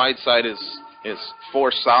 Their wide side is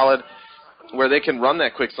 4 solid, where they can run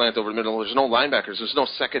that quick slant over the middle. There's no linebackers. There's no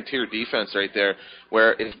second-tier defense right there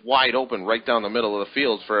where it's wide open right down the middle of the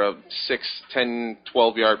field for a 6, 10,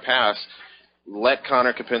 12-yard pass. Let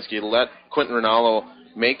Connor Kapinski, let Quentin Ronaldo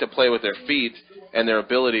make the play with their feet and their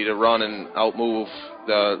ability to run and outmove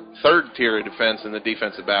the third-tier defense and the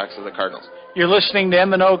defensive backs of the Cardinals. You're listening to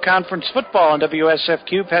M&O Conference Football on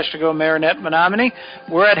WSFQ, Peshtigo, Marinette, Menominee.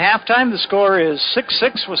 We're at halftime. The score is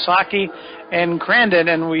 6-6, Wausakee and Crandon,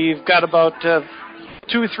 and we've got about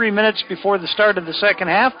 2 or 3 minutes before the start of the second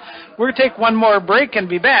half. We're going to take one more break and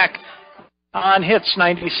be back on Hits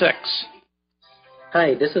 96.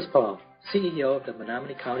 Hi, this is Paul, CEO of the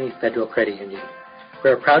Menominee County Federal Credit Union. We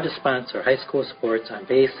are proud to sponsor high school sports on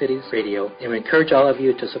Bay Cities Radio, and we encourage all of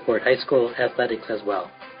you to support high school athletics as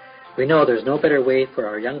well. We know there's no better way for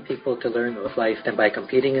our young people to learn of life than by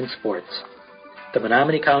competing in sports. The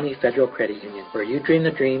Menominee County Federal Credit Union, where you dream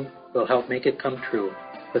the dream, will help make it come true,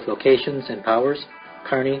 with locations in Powers,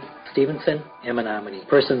 Kearney, Stevenson, and Menominee.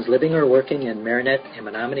 Persons living or working in Marinette and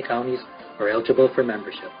Menominee counties are eligible for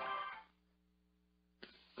membership.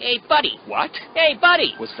 Hey, buddy. What? Hey,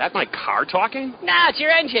 buddy. Was that my car talking? Nah, it's your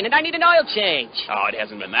engine, and I need an oil change. Oh, it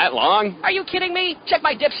hasn't been that long. Are you kidding me? Check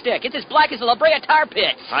my dipstick. It's as black as the La Brea tar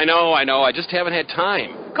pits. I know. I just haven't had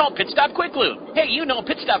time. Call Pit Stop Quick Lube. Hey, you know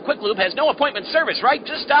Pit Stop Quick Lube has no appointment service, right?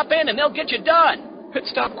 Just stop in, and they'll get you done. Pit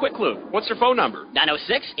Stop Quick Lube. What's their phone number?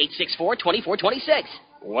 906-864-2426.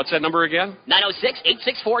 What's that number again?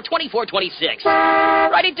 906-864-2426.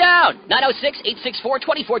 Write it down.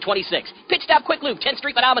 906-864-2426. Pit Stop Quick Lube, 10th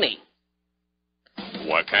Street, Menominee.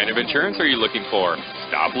 What kind of insurance are you looking for?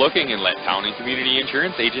 Stop looking and let Town and Community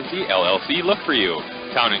Insurance Agency, LLC, look for you.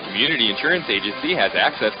 Town and Community Insurance Agency has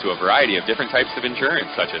access to a variety of different types of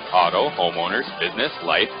insurance, such as auto, homeowners, business,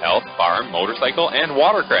 life, health, farm, motorcycle, and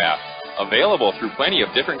watercraft. Available through plenty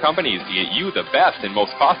of different companies to get you the best and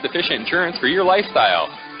most cost-efficient insurance for your lifestyle.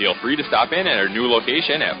 Feel free to stop in at our new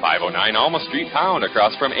location at 509 Alma Street, Pound,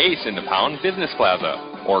 across from Ace in the Pound Business Plaza.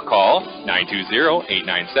 Or call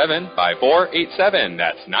 920-897-5487.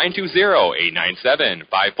 That's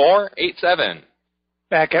 920-897-5487.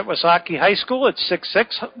 Back at Wausakee High School, it's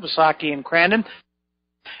 6-6, Wausakee and Crandon.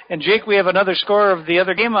 And, Jake, we have another score of the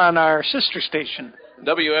other game on our sister station.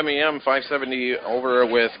 WMEM 570 over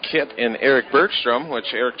with Kit and Eric Bergstrom, which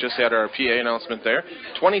Eric just had our PA announcement there.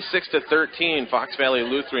 26-13, Fox Valley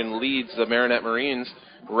Lutheran leads the Marinette Marines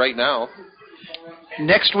right now.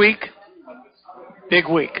 Next week, big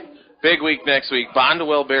week. Big week next week.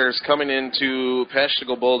 Bondwell Bears coming into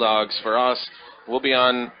Peshtigo Bulldogs for us. We'll be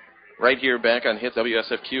on right here back on Hit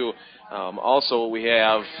WSFQ. Also, we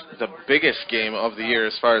have the biggest game of the year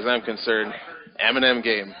as far as I'm concerned, M&M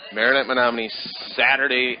game. Marinette Menominee,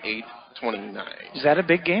 Saturday, 8/29. Is that a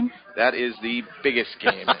big game? That is the biggest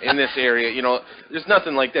game in this area. You know, there's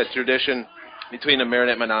nothing like that tradition between the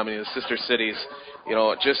Marinette Menominee and the sister cities. You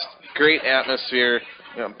know, just great atmosphere.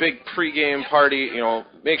 You know, big pregame party. You know,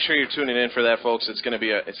 make sure you're tuning in for that, folks. It's gonna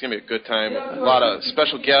be a good time. A lot of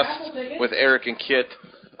special guests with Eric and Kit.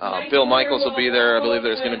 Bill Michaels will be there. I believe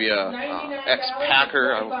there's going to be a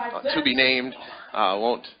ex-Packer to be named.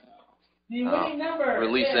 Won't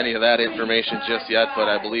release any of that information just yet, but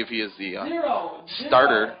I believe he is the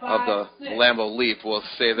starter of the Lambeau Leap. We'll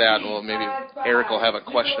say that. Well, maybe Eric will have a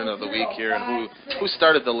question of the week here, and who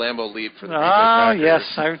started the Lambeau Leap for the Packers? Yes.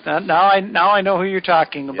 Now I know who you're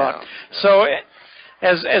talking about. Yeah. So,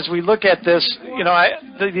 as we look at this, you know,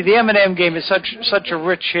 the M&M game is such a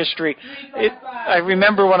rich history. I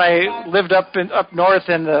remember when I lived up north,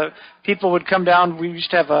 and the people would come down. We used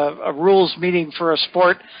to have a rules meeting for a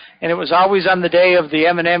sport, and it was always on the day of the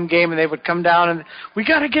M&M game, and they would come down and we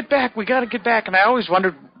got to get back, and I always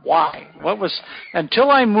wondered why. Until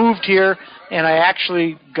I moved here and I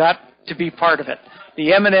actually got to be part of it.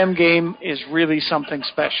 The M&M game is really something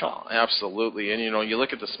special. Absolutely, and you know, you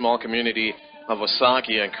look at the small community of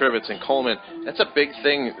Wausakee and Crivets and Coleman. That's a big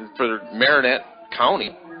thing for Marinette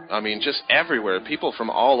County. I mean, just everywhere. People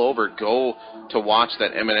from all over go to watch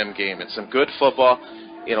that M&M game. It's some good football.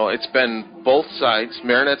 You know, it's been both sides.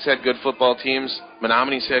 Marinette's had good football teams.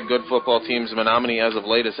 Menominee's had good football teams. Menominee, as of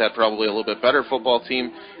late, has had probably a little bit better football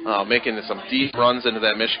team, making some deep runs into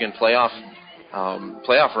that Michigan playoff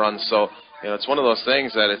run. So, you know, it's one of those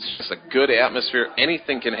things that it's just a good atmosphere.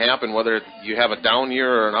 Anything can happen, whether you have a down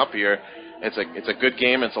year or an up year. It's a good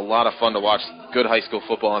game. It's a lot of fun to watch good high school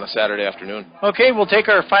football on a Saturday afternoon. Okay, we'll take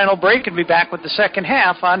our final break and be back with the second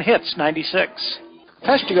half on Hits 96.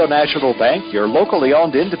 Peshtigo National Bank, your locally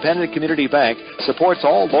owned independent community bank, supports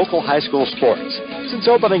all local high school sports. Since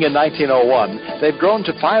opening in 1901, they've grown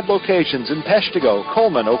to 5 locations in Peshtigo,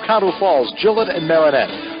 Coleman, Oconto Falls, Gillett, and Marinette.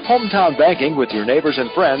 Hometown banking with your neighbors and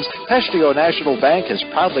friends, Peshtigo National Bank has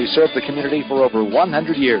proudly served the community for over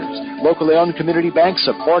 100 years. Locally owned community banks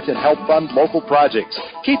support and help fund local projects.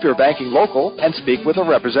 Keep your banking local and speak with a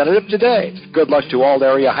representative today. Good luck to all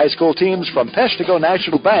area high school teams from Peshtigo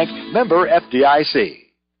National Bank, member FDIC.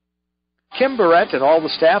 Kim Barrett and all the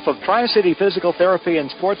staff of Tri-City Physical Therapy and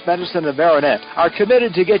Sports Medicine of Marinette are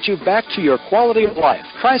committed to get you back to your quality of life.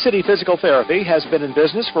 Tri-City Physical Therapy has been in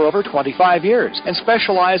business for over 25 years and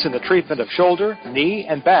specialize in the treatment of shoulder, knee,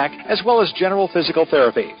 and back, as well as general physical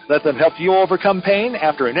therapy. Let them help you overcome pain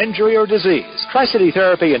after an injury or disease. Tri-City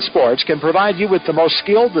Therapy and Sports can provide you with the most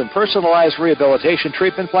skilled and personalized rehabilitation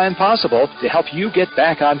treatment plan possible to help you get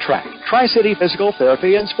back on track. Tri-City Physical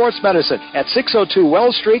Therapy and Sports Medicine at 602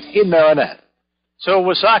 Wells Street in Marinette. So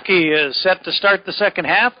Wausakee is set to start the second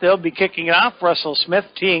half. They'll be kicking it off. Russell Smith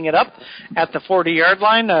teeing it up at the 40-yard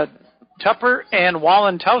line. Tupper and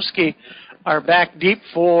Walentowski are back deep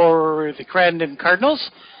for the Crandon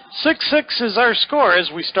Cardinals. 6-6 is our score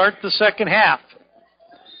as we start the second half.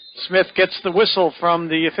 Smith gets the whistle from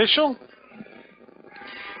the official.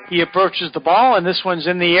 He approaches the ball, and this one's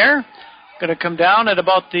in the air. Going to come down at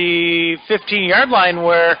about the 15-yard line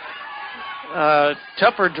where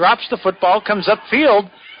Tupper drops the football, comes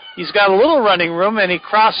upfield. He's got a little running room, and he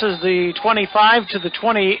crosses the 25 to the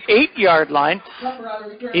 28-yard line.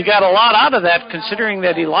 He got a lot out of that, considering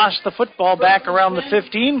that he lost the football back around the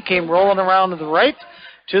 15, came rolling around to the right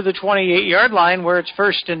to the 28-yard line, where it's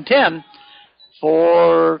 1st and 10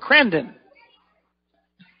 for Crandon.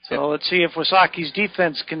 So let's see if Wausakee's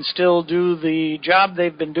defense can still do the job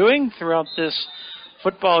they've been doing throughout this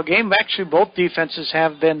football game. Actually, both defenses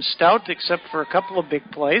have been stout, except for a couple of big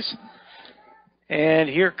plays. And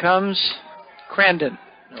here comes Crandon.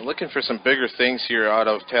 Now, looking for some bigger things here out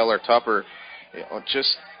of Tyler Tupper.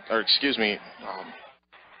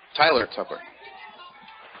 Tyler Tupper.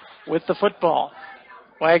 With the football,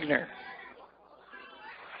 Wagner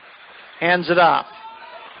hands it off.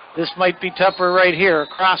 This might be Tupper right here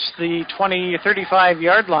across the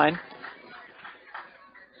 35-yard line.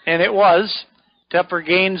 And it was. Tupper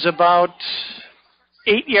gains about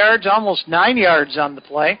 8 yards, almost 9 yards on the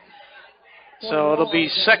play. So it'll be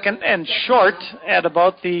 2nd and short at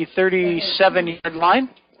about the 37-yard line.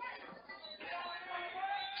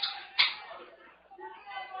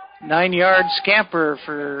 9-yard scamper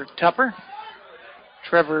for Trevor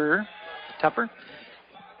Tupper.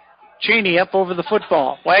 Cheney up over the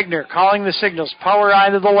football. Wagner calling the signals. Power eye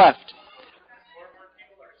to the left.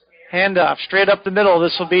 Handoff straight up the middle.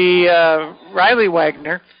 This will be Riley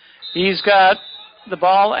Wagner. He's got the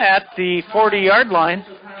ball at the 40-yard line.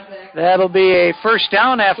 That'll be a first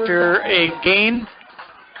down after a gain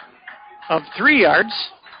of 3 yards.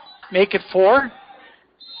 Make it 4.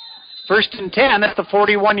 First and 10 at the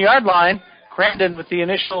 41-yard line. Crandon with the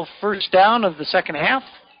initial first down of the second half.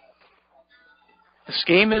 This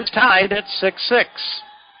game is tied at 6-6.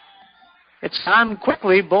 It's gone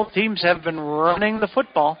quickly. Both teams have been running the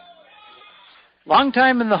football. Long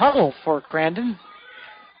time in the huddle for Crandon.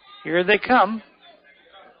 Here they come.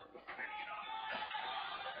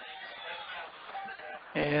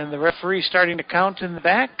 And the referee starting to count in the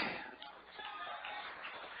back.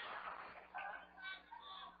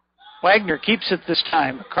 Wagner keeps it this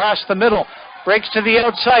time. Across the middle. Breaks to the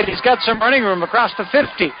outside. He's got some running room across the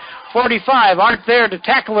 50. 45 aren't there to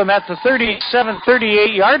tackle him at the 37,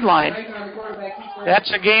 38-yard line.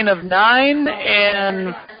 That's a gain of 9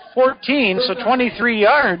 and 14, so 23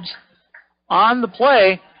 yards on the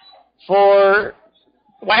play for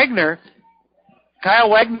Wagner. Kyle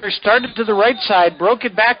Wagner started to the right side, broke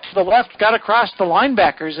it back to the left, got across the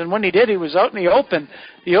linebackers, and when he did, he was out in the open.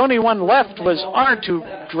 The only one left was Arndt, who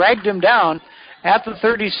dragged him down at the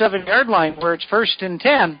 37-yard line, where it's first and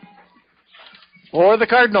 10 for the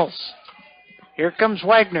Cardinals. Here comes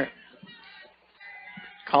Wagner.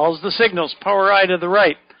 Calls the signals. Power eye to the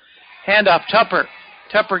right. Handoff, Tupper.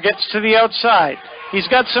 Tupper gets to the outside. He's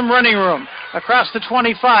got some running room. Across the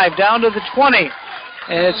 25, down to the 20.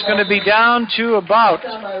 And it's going to be down to about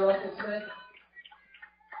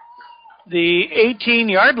the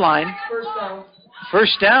 18-yard line.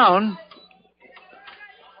 First down.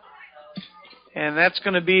 And that's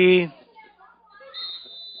going to be...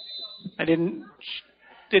 I didn't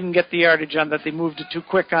get the yardage on that. They moved it too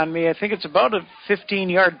quick on me. I think it's about a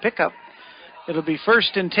 15-yard pickup. It'll be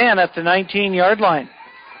first and 10 at the 19-yard line.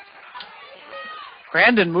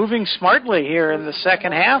 Crandon moving smartly here in the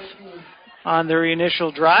second half on their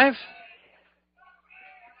initial drive.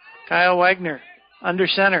 Kyle Wagner under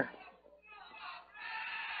center.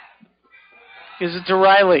 Gives it to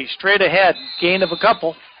Riley. Straight ahead. Gain of a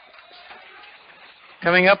couple.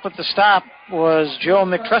 Coming up with the stop was Joe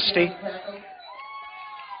McTrusty.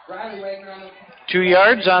 2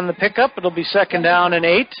 yards on the pickup. It'll be second down and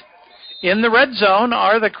 8. In the red zone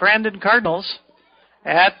are the Crandon Cardinals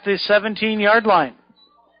at the 17-yard line.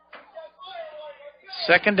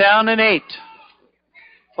 Second down and 8.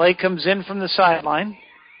 Play comes in from the sideline.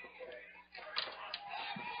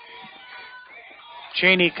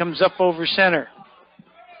 Cheney comes up over center.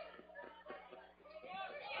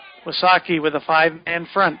 Wausakee with a 5-man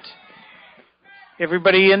front.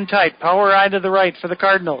 Everybody in tight. Power eye to the right for the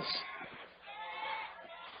Cardinals.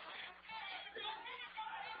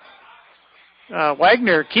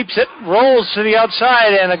 Wagner keeps it, rolls to the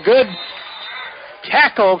outside, and a good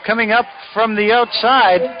tackle coming up from the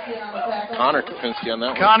outside. Connor Kopinski on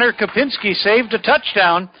that one. Connor Kopinski saved a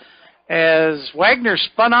touchdown as Wagner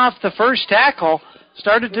spun off the first tackle,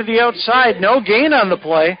 started to the outside, no gain on the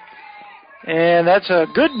play. And that's a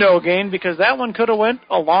good no gain because that one could have went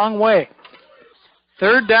a long way.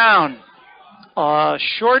 Third down,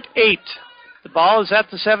 short 8. The ball is at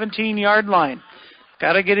the 17-yard line.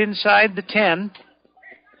 Got to get inside the 10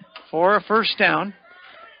 for a first down.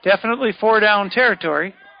 Definitely 4-down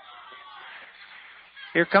territory.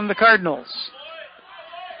 Here come the Cardinals.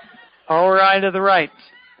 Power eye to the right.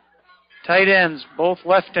 Tight ends, both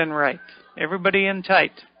left and right. Everybody in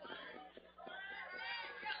tight.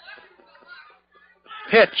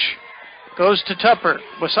 Pitch goes to Tupper.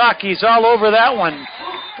 Wausakee's all over that one.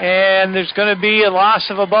 And there's going to be a loss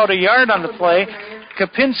of about a yard on the play.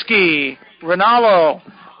 Kopinski, Rinaldo,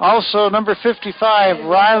 also number 55,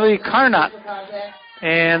 Riley Carnot.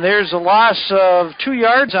 And there's a loss of 2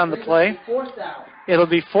 yards on the play. It'll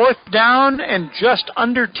be fourth down and just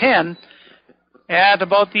under 10 at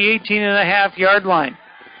about the 18.5-yard line.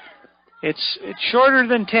 It's shorter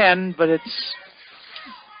than 10, but it's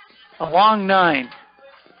a long 9.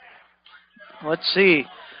 Let's see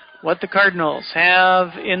what the Cardinals have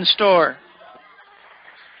in store.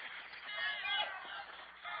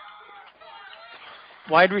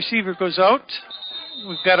 Wide receiver goes out.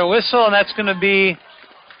 We've got a whistle, and that's going to be,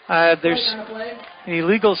 there's an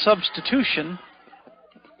illegal substitution.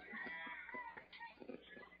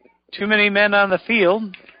 Too many men on the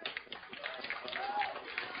field.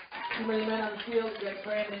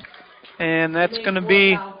 And that's going to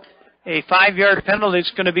be a 5-yard penalty.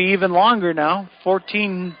 It's going to be even longer now.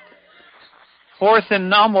 14 4th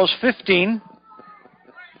and almost 15.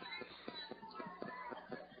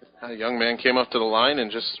 A young man came up to the line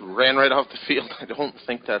and just ran right off the field. I don't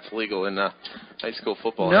think that's legal in high school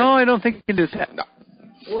football. No, I don't think you can do that. No.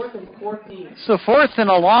 4th and 14. So 4th and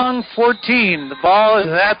a long 14. The ball is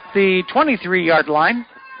at the 23-yard line.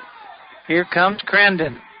 Here comes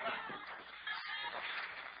Crandon.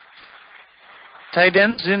 Tight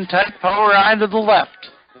ends in tight power eye to the left.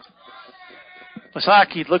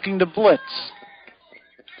 Wausakee looking to blitz.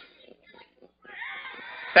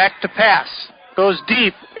 Back to pass. Goes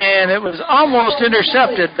deep, and it was almost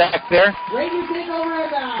intercepted back there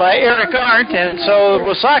by Eric Arndt, and so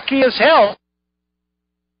Wausakee is held.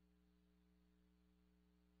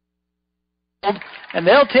 And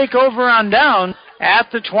they'll take over on down at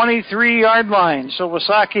the 23-yard line. So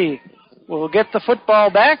Wausakee will get the football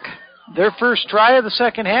back. Their first try of the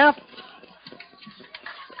second half.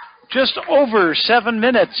 Just over 7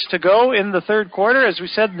 minutes to go in the third quarter. As we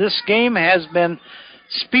said, this game has been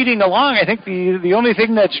speeding along. I think the only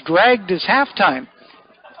thing that's dragged is halftime.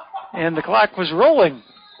 And the clock was rolling.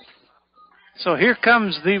 So here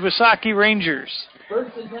comes the Wausakee Rangers.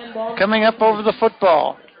 Coming up over the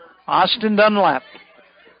football. Austin Dunlap.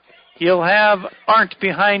 He'll have Arndt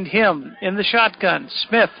behind him in the shotgun.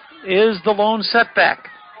 Smith is the lone setback.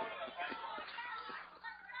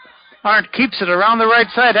 Arndt keeps it around the right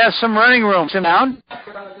side, has some running room. Down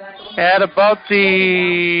at about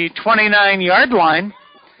the 29-yard line.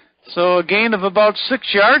 So a gain of about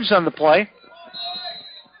 6 yards on the play.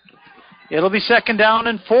 It'll be 2nd down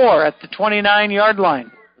and 4 at the 29-yard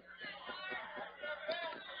line.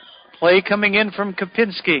 Play coming in from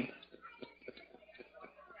Kopinski.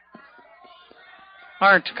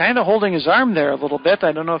 Arndt kind of holding his arm there a little bit.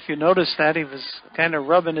 I don't know if you noticed that. He was kind of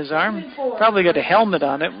rubbing his arm. Probably got a helmet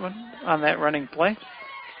on it on that running play.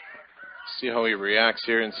 See how he reacts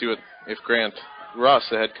here and see if Grant Russ,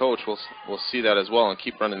 the head coach, will see that as well and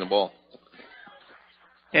keep running the ball.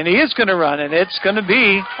 And he is going to run, and it's going to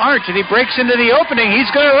be Arndt, and he breaks into the opening. He's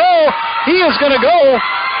going to roll. He is going to go.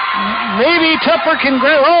 Maybe Tupper can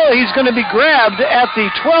roll. He's going to be grabbed at the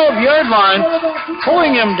 12-yard line.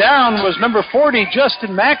 Pulling him down was number 40,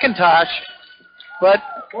 Justin McIntosh. But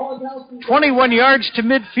 21 yards to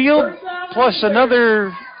midfield plus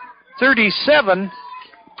another 37.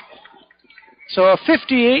 So a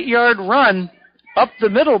 58-yard run up the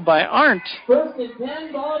middle by Arndt. 1st and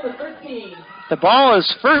 10, ball at the 13. The ball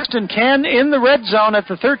is 1st and 10 in the red zone at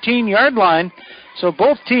the 13-yard line. So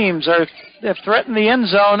both teams have threatened the end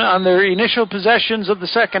zone on their initial possessions of the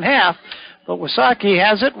second half. But Wausakee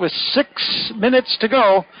has it with 6 minutes to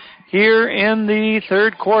go here in the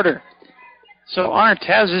third quarter. So Arndt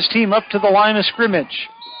has his team up to the line of scrimmage.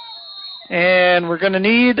 And we're going to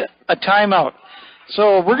need a timeout.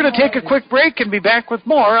 So we're going to take a quick break and be back with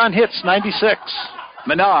more on Hits 96.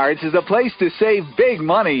 Menards is a place to save big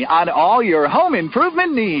money on all your home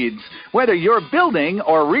improvement needs. Whether you're building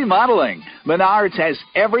or remodeling, Menards has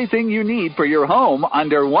everything you need for your home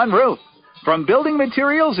under one roof. From building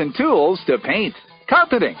materials and tools to paint,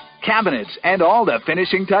 carpeting, cabinets, and all the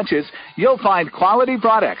finishing touches, you'll find quality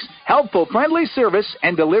products, helpful, friendly service,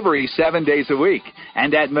 and delivery 7 days a week.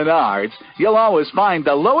 And at Menards, you'll always find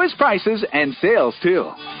the lowest prices and sales,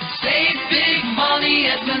 too. Save big money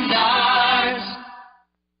at Menards.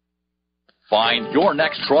 Find your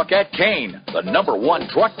next truck at Kane, the #1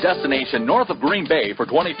 truck destination north of Green Bay for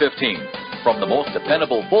 2015. From the most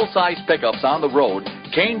dependable full-size pickups on the road,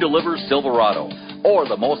 Kane delivers Silverado. Or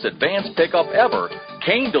the most advanced pickup ever,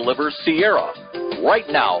 Kane delivers Sierra. Right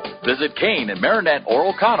now, visit Kane in Marinette or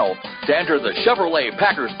O'Connell to enter the Chevrolet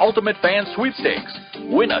Packers Ultimate Fan Sweepstakes.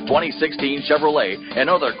 Win a 2016 Chevrolet and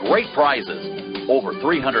other great prizes. Over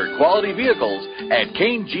 300 quality vehicles at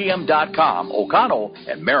KaneGM.com, O'Connell,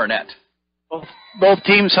 and Marinette. Both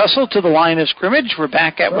teams hustle to the line of scrimmage. We're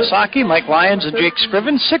back at Wausakee. Mike Lyons and Jake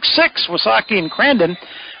Scriven. 6-6, Wausakee and Crandon.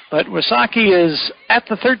 But Wausakee is at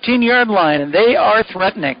the 13-yard line, and they are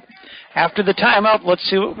threatening. After the timeout, let's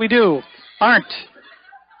see what we do. Arndt,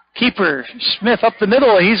 keeper, Smith up the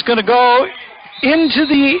middle. He's going to go into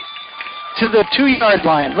the 2-yard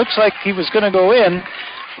line. Looks like he was going to go in.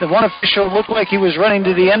 The one official looked like he was running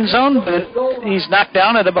to the end zone, but he's knocked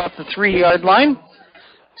down at about the 3-yard line.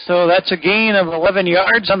 So that's a gain of 11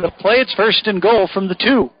 yards on the play. It's 1st and goal from the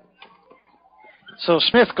 2. So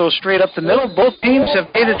Smith goes straight up the middle. Both teams have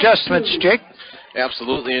made adjustments, Jake.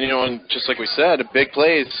 Absolutely, and and just like we said, big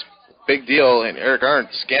plays, big deal, and Eric Arndt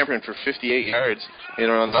scampering for 58 yards,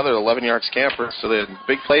 another 11-yard scamper, so the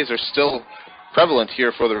big plays are still prevalent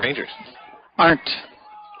here for the Rangers. Arndt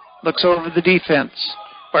looks over the defense,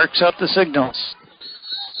 barks out the signals.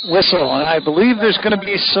 Whistle, and I believe there's going to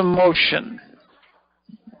be some motion.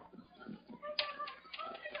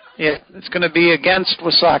 It's going to be against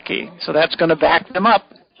Wausakee, so that's going to back them up.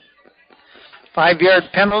 5-yard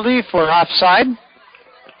penalty for offside.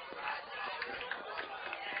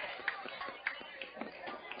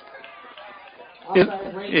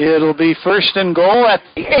 It'll be first and goal at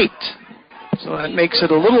the 8. So that makes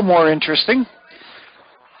it a little more interesting.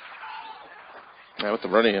 Now with the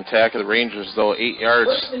running attack of the Rangers, though, 8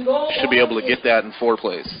 yards, should be able to get that in 4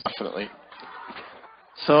 plays, definitely.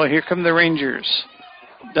 So here come the Rangers.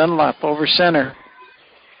 Dunlop over center.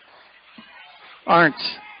 Arndt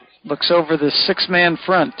looks over the 6-man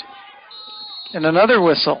front. And another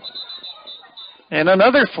whistle. And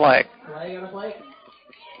another flag.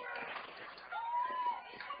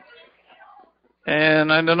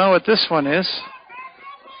 And I don't know what this one is.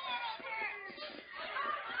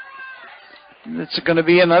 It's going to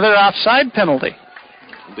be another offside penalty.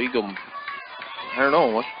 Legal. I don't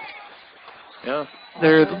know what. Yeah.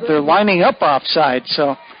 They're lining up offside,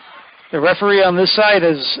 so the referee on this side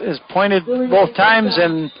has pointed both times,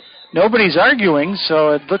 and nobody's arguing.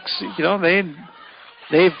 So it looks,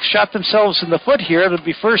 they've shot themselves in the foot here. It'll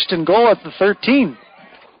be first and goal at the 13.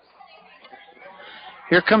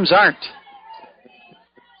 Here comes Arndt.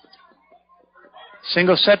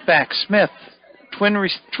 Single setback. Smith. Twin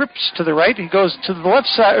trips to the right. He goes to the left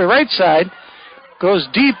side, or right side. Goes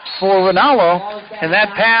deep for Rinaldo, and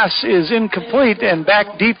that pass is incomplete. And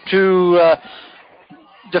back deep to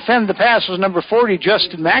defend the pass was number 40,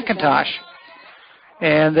 Justin McIntosh.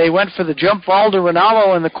 And they went for the jump ball to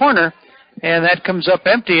Rinaldo in the corner, and that comes up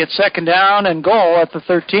empty. It's second down and goal at the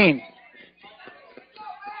 13.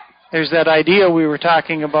 There's that idea we were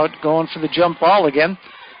talking about, going for the jump ball again,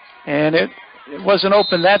 and it wasn't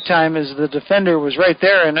open that time as the defender was right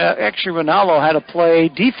there, and actually Rinaldo had to play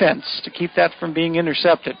defense to keep that from being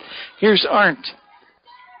intercepted. Here's Arndt.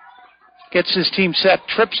 Gets his team set,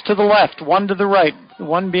 trips to the left, one to the right, the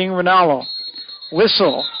one being Rinaldo.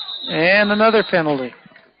 Whistle, and another penalty.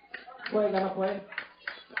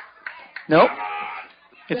 Nope.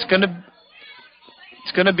 It's going to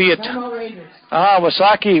be a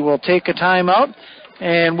Wausakee will take a timeout.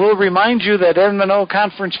 And we'll remind you that M&O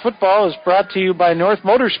Conference Football is brought to you by North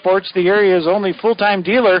Motorsports, the area's only full-time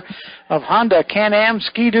dealer of Honda, Can-Am,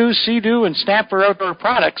 Ski-Doo, Sea-Doo, and Snapper outdoor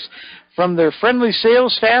products. From their friendly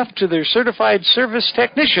sales staff to their certified service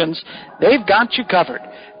technicians, they've got you covered.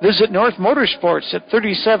 Visit North Motorsports at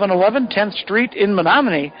 3711 10th Street in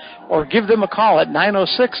Menominee, or give them a call at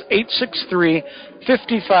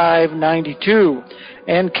 906-863-5592.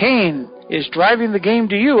 And Kane is driving the game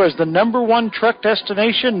to you as the #1 truck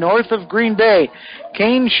destination north of Green Bay.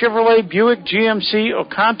 Kane, Chevrolet, Buick, GMC,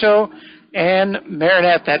 Oconto, and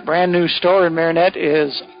Marinette. That brand new store in Marinette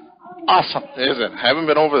is awesome. Is it? Haven't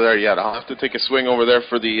been over there yet. I'll have to take a swing over there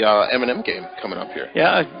for the M&M game coming up here.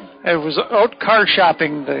 Yeah, I was out car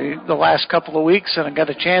shopping the last couple of weeks, and I got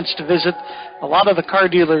a chance to visit a lot of the car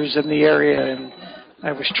dealers in the area, and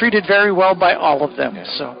I was treated very well by all of them.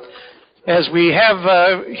 So as we have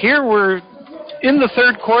here, we're in the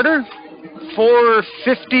third quarter,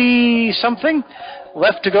 4:50-something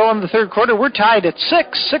left to go in the third quarter. We're tied at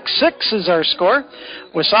 6 is our score.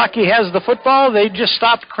 Wausakee has the football. They just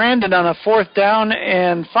stopped Crandon on a 4th down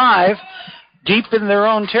and 5 deep in their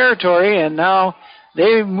own territory, and now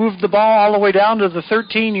they moved the ball all the way down to the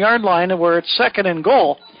 13-yard line where it's second and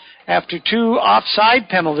goal after 2 offside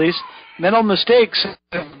penalties. Mental mistakes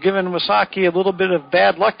have given Wausakee a little bit of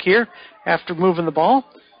bad luck here after moving the ball.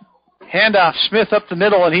 Handoff, Smith up the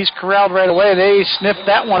middle, and he's corralled right away. They sniffed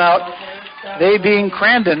that one out, they being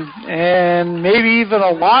Crandon, and maybe even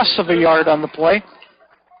a loss of a yard on the play.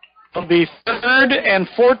 It'll be 3rd and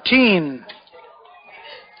 14.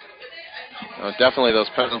 Definitely those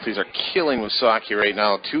penalties are killing Wausakee right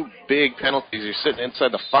now. 2 big penalties. You're sitting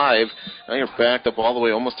inside the 5. Now you're backed up all the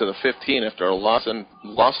way almost to the 15 after a loss on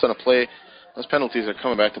a play. Those penalties are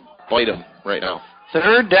coming back to bite them right now.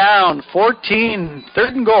 3rd down, 14,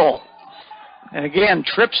 3rd and goal. And again,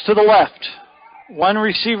 trips to the left. 1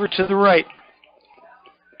 receiver to the right.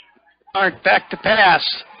 Arndt back to pass.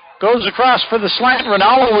 Goes across for the slant.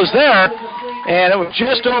 Rinaldo was there, and it was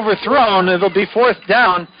just overthrown. It'll be 4th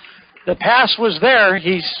down. The pass was there.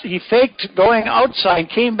 He faked going outside,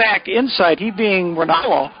 came back inside, he being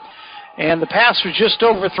Rinaldo, and the pass was just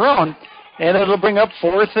overthrown, and it'll bring up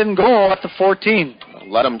 4th and goal at the 14.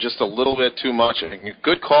 Let him just a little bit too much.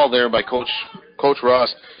 Good call there by Coach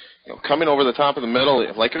Ross. Coming over the top of the middle,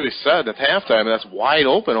 like we said at halftime, that's wide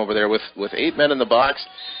open over there with 8 men in the box.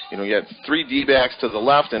 You got 3 D-backs to the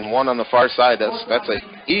left and 1 on the far side. That's an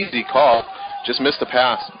easy call. Just missed the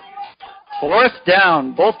pass. 4th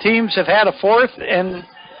down. Both teams have had a 4th and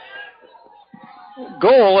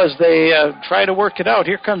goal as they try to work it out.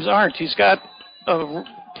 Here comes Arndt. He's got a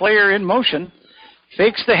player in motion.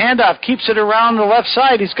 Fakes the handoff, keeps it around the left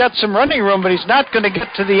side. He's got some running room, but he's not going to get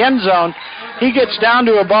to the end zone. He gets down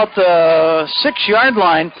to about the 6-yard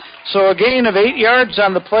line, so a gain of 8 yards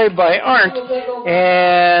on the play by Arndt,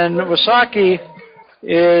 and Wausakee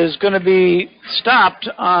is going to be stopped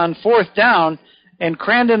on 4th down, and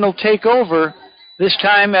Crandon will take over, this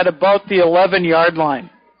time at about the 11-yard line.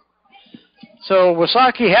 So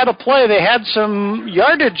Wausakee had a play. They had some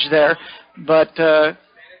yardage there, but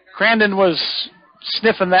Crandon was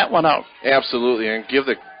sniffing that one out. Absolutely, and give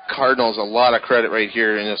the Cardinals a lot of credit right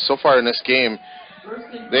here. And so far in this game,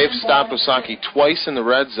 they've stopped Wausakee twice in the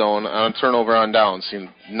red zone on turnover on downs.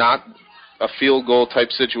 Not a field goal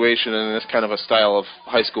type situation in this kind of a style of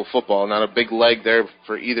high school football. Not a big leg there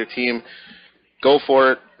for either team. Go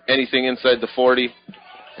for it. Anything inside the 40.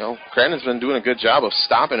 Crandon's been doing a good job of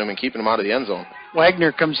stopping him and keeping him out of the end zone.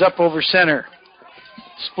 Wagner comes up over center.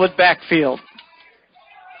 Split backfield.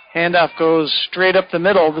 Handoff goes straight up the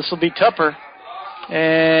middle. This will be Tupper.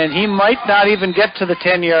 And he might not even get to the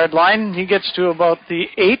 10-yard line. He gets to about the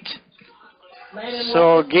 8.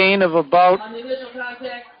 So a gain of about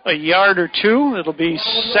a yard or 2. It'll be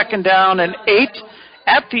 2nd down and 8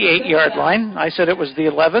 at the 8-yard line. I said it was the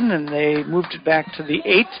 11, and they moved it back to the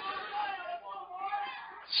 8.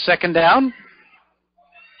 2nd down.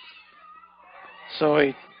 So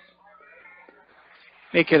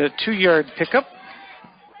make it a 2-yard pickup.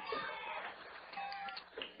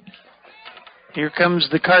 Here comes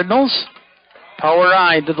the Cardinals. Power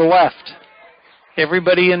I to the left.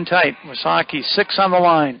 Everybody in tight. Wausakee 6 on the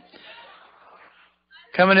line.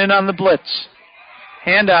 Coming in on the blitz.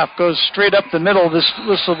 Handoff goes straight up the middle.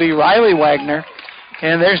 This will be Riley Wagner.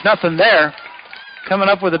 And there's nothing there. Coming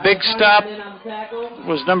up with a big stop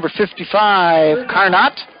was number 55,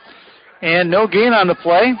 Carnot. And no gain on the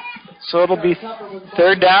play. So it'll be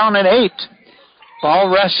 3rd down and 8. Ball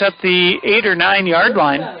rests at the 8 or 9-yard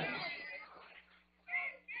line.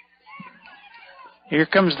 Here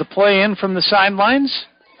comes the play in from the sidelines.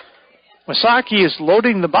 Wausakee is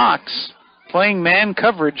loading the box, playing man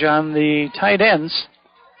coverage on the tight ends.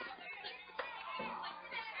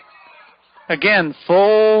 Again,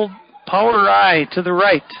 full power I to the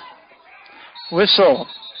right. Whistle,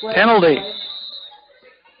 penalty.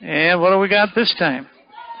 And what do we got this time?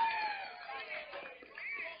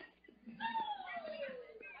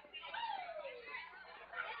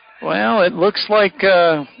 Well, it looks like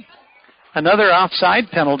another offside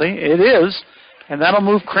penalty. It is. And that'll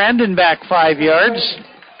move Crandon back 5 yards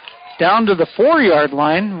down to the 4-yard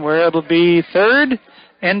line where it'll be 3rd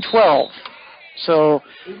and 12. So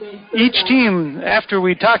each team, after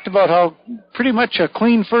we talked about how pretty much a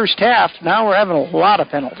clean first half, now we're having a lot of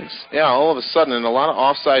penalties. Yeah, all of a sudden, and a lot of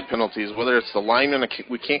offside penalties, whether it's the lineman,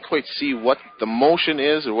 we can't quite see what the motion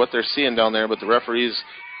is or what they're seeing down there, but the referee's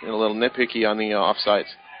a little nitpicky on the offsides.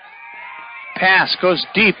 Pass goes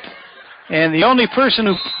deep. And the only person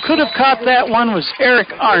who could have caught that one was Eric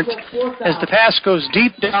Arndt as the pass goes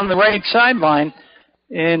deep down the right sideline,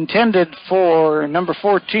 intended for number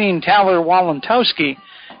 14, Tyler Walentowski,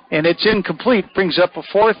 and it's incomplete, brings up a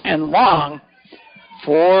 4th and long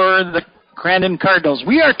for the Crandon Cardinals.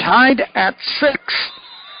 We are tied at 6.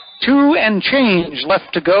 2 and change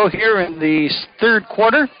left to go here in the 3rd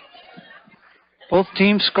quarter. Both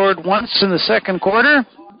teams scored once in the 2nd quarter.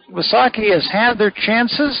 Wausakee has had their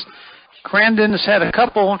chances. Crandon has had a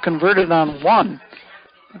couple, converted on 1,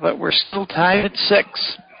 but we're still tied at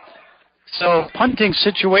 6. So punting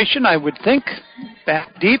situation, I would think,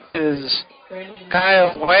 back deep is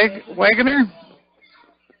Kyle Wagner.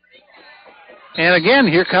 And again,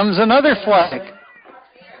 here comes another flag.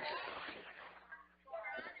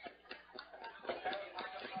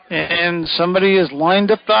 And somebody is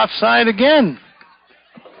lined up offside again.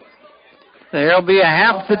 There'll be a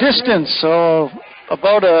half the distance, so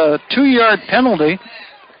about a 2-yard penalty.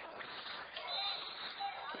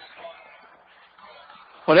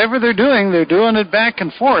 Whatever they're doing it back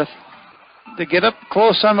and forth to get up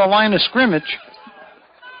close on the line of scrimmage.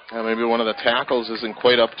 Maybe one of the tackles isn't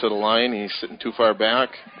quite up to the line. He's sitting too far back.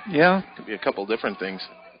 Yeah. Could be a couple different things.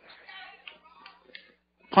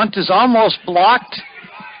 Punt is almost blocked.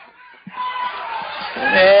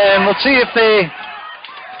 And we'll see if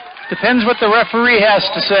depends what the referee has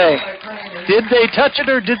to say. Did they touch it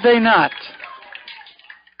or did they not?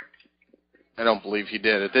 I don't believe he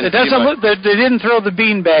did. They didn't throw the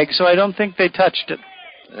beanbag, so I don't think they touched it.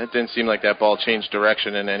 It didn't seem like that ball changed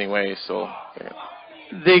direction in any way, so.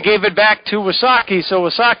 They gave it back to Wausakee, so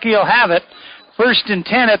Wausakee will have it. 1st and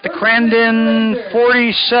 10 at the Crandon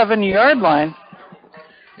 47-yard line.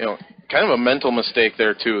 kind of a mental mistake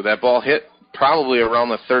there, too. That ball hit probably around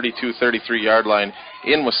the 32, 33-yard line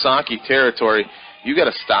in Wausakee territory. You got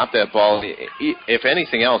to stop that ball. If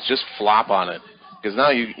anything else, just flop on it, because now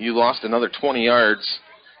you lost another 20 yards.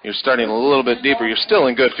 You're starting a little bit deeper. You're still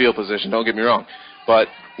in good field position, don't get me wrong, but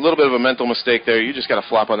a little bit of a mental mistake there. You just got to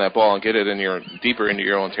flop on that ball and get it deeper into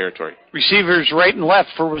your own territory. Receivers right and left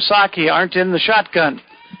for Wausakee aren't in the shotgun.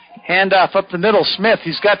 Handoff up the middle. Smith,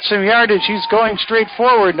 he's got some yardage. He's going straight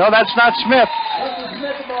forward. No, that's not Smith.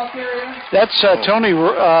 That's Tony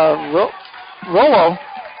Rollo.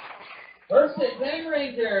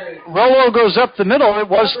 Rollo goes up the middle. It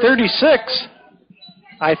was 36.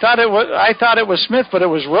 I thought it was Smith, but it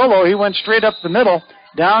was Rollo. He went straight up the middle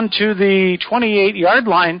down to the 28-yard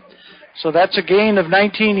line. So that's a gain of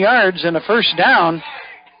 19 yards and a first down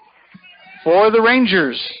for the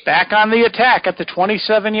Rangers. Back on the attack at the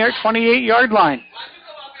 28-yard line.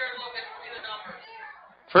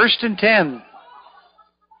 First and 10.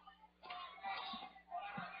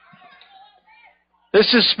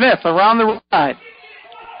 This is Smith around the right side.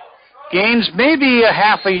 Gains maybe a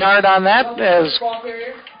half a yard on that as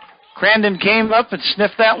Crandon came up and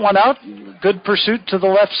sniffed that one out. Good pursuit to the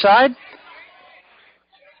left side.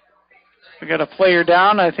 We got a player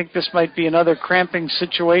down. I think this might be another cramping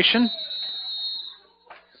situation.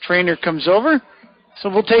 Trainer comes over. So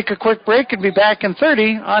we'll take a quick break and be back in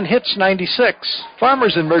 30 on Hits 96.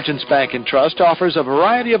 Farmers and Merchants Bank and Trust offers a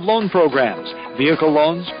variety of loan programs, vehicle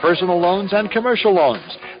loans, personal loans, and commercial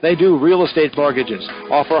loans. They do real estate mortgages,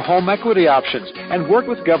 offer home equity options, and work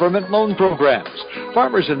with government loan programs.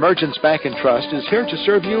 Farmers and Merchants Bank and Trust is here to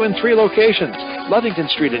serve you in 3 locations: Ludington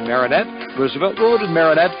Street in Marinette, Roosevelt Road in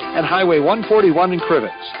Marinette, and Highway 141 in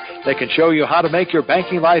Crivets. They can show you how to make your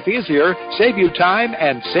banking life easier, save you time,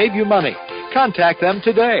 and save you money. Contact them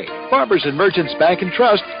today. Farmers and Merchants Bank and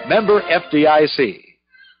Trust, member FDIC.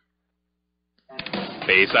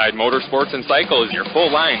 Bayside Motorsports and Cycle is your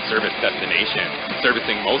full-line service destination,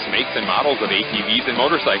 servicing most makes and models of ATVs and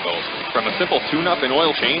motorcycles, from a simple tune-up and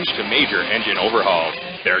oil change to major engine overhauls.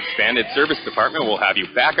 Their expanded service department will have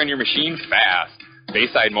you back on your machines fast.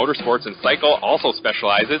 Bayside Motorsports and Cycle also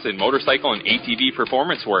specializes in motorcycle and ATV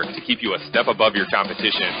performance work to keep you a step above your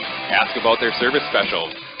competition. Ask about their service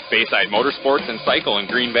specials. Bayside Motorsports and Cycle in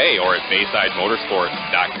Green Bay or at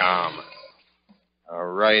BaysideMotorsports.com. All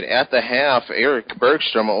right, at the half, Eric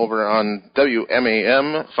Bergstrom over on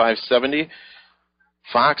WMAM 570.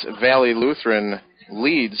 Fox Valley Lutheran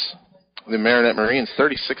leads the Marinette Marines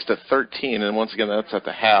 36-13, and once again, that's at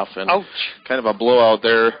the half. And ouch. Kind of a blowout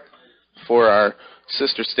there for our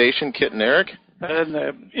sister station, Kit and Eric. And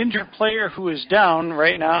the injured player who is down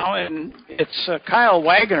right now, and it's Kyle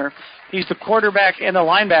Wagner. He's the quarterback and the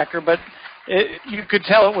linebacker, but you could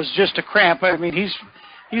tell it was just a cramp. I mean,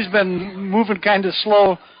 he's been moving kind of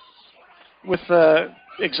slow with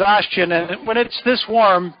exhaustion, and when it's this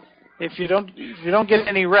warm, if you don't get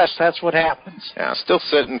any rest, that's what happens. Yeah, still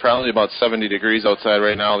sitting probably about 70 degrees outside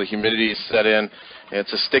right now. The humidity's set in.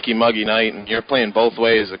 It's a sticky, muggy night, and you're playing both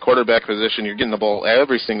ways. The quarterback position, you're getting the ball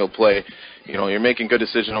every single play. You know, you're making good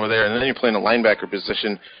decision over there, and then you're playing a linebacker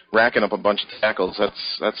position, racking up a bunch of tackles.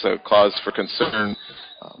 That's a cause for concern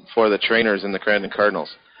for the trainers in the Crandon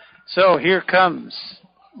Cardinals. So here comes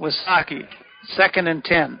Wausakee, 2nd and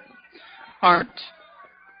 10. Arndt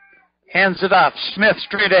hands it off. Smith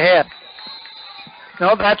straight ahead.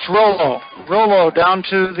 No, that's Rollo. Rollo down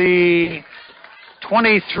to the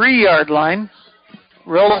 23-yard line.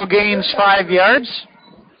 Rollo gains 5 yards.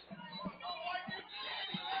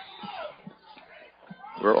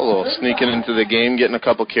 Rollo sneaking into the game, getting a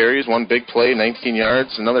couple carries, one big play, 19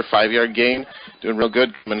 yards, another 5-yard gain, doing real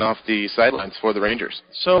good coming off the sidelines for the Rangers.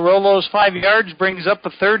 So Rollo's 5 yards brings up a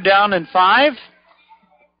 3rd down and 5.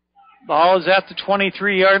 Ball is at the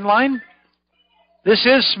 23-yard line. This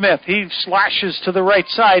is Smith. He slashes to the right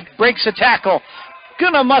side, breaks a tackle.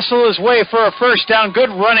 Gonna muscle his way for a first down. Good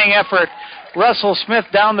running effort. Russell Smith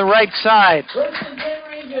down the right side.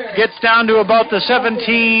 Gets down to about the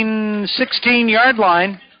 16-yard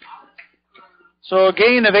line. So a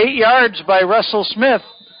gain of 8 yards by Russell Smith.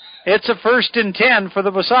 It's a 1st and 10 for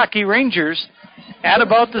the Wausakee Rangers at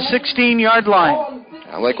about the 16-yard line.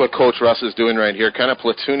 I like what Coach Russ is doing right here, kind of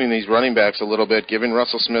platooning these running backs a little bit, giving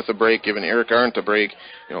Russell Smith a break, giving Eric Arndt a break,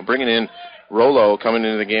 bringing in Rollo coming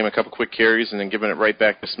into the game, a couple quick carries, and then giving it right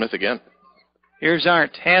back to Smith again. Here's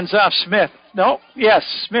Arndt. Hands off Smith. No, yes,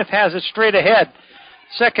 Smith has it straight ahead.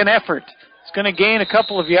 Second effort. It's going to gain a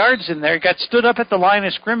couple of yards in there. He got stood up at the line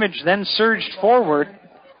of scrimmage, then surged forward.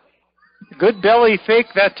 Good belly fake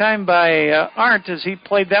that time by Arndt as he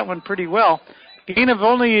played that one pretty well. Gain of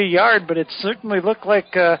only a yard, but it certainly looked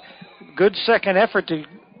like a good second effort to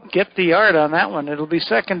get the yard on that one. It'll be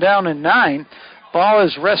 2nd down and 9. Ball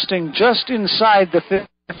is resting just inside the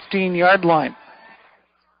 15-yard line.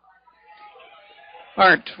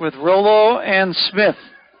 Arndt with Rollo and Smith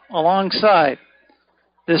alongside.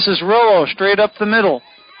 This is Rollo straight up the middle.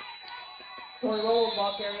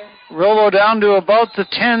 Rollo down to about the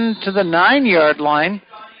 10 to the 9-yard line.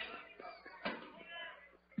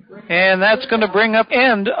 And that's going to bring up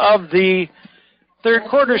end of the third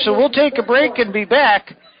quarter. So we'll take a break and be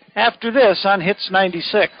back after this on Hits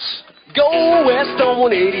 96. Go west on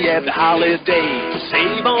 180 at the holiday.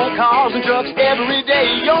 Save on cars and trucks every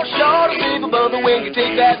day. You're sure to save a brother when you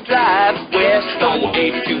take that drive west on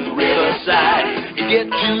 180 to the riverside. You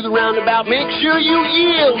get to the roundabout, make sure you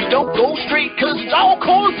yield. Don't go straight cause it's all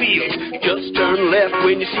cornfields. Just turn left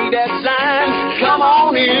when you see that sign. Come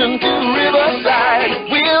on in to the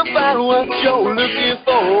riverside. We'll find what you're looking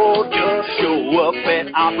for. Just show up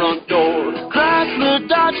at our front door. Chrysler,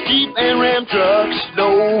 Dodge, Jeep, and Ram trucks.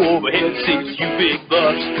 No overhead seats, you big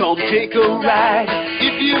bucks, come take a ride.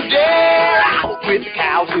 If you dare, out with the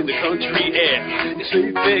cows in the country air. You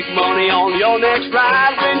save big money on your next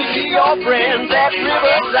ride when you see your friends at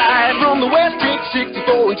Riverside. From the west, take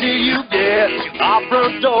 64 until you get to our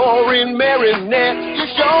front door in Marinette.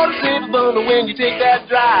 You're sure to save a bundle when you take that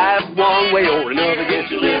drive. One way or another, get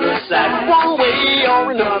to Riverside. One way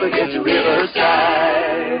or another, get to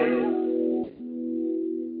Riverside.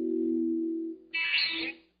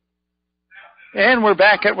 And we're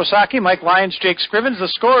back at Wausakee. Mike Lyons, Jake Scrivens. The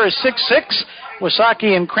score is 6-6.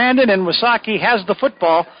 Wausakee and Crandon, and Wausakee has the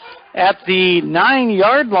football at the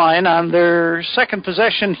 9-yard line on their second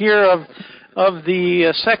possession here of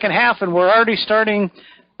the second half, and we're already starting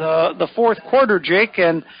the fourth quarter, Jake,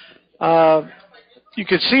 and you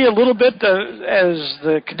could see a little bit as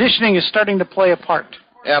the conditioning is starting to play a part.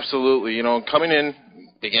 Absolutely. You know, coming in,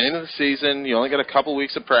 beginning of the season, you only got a couple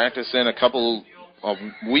weeks of practice in, a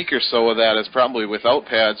week or so of that is probably without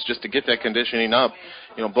pads just to get that conditioning up.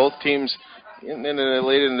 You know, both teams late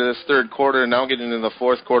into this third quarter, now getting into the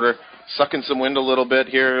fourth quarter, sucking some wind a little bit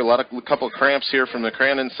here, a couple of cramps here from the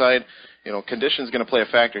Crandon side. You know, condition's going to play a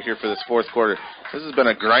factor here for this fourth quarter. This has been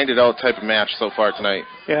a grinded out type of match so far tonight.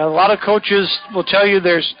 Yeah, a lot of coaches will tell you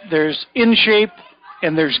there's in shape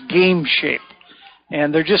and there's game shape.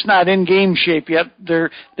 And they're just not in game shape yet.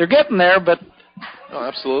 They're getting there, but oh,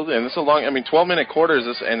 absolutely, and this is a 12-minute quarters,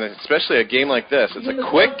 and especially a game like this. It's a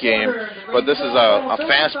quick game, but this is a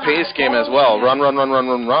fast-paced game as well. Run.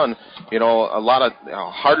 You know, a lot of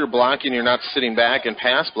harder blocking. You're not sitting back and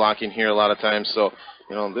pass blocking here a lot of times. So,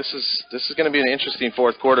 you know, this is going to be an interesting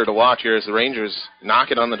fourth quarter to watch here as the Rangers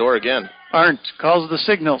knock it on the door again. Arndt calls the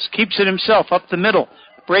signals, keeps it himself up the middle,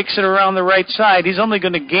 breaks it around the right side. He's only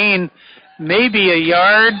going to gain maybe a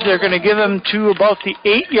yard. They're going to give him to about the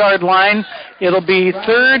 8-yard line. It'll be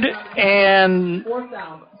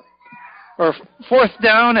fourth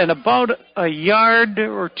down and about a yard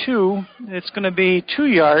or two. It's going to be 2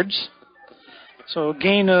 yards. So a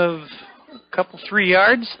gain of a couple, 3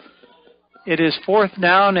 yards. It is 4th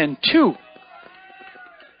down and 2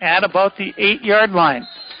 at about the 8-yard line.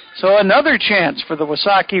 So another chance for the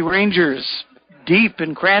Wausakee Rangers deep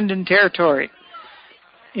in Crandon territory.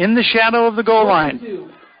 In the shadow of the goal line.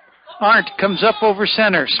 Arndt comes up over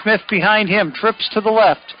center. Smith behind him. Trips to the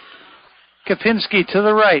left. Kapinski to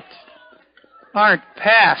the right. Arndt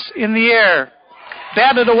pass in the air.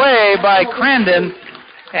 Batted away by Crandon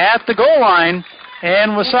at the goal line.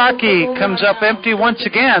 And Wausakee comes up empty once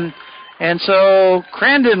again. And so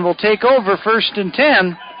Crandon will take over 1st and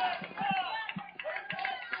 10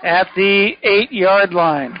 at the 8-yard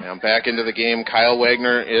line. Now back into the game. Kyle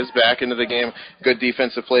Wagner is back into the game. Good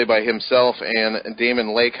defensive play by himself and Damon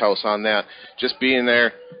Lakehouse on that. Just being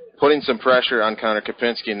there, putting some pressure on Connor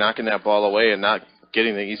Kapinski, knocking that ball away and not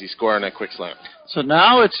getting the easy score on that quick slam. So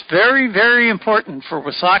now it's very, very important for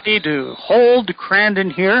Wausakee to hold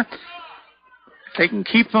Crandon here. If they can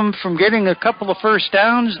keep them from getting a couple of first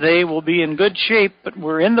downs, they will be in good shape. But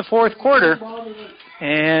we're in the fourth quarter,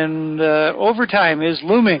 and overtime is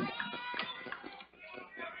looming.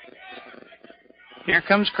 Here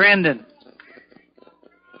comes Crandon.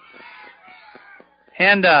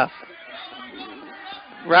 Handoff.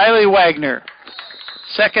 Riley Wagner.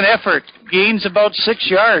 Second effort. Gains about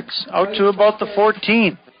 6 yards. Out to about the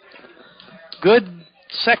 14. Good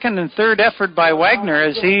second and third effort by Wagner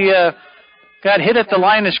as he got hit at the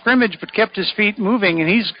line of scrimmage but kept his feet moving, and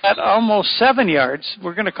he's got almost 7 yards.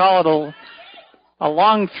 We're going to call it a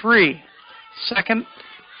long 3. 2nd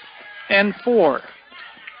and 4.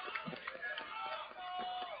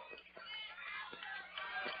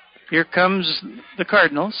 Here comes the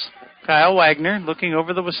Cardinals. Kyle Wagner looking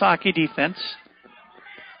over the Wausakee defense.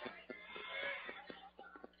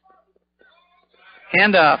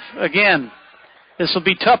 Handoff again. This will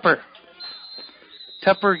be Tupper.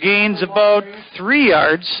 Tupper gains about 3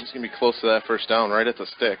 yards. He's going to be close to that first down, right at the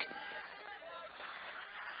stick.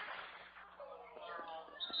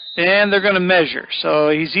 And they're going to measure. So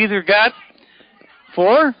he's either got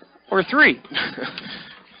 4 or 3.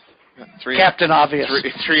 Captain Obvious.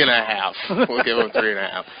 3.5. We'll give him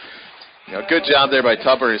 3.5. Good job there by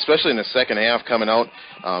Tupper, especially in the second half, coming out,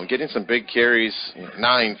 getting some big carries,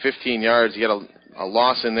 9, 15 yards. He had a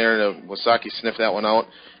loss in there. Wausakee sniffed that one out.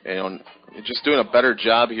 And just doing a better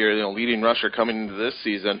job here, leading rusher coming into this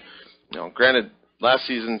season. Granted, last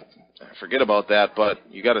season, forget about that, but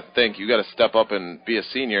you got to think, you got to step up and be a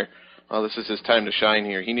senior. Well, this is his time to shine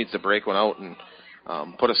here. He needs to break one out and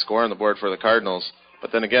put a score on the board for the Cardinals.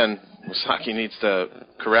 But then again, Wausakee needs to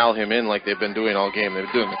corral him in like they've been doing all game. They've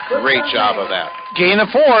been doing a great job of that. Gain of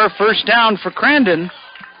 4, first down for Crandon.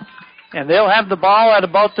 And they'll have the ball at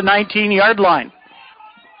about the 19-yard line.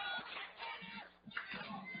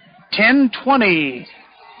 10:20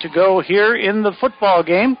 to go here in the football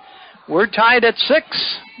game. We're tied at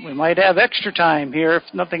 6. We might have extra time here if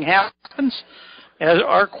nothing happens, as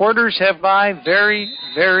our quarters have by very,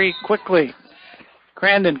 very quickly.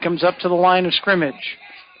 Crandon comes up to the line of scrimmage.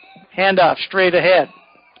 Handoff straight ahead.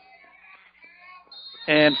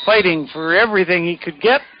 And fighting for everything he could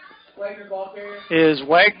get is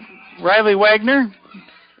Riley Wagner.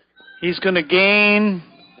 He's going to gain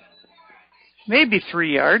maybe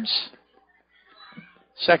 3 yards.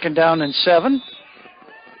 Second down and 7.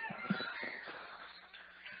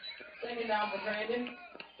 Second down for Crandon.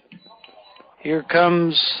 Here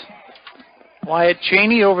comes Wyatt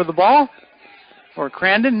Cheney over the ball for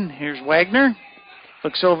Crandon. Here's Wagner.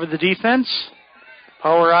 Looks over the defense.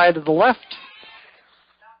 Power eye to the left.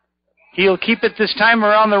 He'll keep it this time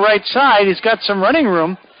around the right side. He's got some running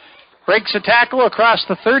room. Breaks a tackle across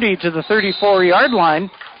the 30 to the 34-yard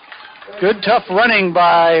line. Good tough running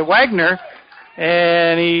by Wagner.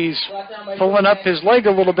 And he's pulling up his leg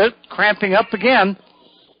a little bit, cramping up again.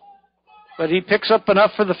 But he picks up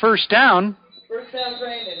enough for the first down. First down,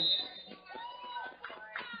 Crandon.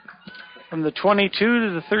 From the 22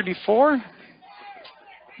 to the 34. I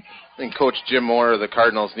think Coach Jim Moore of the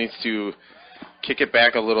Cardinals needs to kick it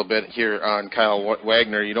back a little bit here on Kyle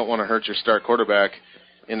Wagner. You don't want to hurt your star quarterback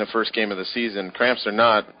in the first game of the season. Cramps or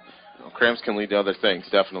not, cramps can lead to other things,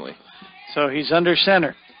 definitely. So he's under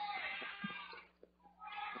center.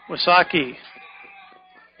 Wausakee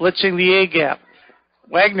blitzing the A-gap.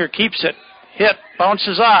 Wagner keeps it. Hit.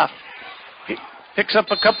 Bounces off. He picks up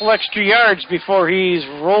a couple extra yards before he's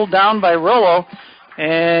rolled down by Rollo.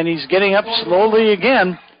 And he's getting up slowly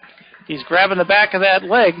again. He's grabbing the back of that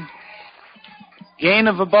leg. Gain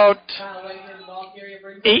of about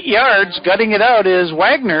 8 yards. Gutting it out is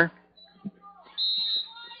Wagner.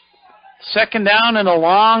 Second down and a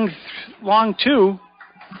long 2.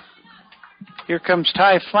 Here comes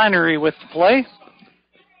Ty Flannery with the play.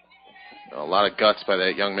 A lot of guts by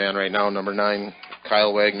that young man right now, number 9,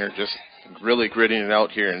 Kyle Wagner, just really gritting it out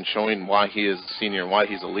here and showing why he is a senior and why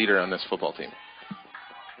he's a leader on this football team.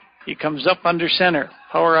 He comes up under center.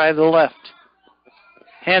 Power eye to the left.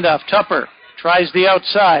 Handoff. Tupper tries the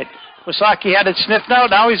outside. Wausakee had it sniffed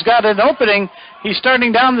out. Now he's got an opening. He's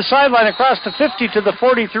starting down the sideline across the 50 to the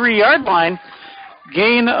 43-yard line.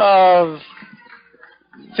 Gain of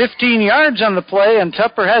 15 yards on the play, and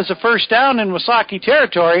Tupper has a first down in Wausakee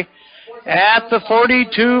territory at the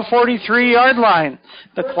 42, 43-yard line.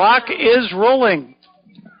 The clock is rolling.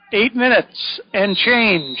 8 minutes and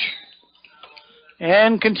change.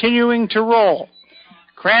 And continuing to roll.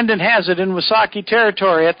 Crandon has it in Wausakee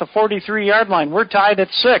territory at the 43-yard line. We're tied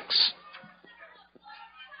at 6.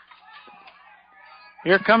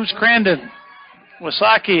 Here comes Crandon.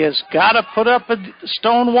 Wausakee has got to put up a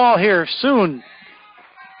stone wall here soon.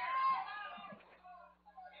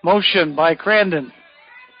 Motion by Crandon.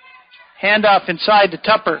 Handoff inside to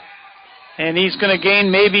Tupper. And he's going to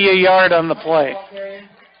gain maybe a yard on the play.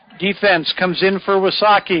 Defense comes in for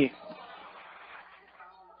Wausakee.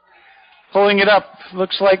 Pulling it up.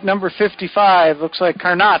 Looks like number 55. Looks like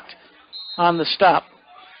Carnot on the stop.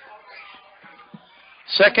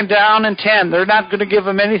 Second down and 10. They're not going to give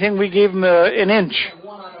him anything. We gave him an inch.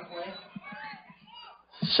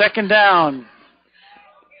 Second down.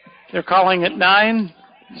 They're calling it 9.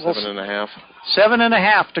 7.5.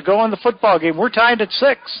 7.5 to go in the football game. We're tied at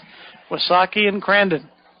 6. Wausakee and Crandon.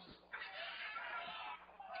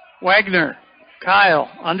 Wagner. Kyle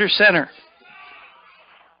under center.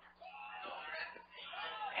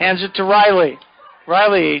 Hands it to Riley.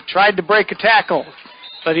 Riley tried to break a tackle,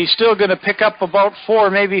 but he's still going to pick up about 4,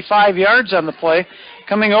 maybe 5 yards on the play.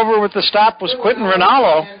 Coming over with the stop was Quentin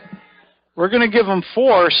Ronaldo. We're going to give them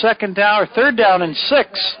 4, second down or third down and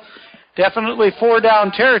 6. Definitely 4 down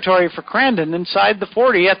territory for Crandon inside the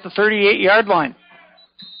 40 at the 38-yard line.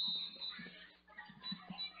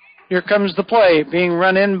 Here comes the play being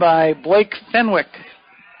run in by Blake Fenwick.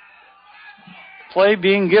 Play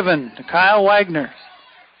being given to Kyle Wagner.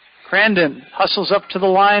 Crandon hustles up to the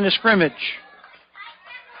line of scrimmage.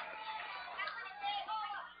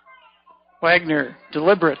 Wagner,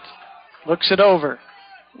 deliberate, looks it over.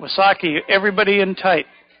 Wausakee, everybody in tight.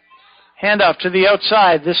 Handoff to the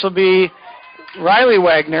outside. This will be Riley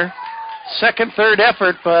Wagner. Second, third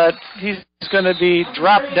effort, but he's going to be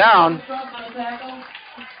dropped down.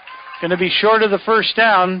 Going to be short of the first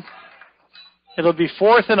down. It'll be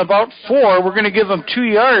 4th and about 4. We're going to give them 2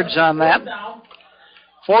 yards on that.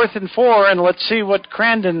 4th and 4, and let's see what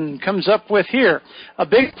Crandon comes up with here. A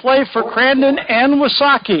big play for Crandon and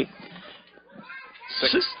Wausakee.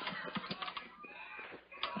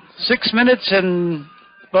 6 minutes and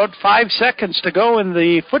about 5 seconds to go in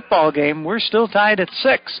the football game. We're still tied at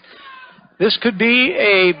 6. This could be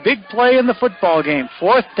a big play in the football game.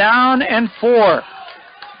 4th down and 4.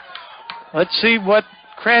 Let's see what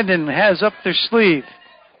Crandon has up their sleeve.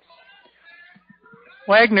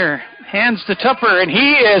 Wagner hands to Tupper, and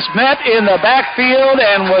he is met in the backfield,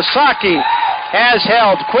 and Wausakee has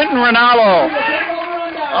held. Quentin Ronaldo.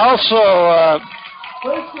 Also,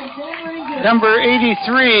 number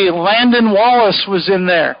 83, Landon Wallace was in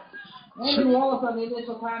there.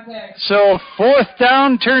 So 4th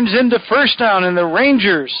down turns into 1st down, and the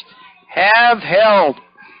Rangers have held.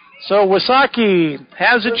 So Wausakee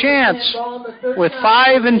has a chance with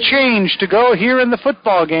 5 and change to go here in the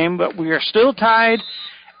football game, but we are still tied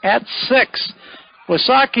at 6.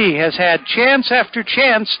 Wausakee has had chance after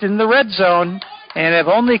chance in the red zone and have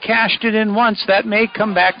only cashed it in once. That may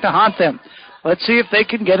come back to haunt them. Let's see if they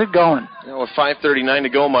can get it going. You know, with 5:39 to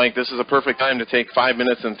go, Mike, this is a perfect time to take 5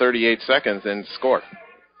 minutes and 38 seconds and score.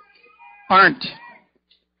 Arndt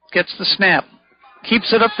gets the snap.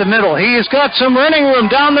 Keeps it up the middle. He has got some running room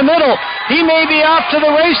down the middle. He may be off to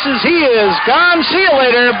the races. He is gone. See you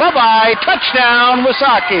later. Bye-bye. Touchdown,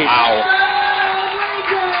 Wausakee. Wow.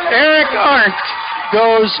 Eric Arndt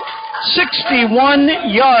goes 61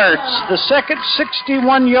 yards. The second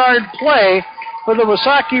 61-yard play for the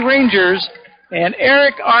Wausakee Rangers. And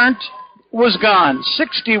Eric Arndt was gone.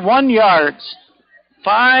 61 yards.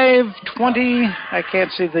 5:20. I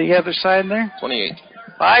can't see the other side there. 28.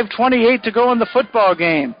 5:28 to go in the football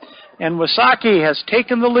game. And Wausakee has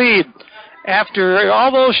taken the lead. After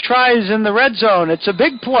all those tries in the red zone, it's a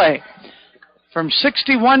big play. From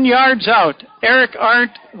 61 yards out, Eric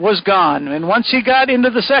Arndt was gone. And once he got into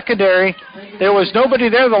the secondary, there was nobody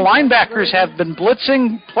there. The linebackers have been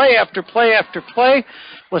blitzing play after play after play.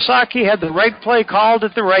 Wausakee had the right play called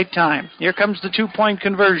at the right time. Here comes the 2-point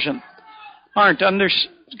conversion. Arndt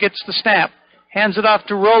gets the snap. Hands it off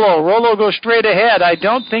to Rollo. Rollo goes straight ahead. I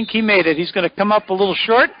don't think he made it. He's going to come up a little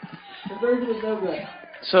short. Conversion is no good.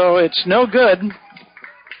 So it's no good.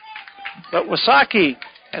 But Wausakee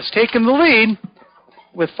has taken the lead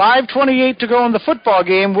with 5:28 to go in the football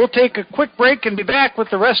game. We'll take a quick break and be back with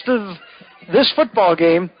the rest of this football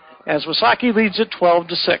game as Wausakee leads it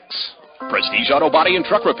 12-6. Prestige Auto Body and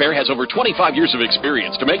Truck Repair has over 25 years of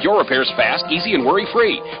experience to make your repairs fast, easy, and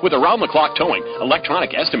worry-free with around-the-clock towing,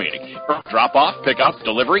 electronic estimating, drop-off, pick-up,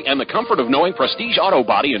 delivery, and the comfort of knowing Prestige Auto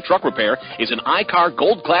Body and Truck Repair is an iCar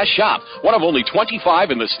Gold Class shop, one of only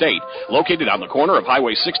 25 in the state, located on the corner of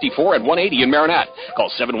Highway 64 and 180 in Marinette.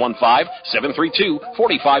 Call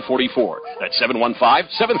 715-732-4544. That's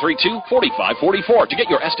 715-732-4544 to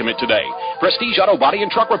get your estimate today. Prestige Auto Body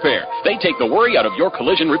and Truck Repair. They take the worry out of your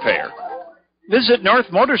collision repair. Visit North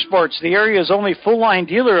Motorsports, the area's only full-line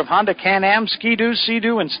dealer of Honda Can-Am, Ski-Doo,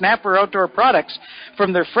 Sea-Doo, and Snapper outdoor products.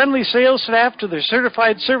 From their friendly sales staff to their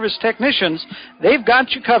certified service technicians, they've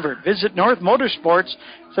got you covered. Visit North Motorsports,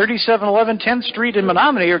 3711 10th Street in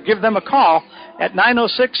Menominee, or give them a call at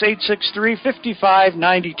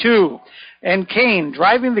 906-863-5592. And Kane,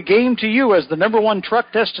 driving the game to you as the #1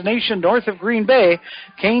 truck destination north of Green Bay,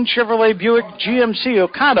 Kane Chevrolet Buick GMC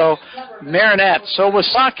Ocado, Marinette. So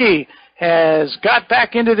Wausakee has got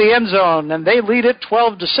back into the end zone, and they lead it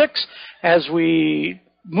 12-6 as we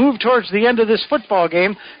move towards the end of this football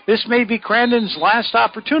game. This may be Crandon's last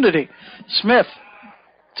opportunity. Smith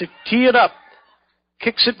to tee it up,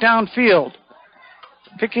 kicks it downfield.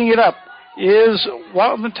 Picking it up is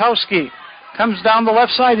Walmatowski. Comes down the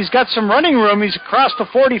left side. He's got some running room. He's across the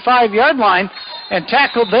 45-yard line and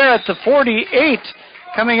tackled there at the 48.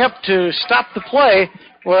 Coming up to stop the play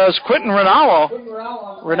was Quentin Ronaldo.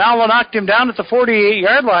 Ronaldo knocked him down at the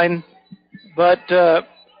 48-yard line, but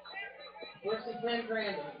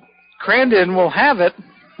Crandon will have it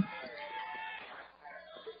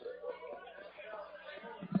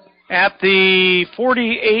at the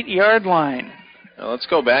 48-yard line. Now let's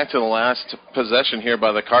go back to the last possession here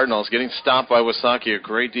by the Cardinals. Getting stopped by Wausakee. A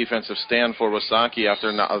great defensive stand for Wausakee after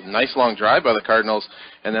a nice long drive by the Cardinals.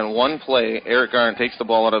 And then one play, Eric Arndt takes the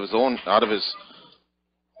ball out of his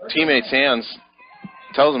teammates' hands,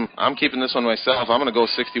 tells him, I'm keeping this one myself. I'm going to go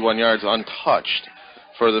 61 yards untouched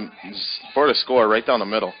for the score right down the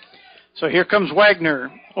middle. So here comes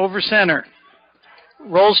Wagner over center.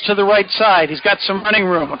 Rolls to the right side. He's got some running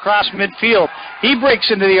room across midfield. He breaks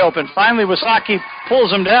into the open. Finally, Wausakee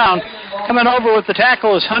pulls him down. Coming over with the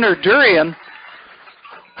tackle is Hunter Durian.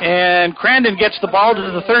 And Crandon gets the ball to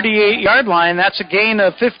the 38-yard line. That's a gain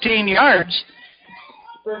of 15 yards.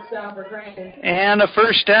 First down for Crandon. And a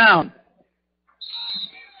first down.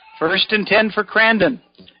 1st and 10 for Crandon.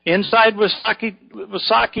 Inside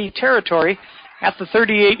Wausakee territory at the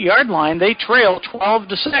 38-yard line. They trail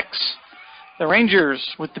 12-6. The Rangers,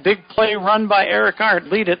 with the big play run by Eric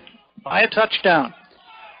Arndt, lead it by a touchdown.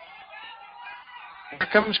 Here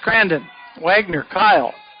comes Crandon. Wagner,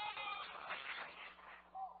 Kyle.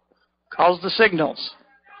 Calls the signals.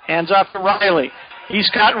 Hands off to Riley.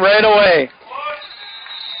 He's caught right away.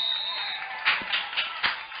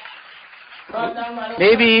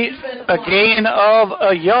 Maybe a gain of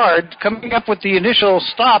a yard. Coming up with the initial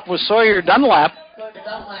stop was Sawyer Dunlap.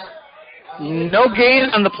 No gain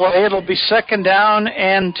on the play. It'll be 2nd down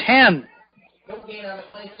and 10. No gain on the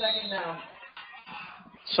play, 2nd down.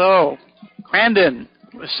 So, Crandon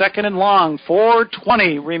with 2nd and long,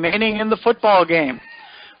 4:20 remaining in the football game.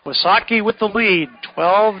 Wausakee with the lead,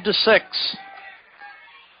 12-6.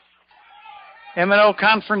 M&O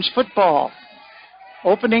Conference football.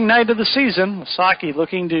 Opening night of the season, Wausakee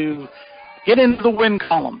looking to get into the win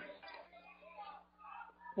column.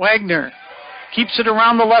 Wagner keeps it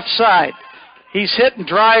around the left side. He's hit and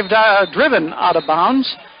driven out of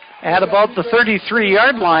bounds at about the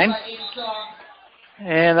 33-yard line.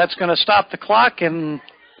 And that's going to stop the clock. And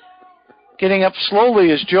getting up slowly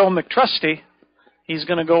is Joe McTrusty. He's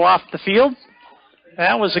going to go off the field.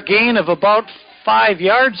 That was a gain of about 5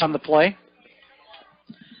 yards on the play.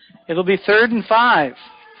 It'll be 3rd and 5.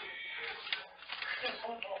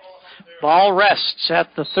 Ball rests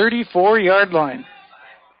at the 34-yard line.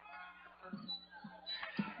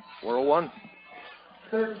 401.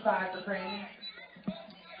 3rd and 5 for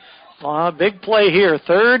Crandon. Big play here.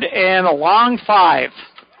 3rd and a long 5.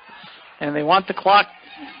 And they want the clock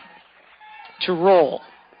to roll.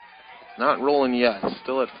 Not rolling yet.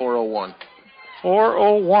 Still at 401.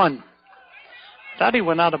 4:01. Thought he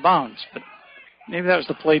went out of bounds, but maybe that was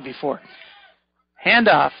the play before.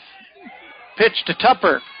 Handoff. Pitch to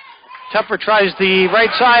Tupper. Tupper tries the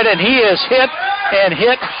right side, and he is hit, and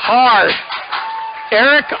hit hard.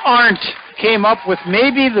 Eric Arndt came up with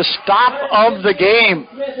maybe the stop of the game,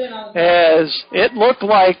 as it looked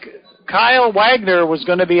like Kyle Wagner was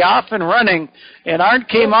going to be off and running, and Arndt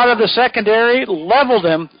came out of the secondary, leveled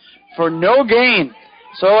him for no gain.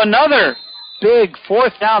 So another big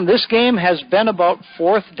 4th down. This game has been about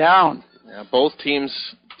 4th down. Yeah, both teams,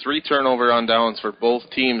 3 turnover on downs for both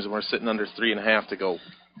teams, and we're sitting under 3.5 to go.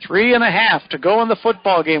 3.5 to go in the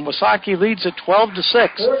football game. Wausakee leads at 12-6.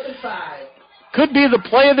 4th and 5. Could be the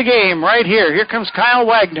play of the game right here. Here comes Kyle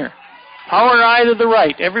Wagner. Power eye to the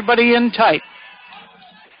right. Everybody in tight.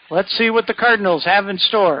 Let's see what the Cardinals have in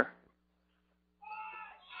store.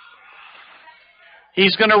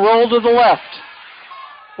 He's going to roll to the left.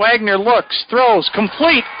 Wagner looks, throws,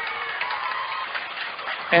 complete.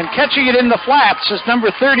 And catching it in the flats is number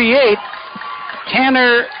 38,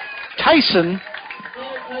 Tanner Tyson.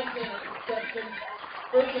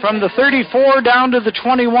 From the 34 down to the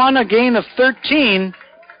 21, a gain of 13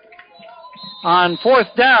 on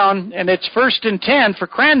 4th down, and it's 1st and 10 for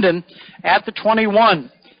Crandon at the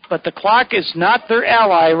 21. But the clock is not their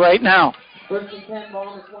ally right now. 1st and 10,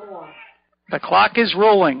 ball to 21. The clock is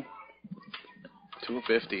rolling.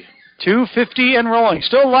 2:50. 2:50 and rolling.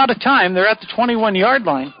 Still a lot of time. They're at the 21-yard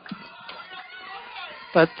line.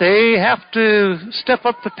 But they have to step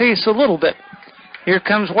up the pace a little bit. Here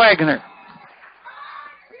comes Wagner.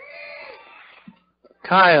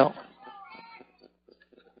 Kyle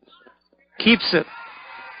keeps it.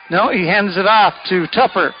 No, he hands it off to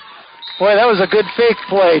Tupper. Boy, that was a good fake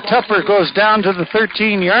play. Tupper goes down to the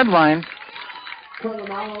 13-yard line.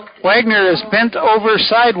 Wagner is bent over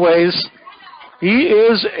sideways. He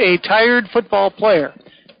is a tired football player.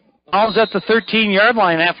 Ball's at the 13-yard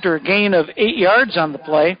line after a gain of 8 yards on the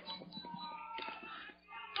play.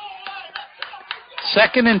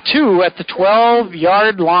 2nd and 2 at the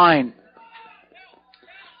 12-yard line.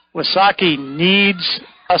 Wausakee needs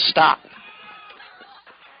a stop.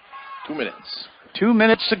 2 minutes. 2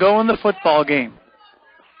 minutes to go in the football game.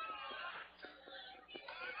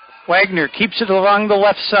 Wagner keeps it along the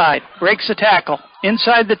left side, breaks a tackle,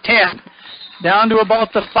 inside the 10, down to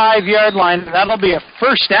about the 5-yard line. That'll be a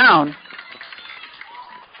first down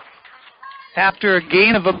after a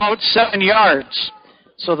gain of about 7 yards.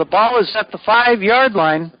 So the ball is at the 5-yard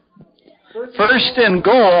line. First and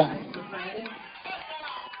goal.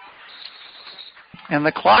 And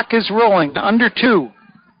the clock is rolling, under 2.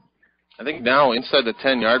 I think now inside the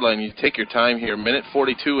 10-yard line, you take your time here. Minute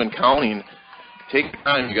 42 and counting. Take your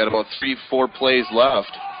time. You got about 3-4 plays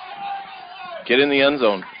left. Get in the end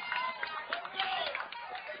zone.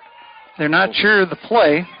 They're not sure of the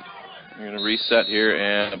play. You're going to reset here,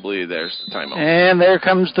 and I believe there's the timeout. And there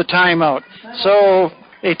comes the timeout. So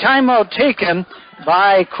a timeout taken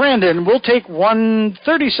by Crandon. We'll take 1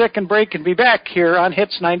 30-second break and be back here on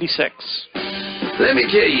Hits 96. Let me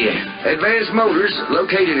tell you, Advanced Motors,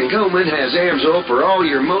 located in Coleman, has AMSOIL for all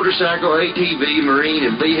your motorcycle, ATV, marine,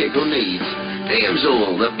 and vehicle needs.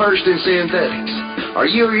 AMSOIL, the first in synthetics. Are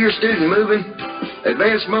you or your student moving?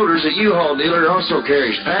 Advanced Motors, a U-Haul dealer, also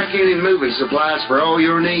carries packing and moving supplies for all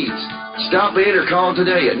your needs. Stop in or call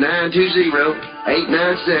today at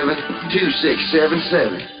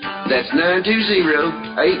 920-897-2677. That's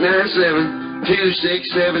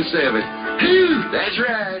 920-897-2677. Whew, that's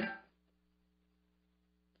right.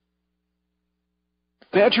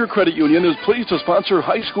 Badger Credit Union is pleased to sponsor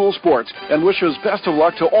high school sports and wishes best of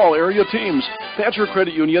luck to all area teams. Badger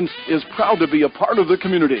Credit Union is proud to be a part of the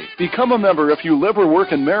community. Become a member if you live or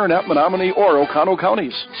work in Marinette, Menominee, or Oconto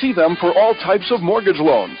counties. See them for all types of mortgage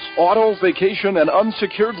loans, auto, vacation, and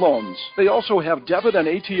unsecured loans. They also have debit and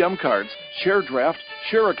ATM cards, share draft,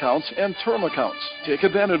 share accounts, and term accounts. Take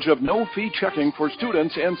advantage of no-fee checking for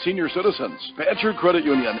students and senior citizens. Badger Credit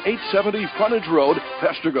Union, 870 Frontage Road,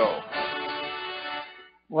 Peshtigo.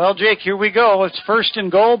 Well, Jake, here we go. It's first and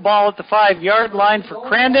goal, ball at the 5-yard line for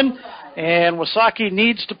Crandon, and Wausakee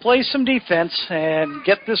needs to play some defense and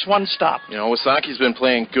get this one stopped. You know, Wausakee's been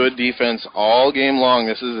playing good defense all game long.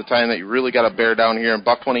 This is the time that you really got to bear down here, and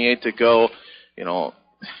buck 28 to go. You know,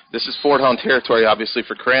 this is four-down territory, obviously,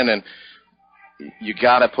 for Crandon. You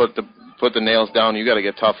got to put the nails down. You got to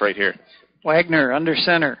get tough right here. Wagner under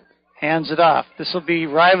center, hands it off. This will be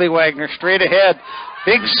Riley Wagner straight ahead.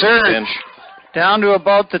 Big surge. Down to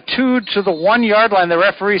about the 2 to the 1 yard line. The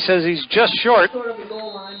referee says he's just short.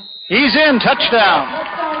 He's in. Touchdown.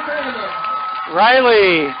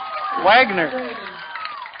 Riley Wagner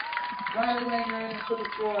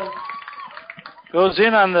goes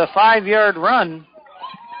in on the 5-yard run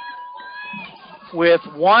with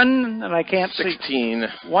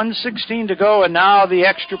 1:16 to go, and now the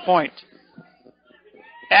extra point.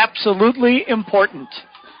 Absolutely important.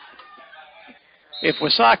 If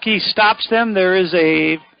Wausakee stops them, there is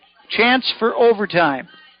a chance for overtime.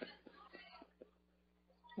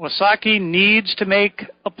 Wausakee needs to make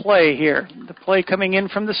a play here. The play coming in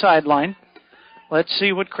from the sideline. Let's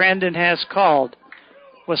see what Crandon has called.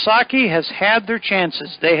 Wausakee has had their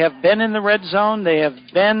chances. They have been in the red zone. They have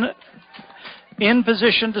been in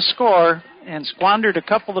position to score and squandered a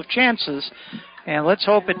couple of chances. And let's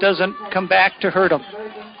hope it doesn't come back to hurt them.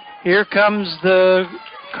 Here comes the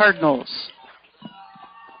Cardinals.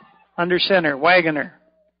 Under center, Wagner.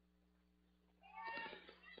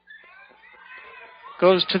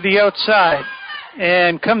 Goes to the outside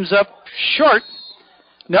and comes up short.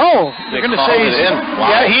 No, they're going to say he's in. Wow.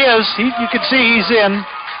 Yeah, he is. You can see he's in.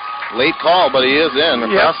 Late call, but he is in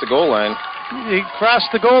across the goal line. He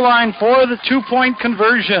crossed the goal line for the 2-point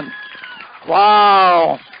conversion.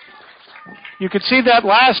 Wow. You could see that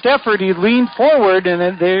last effort. He leaned forward,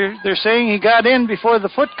 and they're saying he got in before the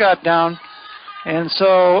foot got down. And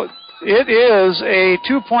so it is a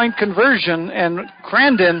 2-point conversion, and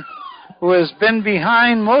Crandon, who has been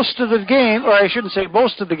behind most of the game, or I shouldn't say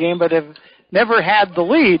most of the game, but have never had the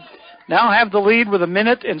lead, now have the lead with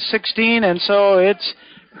 1:16, and so it's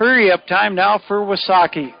hurry-up time now for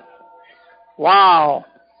Wausakee. Wow.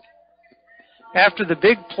 After the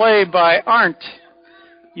big play by Arndt,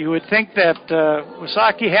 you would think that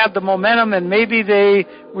Wausakee had the momentum and maybe they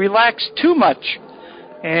relaxed too much.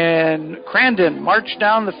 And Crandon marched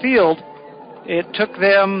down the field. It took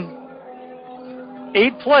them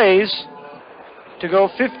 8 plays to go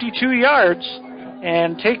 52 yards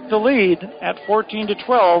and take the lead at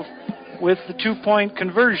 14-12 with the 2-point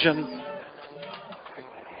conversion.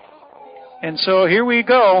 And so here we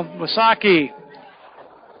go. Wausakee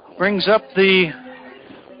brings up the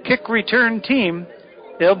kick return team.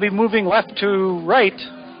 They'll be moving left to right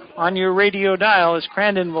on your radio dial as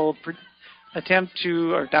Crandon will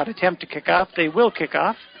kick off. They will kick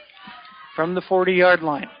off from the 40-yard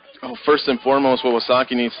line. Oh, first and foremost, what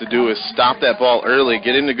Wausakee needs to do is stop that ball early,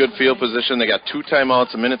 get into good field position. They got 2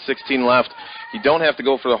 timeouts, 1:16 left. You don't have to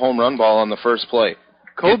go for the home run ball on the first play.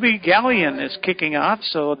 Kobe Gallion is kicking off,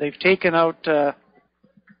 so they've taken out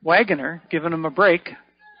Wagoner, giving him a break.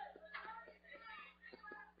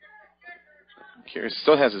 He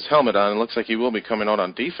still has his helmet on. It looks like he will be coming out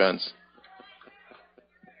on defense.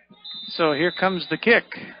 So here comes the kick.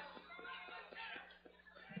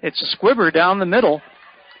 It's a squibber down the middle.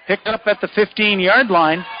 Picked up at the 15-yard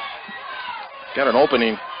line. Got an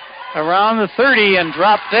opening. Around the 30 and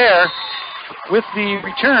dropped there. With the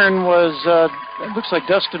return was, it looks like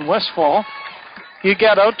Dustin Westfall. He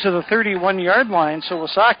got out to the 31-yard line, so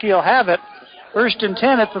Wausakee will have it. 1st and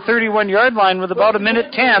 10 at the 31-yard line with about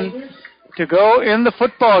 1:10 to go in the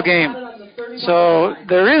football game. So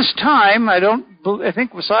there is time. I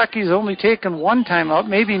think Wasaukee's only taken 1 timeout,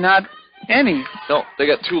 maybe not any. No, they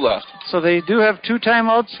got 2 left. So they do have 2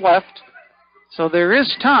 timeouts left. So there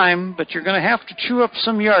is time, but you're going to have to chew up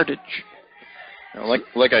some yardage.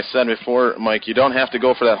 Like I said before, Mike, you don't have to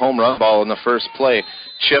go for that home run ball in the first play.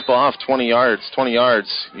 Chip off 20 yards.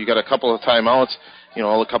 You got a couple of timeouts,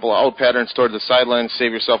 a couple of out patterns toward the sideline.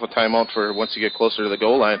 Save yourself a timeout for once you get closer to the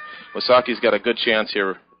goal line. Wasaukee's got a good chance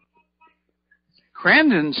here.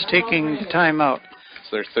 Crandon's taking the timeout.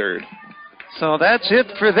 It's their 3rd. So that's it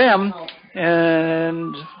for them.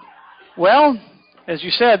 And, well, as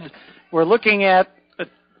you said, we're looking at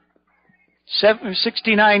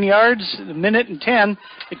 69 yards, 1:10.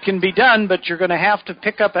 It can be done, but you're going to have to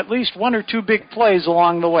pick up at least 1 or 2 big plays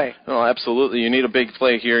along the way. Oh, absolutely. You need a big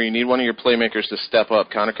play here. You need one of your playmakers to step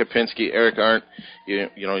up. Connor Kopinski, Eric Arndt. You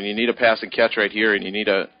need a pass and catch right here, and you need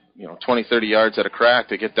 20, 30 yards at a crack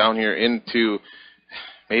to get down here into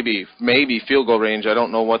maybe field goal range. I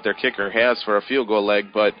don't know what their kicker has for a field goal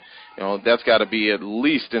leg, but that's got to be at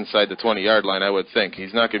least inside the 20-yard line, I would think.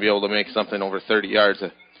 He's not going to be able to make something over 30 yards.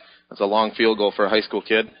 That's a long field goal for a high school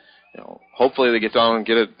kid. Hopefully they get down and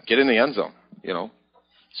get in the end zone.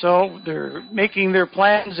 So they're making their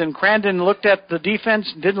plans, and Crandon looked at the defense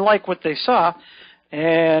and didn't like what they saw.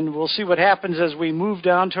 And we'll see what happens as we move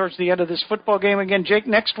down towards the end of this football game. Again, Jake,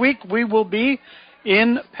 next week we will be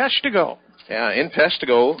in Peshtigo. Yeah, in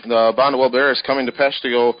Peshtigo. The Bondwell Bears coming to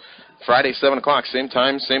Peshtigo Friday, 7 o'clock, same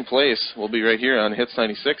time, same place. We'll be right here on Hits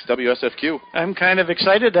 96, WSFQ. I'm kind of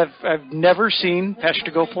excited. I've never seen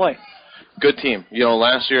Peshtigo play. Good team.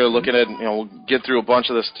 Last year, looking at, we'll get through a bunch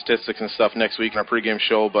of the statistics and stuff next week in our pregame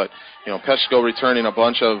show, but, Peshtigo returning a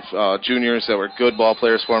bunch of juniors that were good ball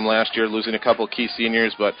players for them last year, losing a couple of key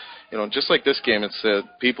seniors, but, just like this game, it's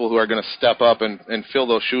people who are going to step up and fill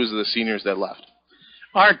those shoes of the seniors that left.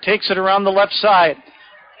 Arndt takes it around the left side.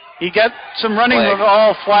 He got some running with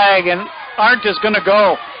all flag, and Arndt is going to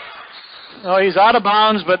go. Oh, he's out of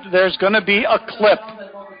bounds, but there's going to be a clip.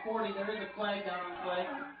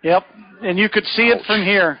 Yep, and you could see it from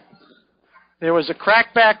here. There was a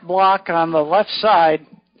crackback block on the left side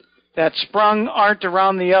that sprung Arndt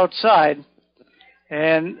around the outside.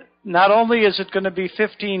 And not only is it going to be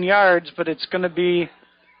 15 yards, but it's going to be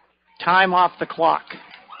time off the clock.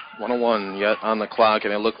 1:01 yet on the clock,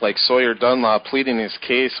 and it looked like Sawyer Dunlop pleading his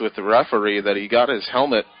case with the referee that he got his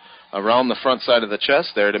helmet around the front side of the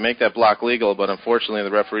chest there to make that block legal, but unfortunately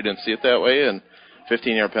the referee didn't see it that way, and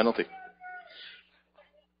 15-yard penalty.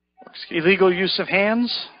 Illegal use of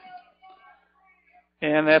hands,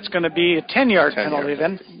 and that's going to be a 10-yard penalty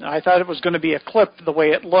then. I thought it was going to be a clip the way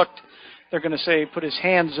it looked. They're going to say put his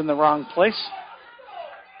hands in the wrong place.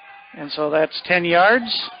 And so that's 10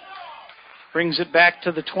 yards. Brings it back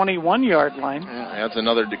to the 21-yard line. Yeah, adds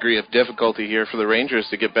another degree of difficulty here for the Rangers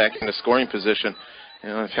to get back into scoring position.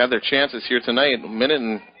 They've had their chances here tonight.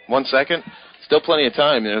 1:01. Still plenty of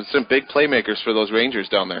time. There's some big playmakers for those Rangers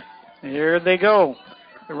down there. Here they go.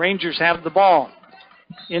 The Rangers have the ball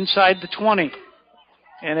inside the 20.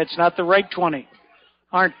 And it's not the right 20.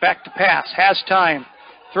 Arndt back to pass. Has time.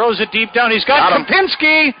 Throws it deep down. He's got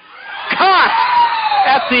Kopinski. Caught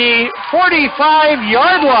at the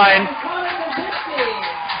 45-yard line.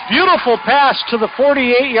 Beautiful pass to the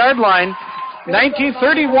 48-yard line.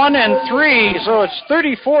 19:31-3, so it's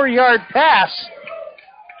 34-yard pass.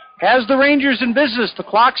 Has the Rangers in business. The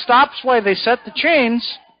clock stops while they set the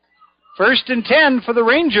chains. 1st and 10 for the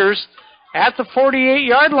Rangers at the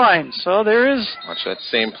 48-yard line. So there is... Watch that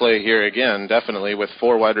same play here again, definitely, with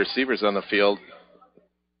 4 wide receivers on the field.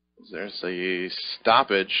 There's a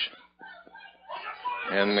stoppage.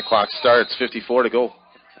 And the clock starts, 54 to go.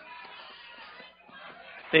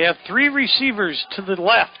 They have 3 receivers to the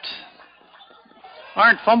left.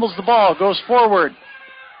 Arndt fumbles the ball, goes forward.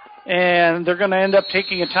 And they're going to end up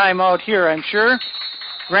taking a timeout here, I'm sure.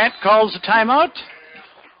 Grant calls a timeout.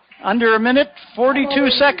 Under a minute,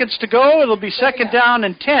 42 seconds to go. It'll be second down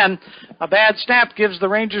and 10. A bad snap gives the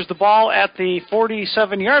Rangers the ball at the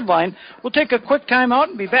 47-yard line. We'll take a quick timeout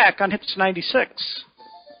and be back on Hits 96.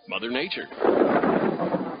 Mother Nature.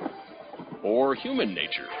 Or human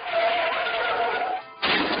nature.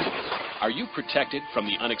 Are you protected from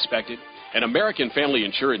the unexpected? An American Family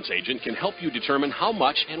Insurance agent can help you determine how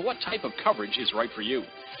much and what type of coverage is right for you.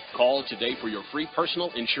 Call today for your free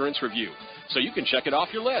personal insurance review so you can check it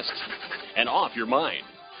off your list and off your mind.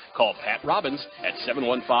 Call Pat Robbins at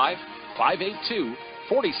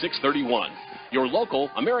 715-582-4631, your local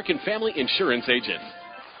American Family Insurance agent.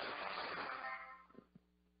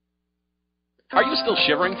 Are you still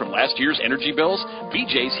shivering from last year's energy bills?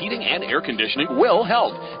 BJ's Heating and Air Conditioning will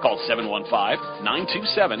help. Call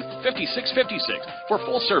 715-927-5656 for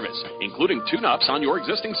full service, including tune-ups on your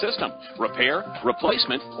existing system, repair,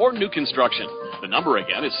 replacement, or new construction. The number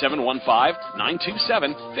again is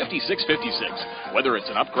 715-927-5656. Whether it's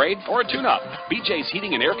an upgrade or a tune-up, BJ's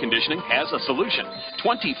Heating and Air Conditioning has a solution.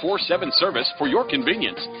 24/7 service for your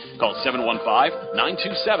convenience. Call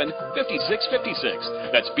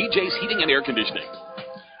 715-927-5656. That's BJ's Heating and Air Conditioning.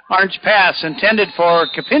 Orange pass intended for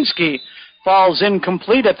Kapinski falls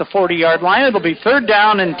incomplete at the 40-yard line. It'll be third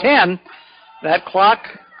down and 10. That clock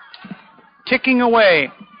ticking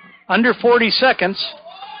away. Under 40 seconds.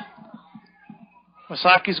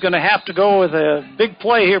 Wausakee's going to have to go with a big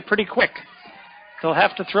play here pretty quick. They'll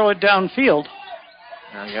have to throw it downfield.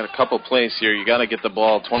 Now you got a couple plays here. You got to get the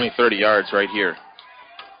ball 20, 30 yards right here.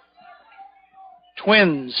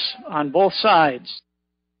 Twins on both sides.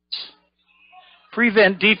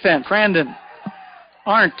 Prevent defense. Crandon.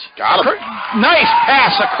 Arndt. Got him. Nice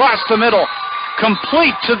pass across the middle.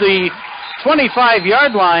 Complete to the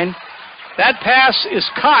 25-yard line. That pass is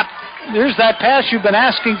caught. There's that pass you've been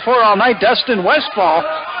asking for all night. Dustin Westfall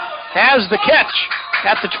has the catch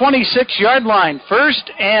at the 26-yard line.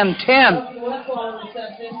 First and 10.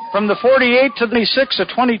 From the 48 to the 26, a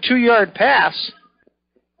 22-yard pass.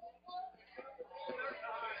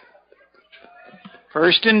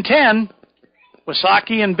 First and 10.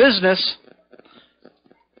 Wausakee in business.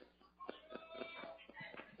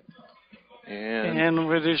 And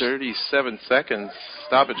 37 seconds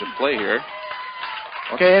stoppage of play here.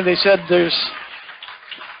 Okay, they said they're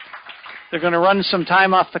going to run some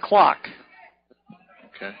time off the clock.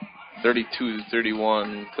 Okay. 32,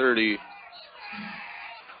 31, 30,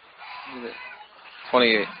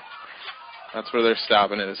 28. That's where they're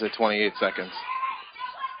stopping it, is at 28 seconds.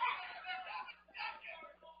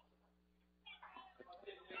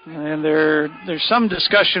 And there's some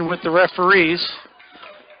discussion with the referees.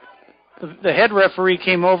 The head referee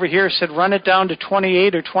came over here, said run it down to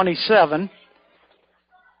 28 or 27.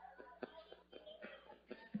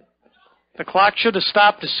 The clock should have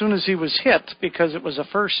stopped as soon as he was hit because it was a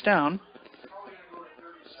first down.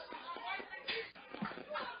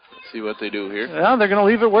 See what they do here. Well, they're going to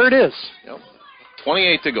leave it where it is. Yep.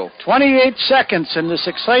 28 to go. 28 seconds in this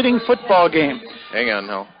exciting football game. Hang on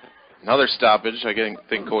now. Another stoppage. I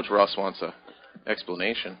think Coach Russ wants an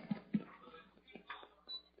explanation.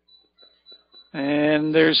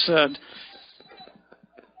 And there's a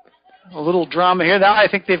little drama here. Now I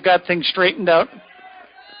think they've got things straightened out.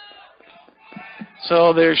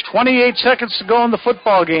 So there's 28 seconds to go in the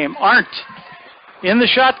football game. Arndt in the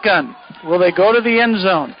shotgun. Will they go to the end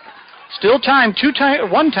zone? Still time.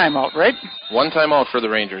 One timeout, right? One timeout for the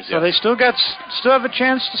Rangers, So they still have a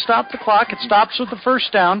chance to stop the clock. It stops with the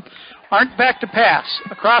first down. Arndt back to pass.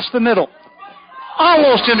 Across the middle.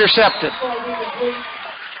 Almost intercepted.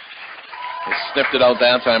 They sniffed it out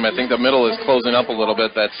that time. I think the middle is closing up a little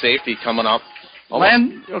bit. That safety coming up. Go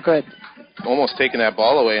ahead. Almost taking that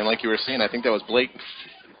ball away. And like you were saying, I think that was Blake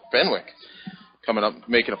Fenwick coming up,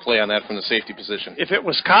 making a play on that from the safety position. If it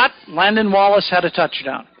was caught, Landon Wallace had a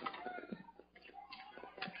touchdown.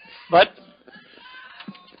 But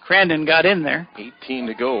Crandon got in there. 18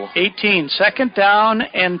 to go. 18. Second down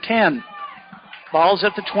and 10. Ball's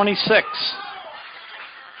at the 26.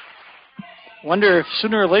 Wonder if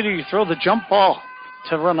sooner or later you throw the jump ball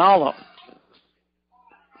to Ronaldo.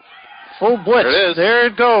 Full blitz. There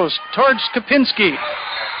it goes. Towards Kapinski.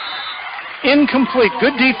 Incomplete.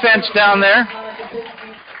 Good defense down there.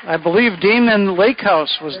 I believe Damon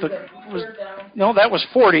Lakehouse that was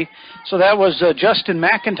 40. So that was Justin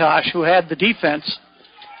McIntosh who had the defense.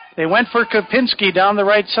 They went for Kapinski down the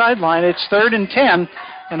right sideline. It's third and 10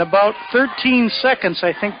 and about 13 seconds,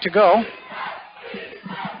 I think, to go.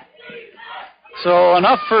 So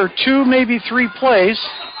enough for 2, maybe 3 plays,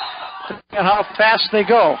 depending on how fast they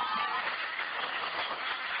go.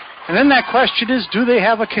 And then that question is, do they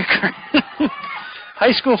have a kicker?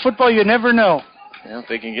 High school football, you never know. Yeah, if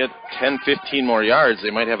they can get 10, 15 more yards,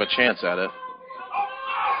 they might have a chance at it.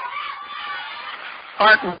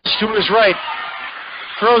 Art to his right.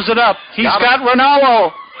 Throws it up. He's got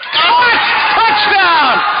Ronaldo. Oh,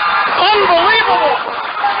 touchdown! Unbelievable!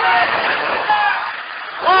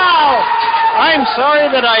 Wow! I'm sorry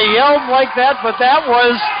that I yelled like that, but that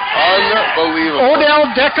was unbelievable. Odell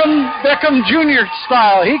Beckham Jr.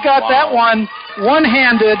 style. He got that one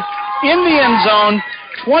one-handed in the end zone.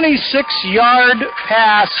 26-yard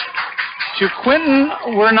pass to Quentin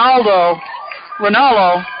Ronaldo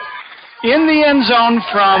in the end zone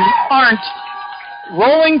from Arndt,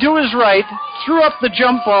 rolling to his right, threw up the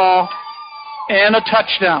jump ball, and a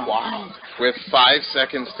touchdown. Wow. With 5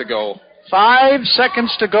 seconds to go. 5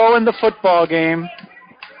 seconds to go in the football game.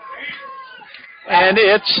 And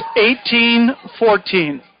it's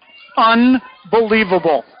 18-14.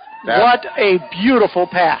 Unbelievable. What a beautiful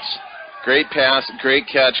pass. Great pass, great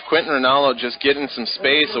catch. Quentin Ronaldo just getting some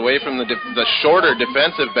space away from the shorter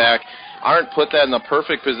defensive back. Arndt put that in the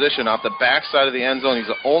perfect position off the backside of the end zone. He's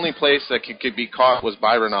the only place that could be caught was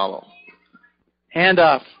by Ronaldo. Hand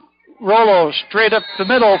off. Rollo straight up the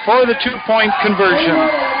middle for the two-point conversion.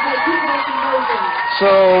 So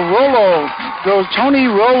Tony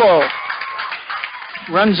Rollo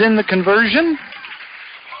runs in the conversion,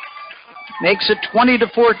 makes it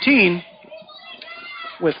 20-14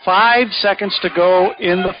 with 5 seconds to go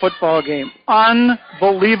in the football game.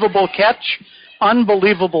 Unbelievable catch,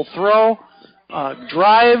 unbelievable throw,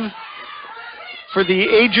 drive for the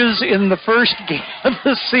ages in the first game of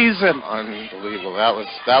the season. Unbelievable. That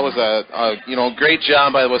was a great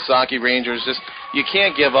job by the Wausakee Rangers. Just you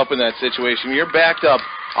can't give up in that situation. You're backed up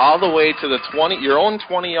all the way to your own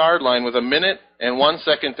 20-yard line with a minute and 1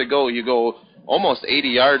 second to go. You go almost 80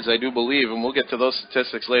 yards, I do believe, and we'll get to those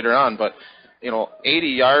statistics later on. But 80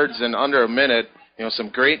 yards in under a minute. Some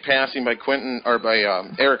great passing by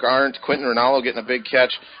Eric Arndt, Quentin Ronaldo getting a big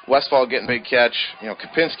catch, Westfall getting a big catch,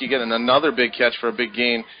 Kapinski getting another big catch for a big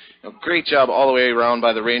gain. Great job all the way around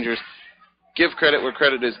by the Rangers. Give credit where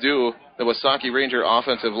credit is due. The Wausakee Ranger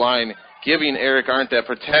offensive line giving Eric Arndt that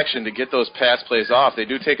protection to get those pass plays off. They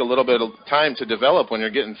do take a little bit of time to develop when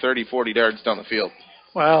you're getting 30, 40 yards down the field.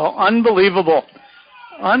 Well, unbelievable.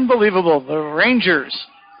 Unbelievable. The Rangers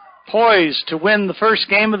poised to win the first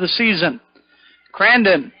game of the season.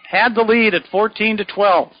 Crandon had the lead at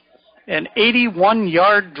 14-12. An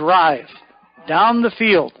 81-yard drive down the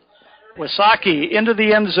field. Wausakee into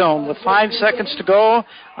the end zone with 5 seconds to go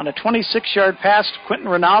on a 26-yard pass to Quentin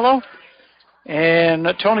Ronaldo. And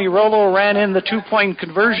Tony Rollo ran in the two-point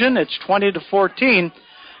conversion. It's 20-14.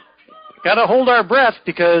 Got to hold our breath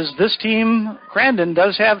because this team, Crandon,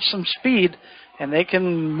 does have some speed, and they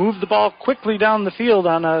can move the ball quickly down the field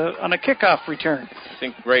on a kickoff return. I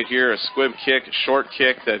think right here a squib kick, short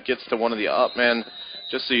kick that gets to one of the up men,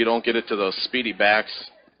 just so you don't get it to those speedy backs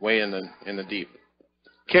way in the deep.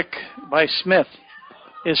 Kick by Smith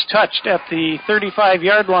is touched at the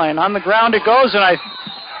 35-yard line. On the ground it goes, and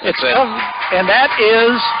and that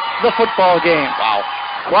is the football game.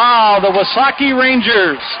 Wow, the Wausakee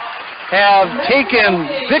Rangers have taken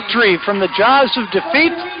victory from the jaws of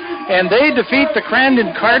defeat, and they defeat the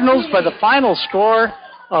Crandon Cardinals by the final score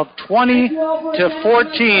of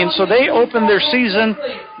 20-14. So they open their season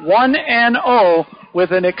 1-0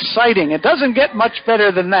 with an exciting, it doesn't get much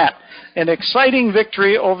better than that, an exciting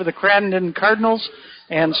victory over the Crandon Cardinals.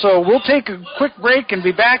 And so we'll take a quick break and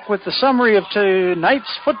be back with the summary of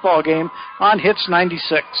tonight's football game on Hits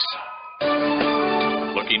 96.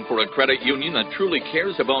 Looking for a credit union that truly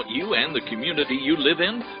cares about you and the community you live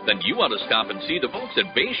in? Then you ought to stop and see the folks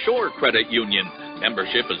at Bayshore Credit Union.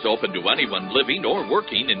 Membership is open to anyone living or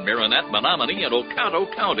working in Marinette, Menominee, and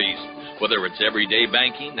Oconto counties. Whether it's everyday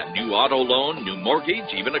banking, a new auto loan, new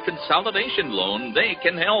mortgage, even a consolidation loan, they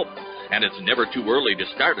can help. And it's never too early to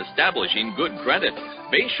start establishing good credit.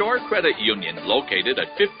 Bayshore Credit Union, located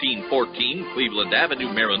at 1514 Cleveland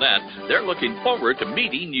Avenue, Marinette. They're looking forward to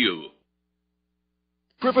meeting you.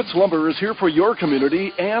 Griffiths Lumber is here for your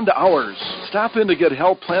community and ours. Stop in to get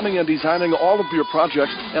help planning and designing all of your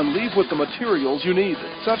projects and leave with the materials you need,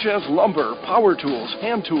 such as lumber, power tools,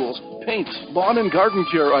 hand tools, paints, lawn and garden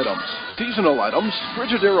care items, seasonal items,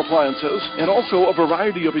 Frigidaire appliances, and also a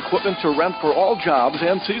variety of equipment to rent for all jobs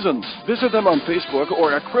and seasons. Visit them on Facebook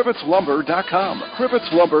or at crivetslumber.com.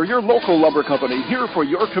 Crivets Lumber, your local lumber company, here for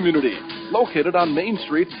your community. Located on Main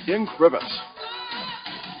Street in Crivets.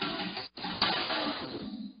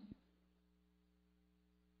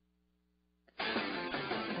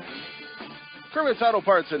 Crivets Auto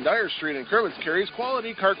Parts in Dyer Street in Crivets carries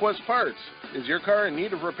quality CarQuest parts. Is your car in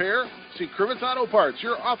need of repair? See Crivets Auto Parts,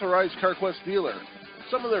 your authorized CarQuest dealer.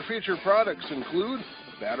 Some of their featured products include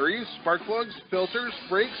batteries, spark plugs, filters,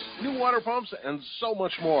 brakes, new water pumps, and so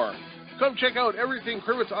much more. Come check out everything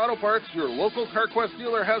Crivets Auto Parts, your local CarQuest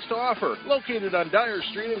dealer, has to offer, located on Dyer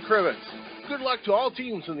Street in Crivets. Good luck to all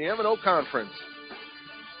teams in the M&O Conference.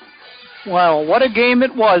 Well, what a game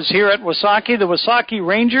it was here at Wausakee. The Wausakee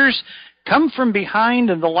Rangers come from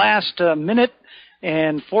behind in the last minute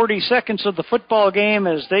and 40 seconds of the football game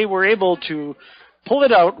as they were able to pull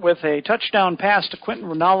it out with a touchdown pass to Quentin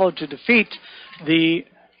Ronaldo to defeat the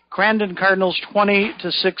Crandon Cardinals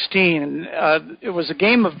 20-16. It was a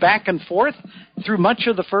game of back and forth through much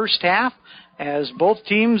of the first half as both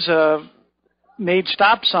teams made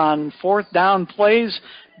stops on fourth down plays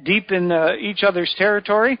deep in each other's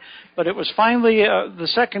territory. But it was finally the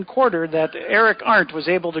second quarter that Eric Arndt was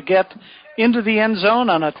able to get into the end zone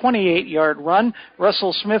on a 28-yard run.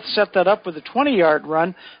 Russell Smith set that up with a 20-yard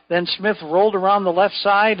run. Then Smith rolled around the left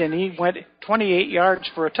side, and he went 28 yards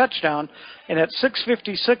for a touchdown. And at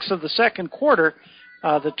 6:56 of the second quarter,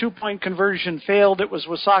 the two-point conversion failed. It was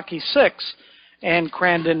Wausakee 6 and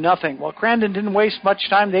Crandon nothing. Well, Crandon didn't waste much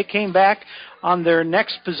time. They came back on their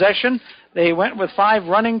next possession. They went with 5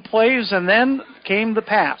 running plays, and then came the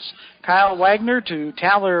pass. Kyle Wagner to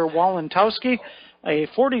Tyler Walentowski, a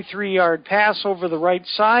 43-yard pass over the right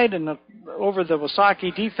side and over the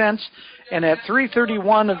Wausakee defense. And at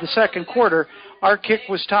 3:31 of the second quarter, our game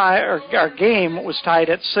was tied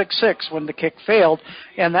at 6-6 when the kick failed,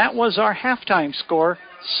 and that was our halftime score,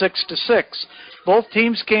 6-6. Both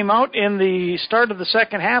teams came out in the start of the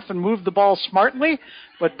second half and moved the ball smartly,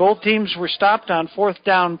 but both teams were stopped on fourth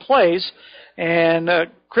down plays, and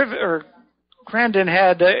Crandon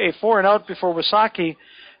had a 4-and-out before Wausakee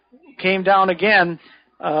came down again,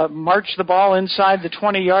 marched the ball inside the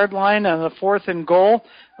 20-yard line on the 4th and goal.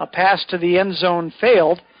 A pass to the end zone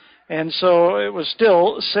failed, and so it was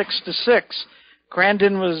still 6-6.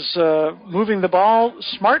 Crandon was moving the ball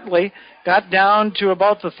smartly, got down to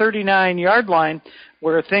about the 39-yard line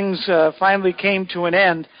where things finally came to an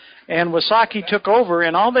end, and Wausakee took over,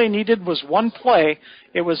 and all they needed was one play.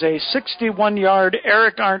 It was a 61-yard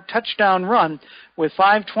Eric Arndt touchdown run with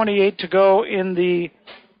 5:28 to go in the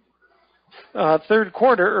third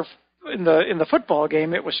quarter, or in the football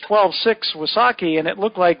game. It was 12-6 Wausakee, and it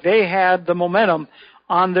looked like they had the momentum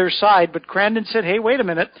on their side. But Crandon said, hey, wait a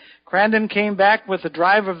minute. Crandon came back with a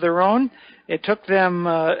drive of their own. It took them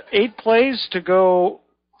 8 plays to go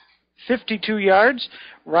 52 yards.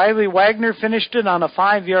 Riley Wagner finished it on a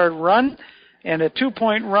 5-yard run, and a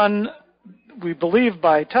 2-point run, we believe,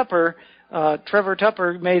 by Tupper. Trevor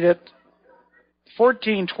Tupper made it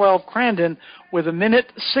 14-12 Crandon with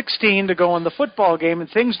 1:16 to go in the football game, and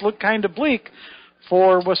things looked kind of bleak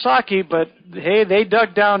for Wausakee, but hey, they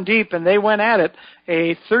dug down deep and they went at it.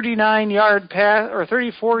 A 39-yard pass or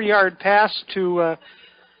 34-yard pass to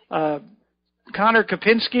Connor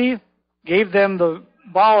Kopinski gave them the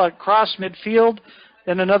ball across midfield.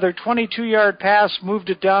 Then another 22-yard pass moved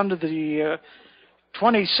it down to the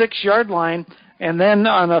 26-yard line. And then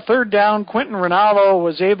on a third down, Quentin Ronaldo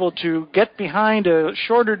was able to get behind a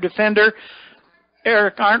shorter defender.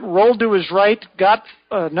 Eric Arndt rolled to his right, got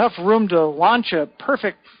enough room to launch a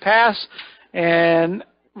perfect pass, and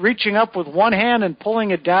reaching up with one hand and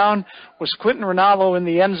pulling it down was Quentin Ronaldo in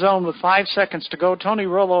the end zone with 5 seconds to go. Tony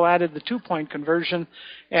Rollo added the 2-point conversion,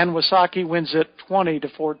 and Wausakee wins it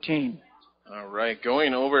 20-14. All right,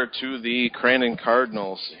 going over to the Crandon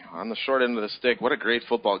Cardinals on the short end of the stick. What a great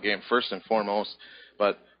football game, first and foremost.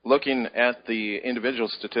 But looking at the individual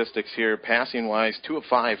statistics here, passing-wise, 2 of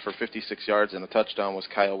 5 for 56 yards and a touchdown was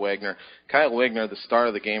Kyle Wagner. Kyle Wagner, the star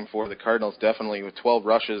of the game for the Cardinals, definitely with 12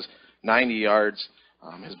 rushes, 90 yards.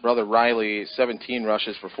 His brother Riley, 17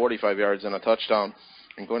 rushes for 45 yards and a touchdown.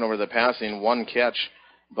 And going over the passing, 1 catch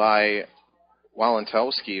by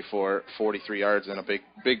Walentowski for 43 yards and a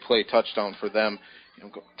big play touchdown for them.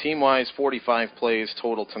 Team-wise, 45 plays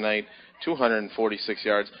total tonight, 246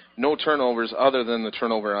 yards. No turnovers other than the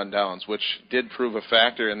turnover on downs, which did prove a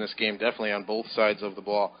factor in this game, definitely on both sides of the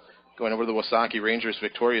ball. Going over the Wausakee Rangers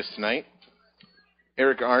victorious tonight.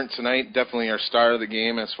 Eric Arndt tonight, definitely our star of the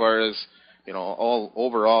game as far as, all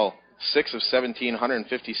overall, 6 of 17,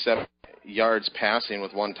 157 yards passing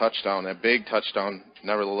with 1 touchdown, a big touchdown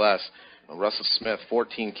nevertheless. Russell Smith,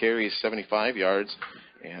 14 carries, 75 yards,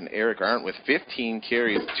 and Eric Arndt with 15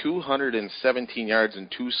 carries, 217 yards, and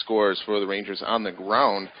 2 scores for the Rangers on the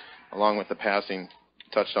ground, along with the passing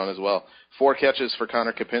touchdown as well. 4 catches for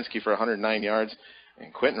Connor Kopinski for 109 yards,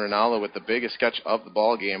 and Quentin Ronaldo with the biggest catch of the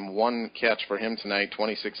ball game. 1 catch for him tonight,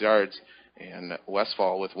 26 yards, And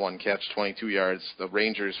Westfall with 1 catch, 22 yards. The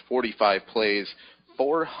Rangers, 45 plays,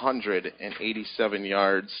 487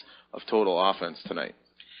 yards of total offense tonight.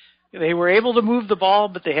 They were able to move the ball,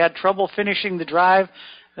 but they had trouble finishing the drive.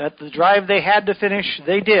 At the drive they had to finish,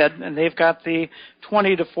 they did, and they've got the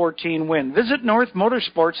 20-14 win. Visit North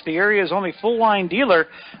Motorsports, the area's only full-line dealer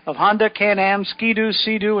of Honda, Can-Am, Ski-Doo,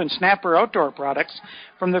 Sea-Doo, and Snapper outdoor products.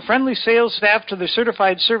 From the friendly sales staff to the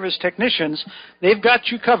certified service technicians, they've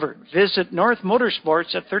got you covered. Visit North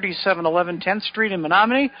Motorsports at 3711 10th Street in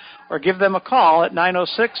Menominee, or give them a call at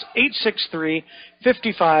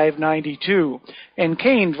 906-863-5592. And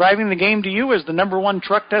Kane, driving the game to you as the #1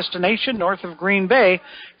 truck destination north of Green Bay,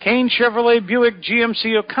 Kane Chevrolet, Buick,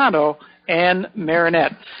 GMC, Ocado, and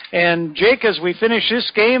Marinette. And Jake, as we finish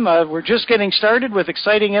this game, we're just getting started with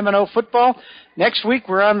exciting M&O football. Next week,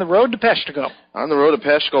 we're on the road to Peshtigo. On the road to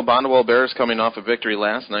Peshtigo, Bondwell Bears coming off a victory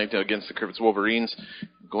last night against the Crivets Wolverines,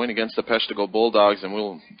 going against the Peshtigo Bulldogs, and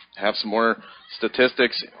we'll have some more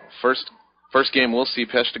statistics. First game we'll see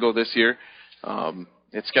Peshtigo this year.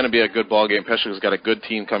 It's going to be a good ball game. Peshtigo's got a good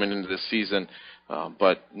team coming into this season,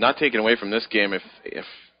 but not taken away from this game. If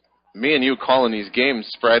me and you calling these games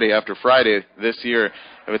Friday after Friday this year,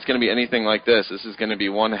 if it's going to be anything like this is going to be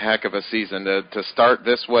one heck of a season to start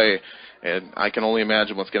this way. And I can only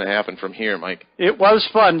imagine what's going to happen from here, Mike. It was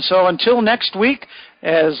fun. So until next week,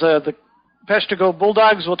 as the Peshtigo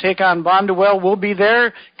Bulldogs will take on Bondwell, we'll be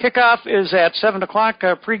there. Kickoff is at 7 o'clock,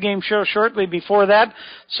 a pregame show shortly before that.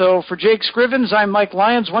 So for Jake Scrivens, I'm Mike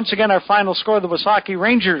Lyons. Once again, our final score, the Wausakee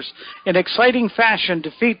Rangers, in exciting fashion,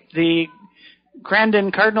 defeat the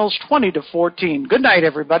Crandon Cardinals 20-14. Good night,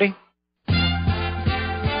 everybody.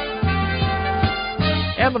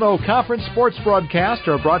 M&O Conference Sports broadcasts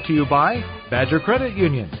are brought to you by Badger Credit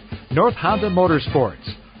Union, North Honda Motorsports,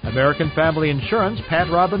 American Family Insurance, Pat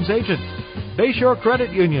Robbins Agent, Bayshore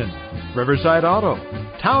Credit Union, Riverside Auto,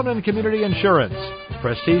 Town and Community Insurance,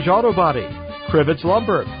 Prestige Auto Body, Crivets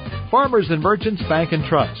Lumber, Farmers and Merchants Bank and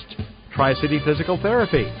Trust, Tri-City Physical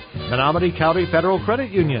Therapy, Menominee County Federal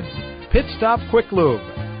Credit Union, Pit Stop Quick Lube,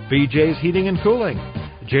 BJ's Heating and Cooling,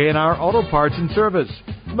 J&R Auto Parts and Service,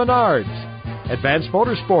 Menards, Advanced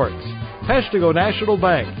Motorsports, Peshtigo National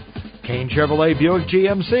Bank, Kane Chevrolet Buick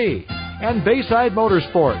GMC, and Bayside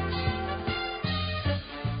Motorsports.